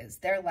life is,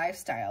 their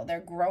lifestyle, their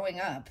growing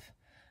up,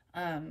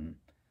 how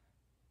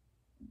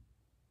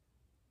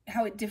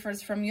it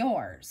differs from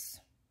yours,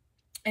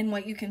 and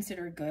what you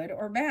consider good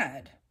or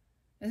bad.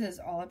 This is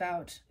all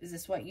about, is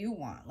this what you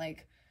want?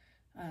 Like,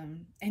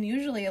 and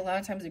usually a lot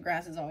of times the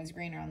grass is always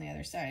greener on the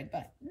other side,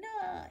 but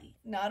no,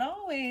 not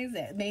always.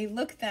 It may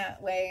look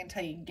that way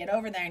until you get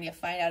over there and you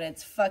find out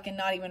it's fucking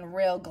not even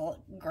real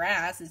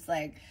grass. It's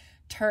like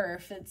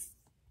turf. It's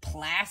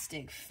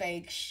plastic,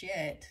 fake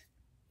shit.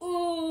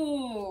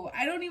 Ooh,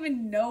 I don't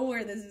even know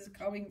where this is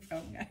coming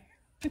from.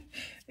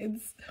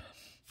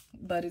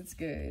 But it's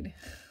good.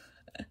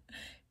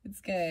 It's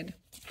good.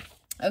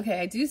 Okay,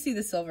 I do see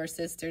the Silver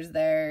Sisters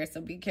there,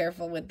 so be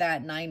careful with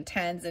that.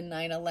 9/10s and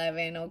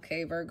 9/11.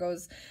 Okay,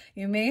 Virgos,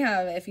 you may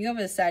have, if you have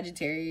a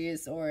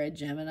Sagittarius or a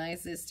Gemini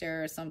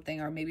sister or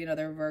something, or maybe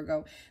another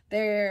Virgo,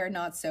 they're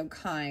not so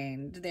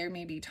kind. They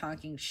may be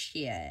talking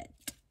shit.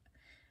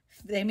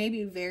 They may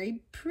be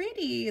very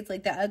pretty. It's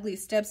like the ugly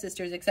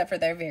stepsisters, except for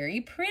they're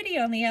very pretty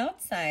on the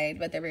outside,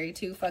 but they're very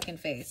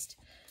two-fucking-faced.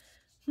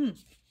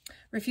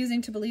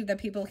 Refusing to believe that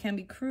people can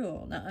be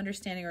cruel, not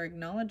understanding or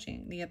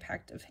acknowledging the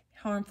impact of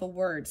harmful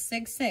words.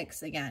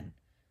 6/6 again.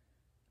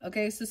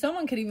 Okay, so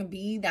someone could even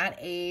be that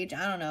age,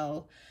 I don't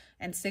know.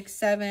 And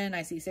 6/7,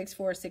 I see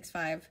 6/4,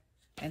 6/5,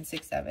 and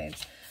 6/7.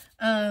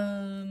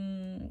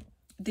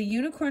 The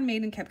Unicorn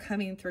Maiden kept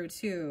coming through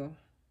too.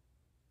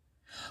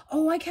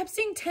 Oh, I kept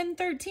seeing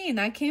 10/13.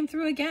 That came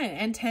through again.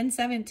 And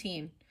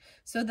 10/17.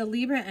 So the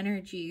Libra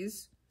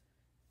energies.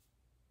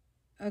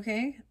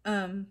 Okay.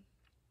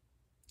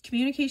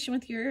 Communication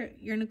with your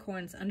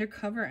unicorns,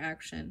 undercover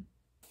action.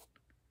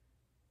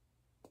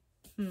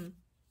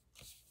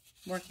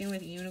 Working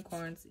with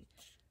unicorns.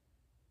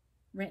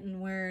 Written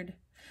word.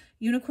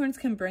 Unicorns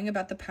can bring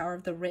about the power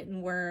of the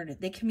written word.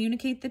 They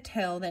communicate the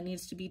tale that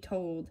needs to be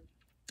told.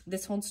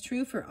 This holds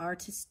true for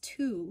artists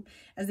too,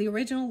 as the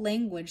original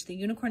language the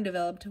unicorn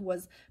developed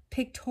was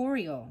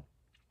pictorial.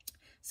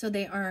 So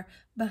they are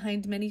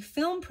behind many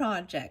film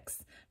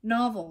projects,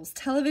 novels,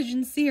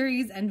 television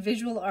series, and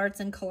visual arts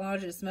and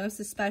collages, most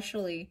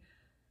especially.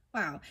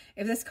 Wow,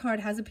 if this card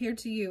has appeared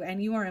to you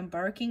and you are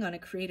embarking on a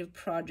creative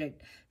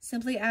project,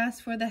 simply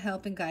ask for the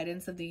help and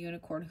guidance of the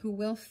unicorn, who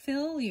will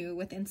fill you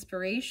with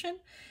inspiration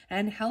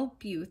and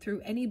help you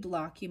through any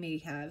block you may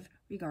have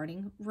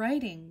regarding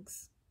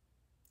writings.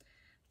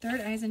 Third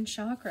eyes and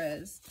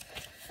chakras.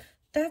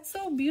 That's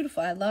so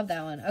beautiful. I love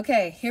that one.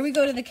 Okay, here we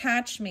go to the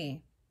catch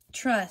me.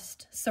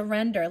 Trust,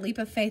 surrender, leap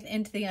of faith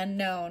into the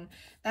unknown.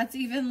 That's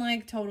even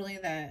like totally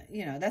that,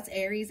 you know, that's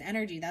Aries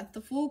energy. That's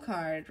the Fool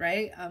card,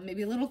 right?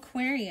 Maybe a little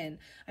Aquarian.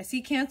 I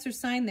see Cancer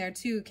sign there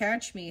too.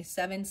 Catch me,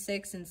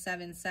 7/6 and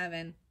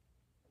 7/7.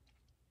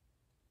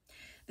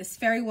 This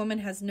fairy woman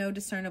has no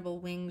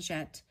discernible wings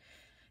yet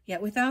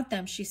without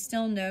them, she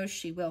still knows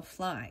she will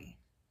fly.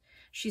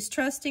 She's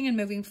trusting and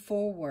moving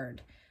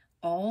forward,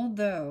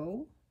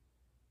 although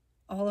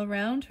all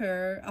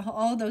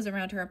those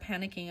around her are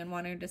panicking and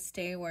wanting her to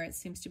stay where it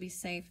seems to be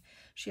safe.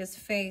 She has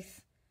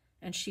faith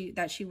and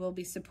that she will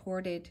be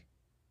supported.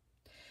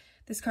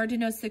 This card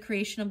denotes the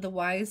creation of the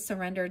wise,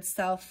 surrendered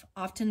self,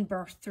 often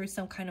birthed through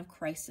some kind of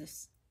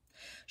crisis.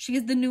 She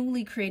is the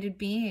newly created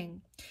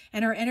being,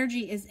 and her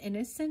energy is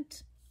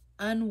innocent,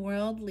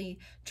 unworldly,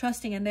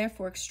 trusting, and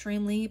therefore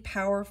extremely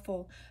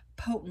powerful,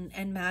 potent,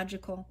 and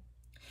magical.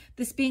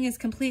 This being is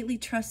completely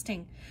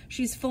trusting.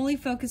 She's fully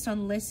focused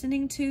on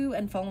listening to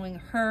and following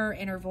her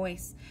inner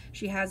voice.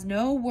 She has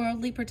no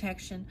worldly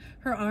protection.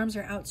 Her arms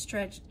are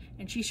outstretched,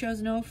 and she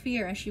shows no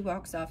fear as she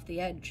walks off the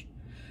edge.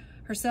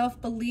 Her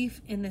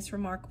self-belief in this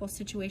remarkable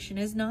situation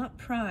is not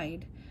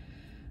pride,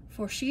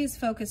 for she is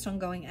focused on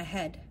going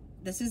ahead.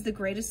 This is the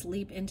greatest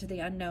leap into the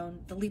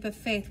unknown, the leap of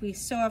faith we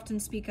so often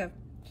speak of.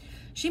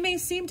 She may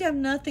seem to have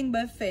nothing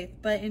but faith,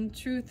 but in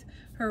truth,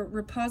 her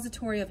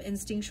repository of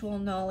instinctual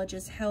knowledge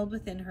is held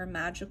within her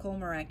magical,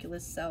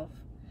 miraculous self.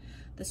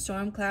 The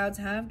storm clouds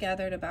have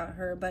gathered about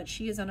her, but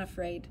she is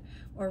unafraid,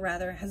 or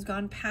rather has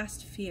gone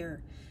past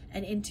fear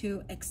and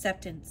into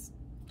acceptance.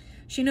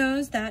 She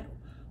knows that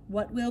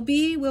what will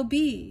be, will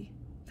be.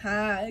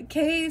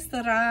 Que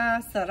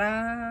sera,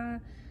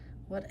 sera.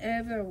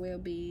 Whatever will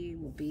be,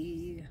 will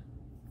be.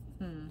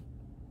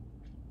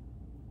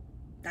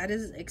 That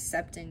is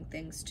accepting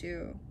things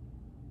too.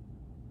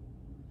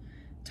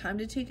 Time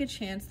to take a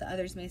chance that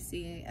others may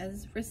see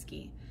as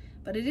risky.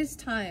 But it is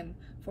time,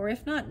 for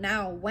if not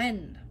now,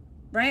 when?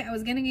 Right? I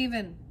was getting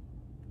even.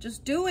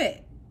 Just do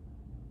it.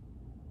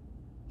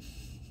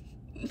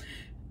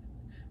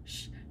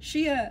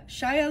 Shia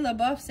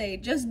LaBeouf say,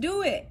 just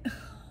do it.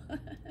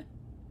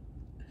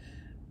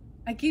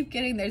 I keep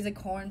getting, there's a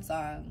Korn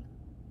song.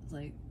 It's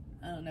like,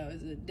 I don't know,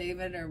 is it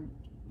David or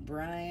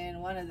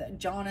Brian? One of the,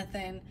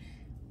 Jonathan.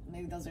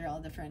 Maybe those are all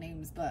different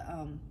names, but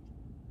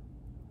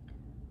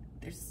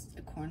there's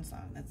a Korn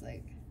song that's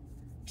like,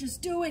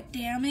 just do it,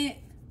 damn it.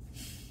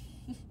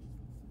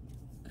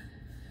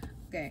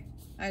 Okay,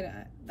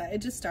 it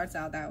just starts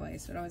out that way,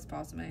 so it always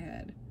pops in my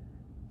head.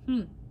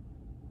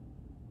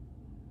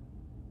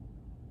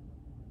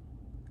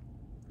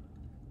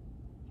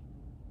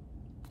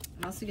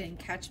 I'm also getting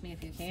Catch Me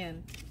If You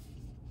Can.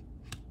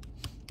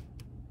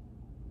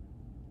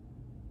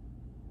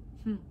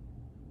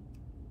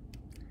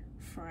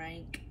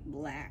 Frank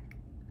Black.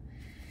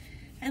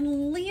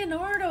 And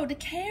Leonardo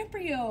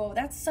DiCaprio.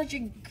 That's such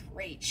a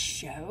great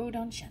show,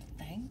 don't you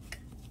think?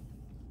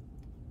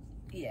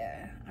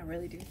 Yeah, I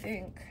really do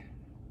think.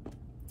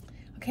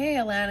 Okay,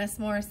 Alanis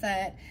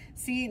Morissette.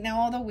 See, now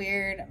all the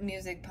weird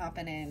music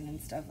popping in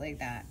and stuff like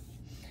that.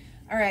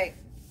 All right.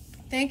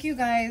 Thank you,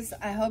 guys.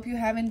 I hope you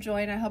have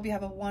enjoyed. I hope you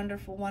have a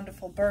wonderful,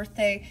 wonderful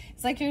birthday.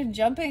 It's like you're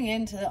jumping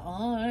into the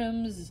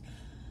arms.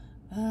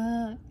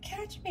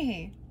 Catch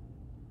me.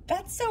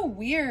 That's so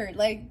weird.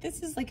 Like,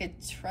 this is like a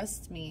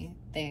trust me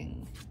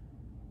thing.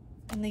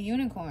 And the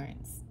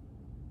unicorns.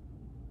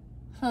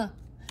 Huh.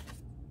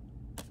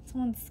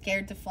 Someone's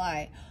scared to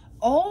fly.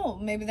 Oh,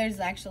 maybe there's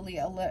actually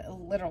a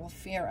literal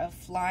fear of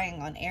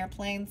flying on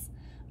airplanes.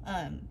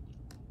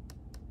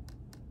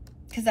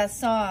 Because that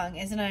song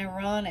isn't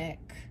ironic.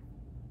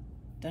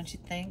 Don't you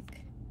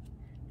think?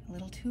 A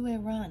little too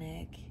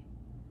ironic.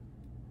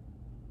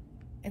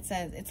 It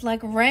says, it's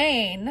like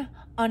rain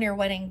on your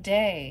wedding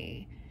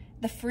day.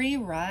 The free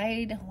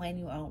ride when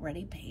you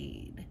already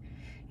paid.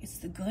 It's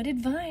the good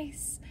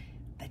advice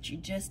that you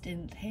just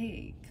didn't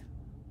take.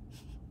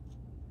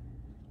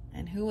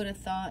 And who would have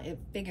thought it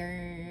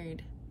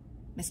figured?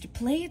 Mr.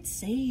 Play It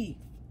Safe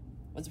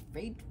was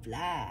afraid to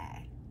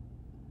fly.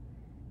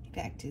 He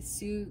packed his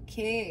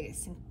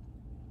suitcase.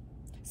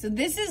 So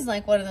this is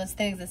like one of those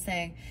things that's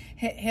saying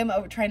him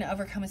trying to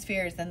overcome his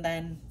fears, and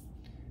then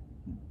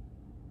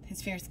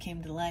his fears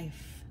came to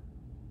life.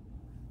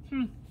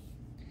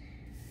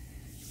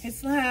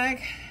 It's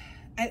like,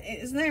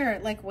 isn't there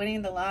like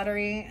winning the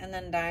lottery and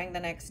then dying the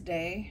next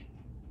day?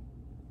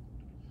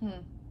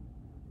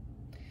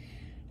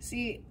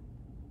 See,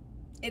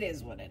 it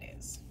is what it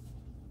is.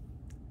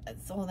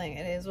 That's the whole thing.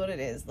 It is what it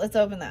is. Let's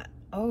open that.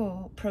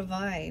 Oh,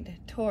 provide.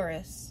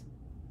 Taurus.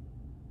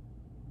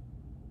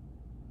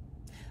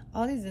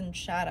 All these in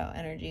shadow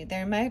energy.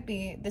 There might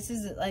be, this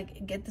is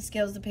like, get the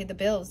skills to pay the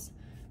bills.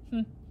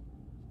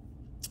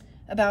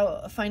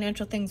 About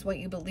financial things, what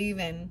you believe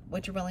in,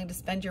 what you're willing to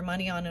spend your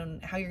money on,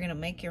 and how you're going to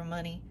make your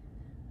money.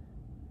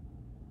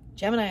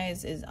 Gemini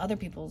is other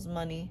people's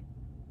money.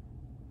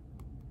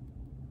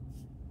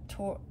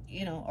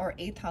 You know, or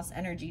 8th house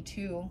energy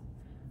too.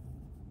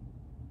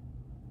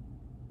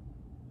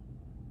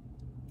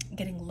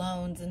 Getting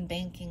loans and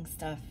banking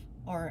stuff,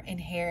 or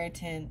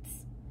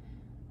inheritance.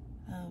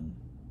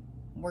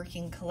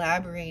 Working,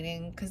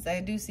 collaborating, because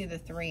I do see the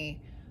 3.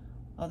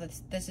 Oh,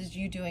 this is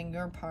you doing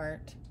your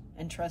part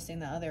and trusting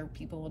that other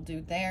people will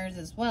do theirs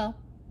as well.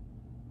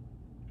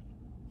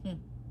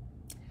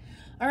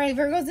 All right,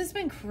 Virgos, this has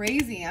been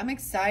crazy. I'm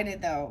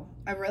excited though.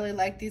 I really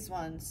like these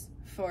ones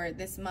for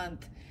this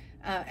month.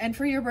 And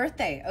for your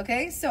birthday,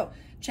 okay? So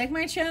check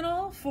my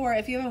channel for,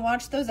 if you haven't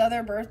watched those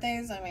other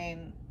birthdays. I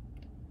mean,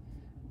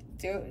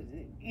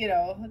 you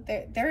know,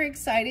 they're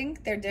exciting,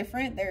 they're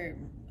different,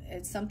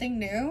 it's something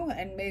new,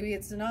 and maybe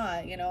it's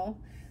not, you know.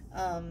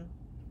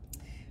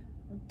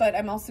 But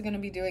I'm also going to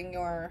be doing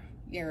your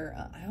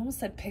I almost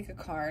said pick a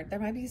card. There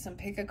might be some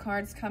pick a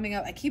cards coming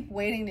up. I keep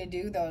waiting to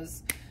do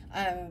those,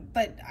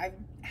 but I've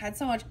had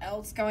so much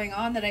else going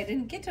on that I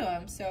didn't get to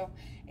them. So,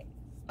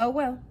 oh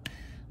well.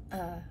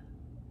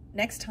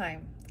 Next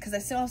time, because I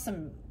still have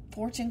some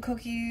fortune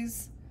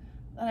cookies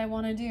that I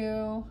want to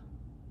do.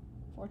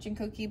 Fortune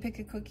cookie, pick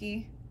a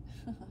cookie.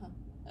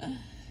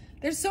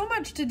 There's so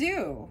much to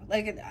do.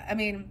 Like, I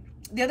mean,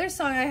 the other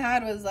song I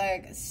had was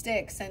like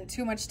sticks and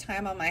too much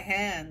time on my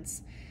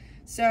hands.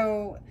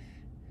 So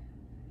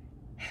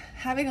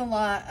having a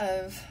lot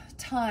of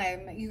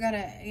time, you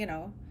gotta, you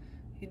know,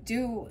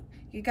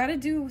 you gotta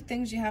do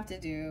things you have to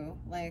do,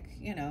 like,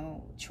 you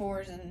know,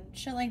 chores and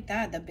shit like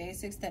that, the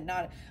basics that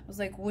I was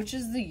like, which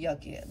is the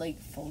yuckiest? Like,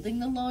 folding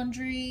the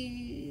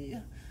laundry,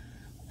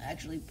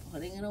 actually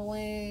putting it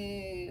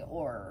away,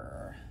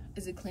 or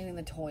is it cleaning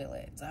the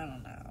toilets? I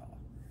don't know.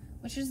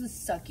 Which is the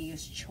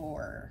suckiest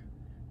chore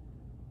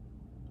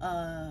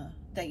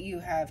that you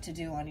have to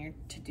do on your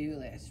to-do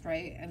list,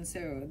 right? And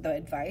so the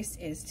advice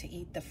is to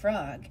eat the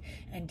frog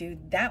and do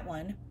that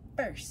one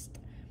first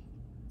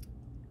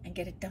and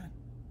get it done.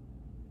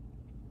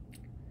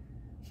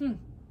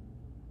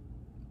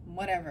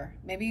 Whatever.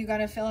 Maybe you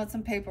gotta fill out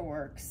some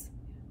paperworks.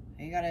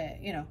 You gotta,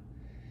 you know,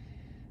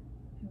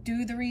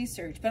 do the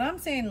research. But I'm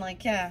saying,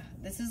 like, yeah,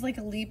 this is like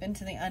a leap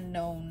into the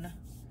unknown.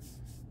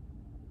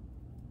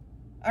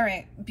 All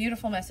right,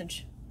 beautiful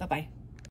message. Bye-bye.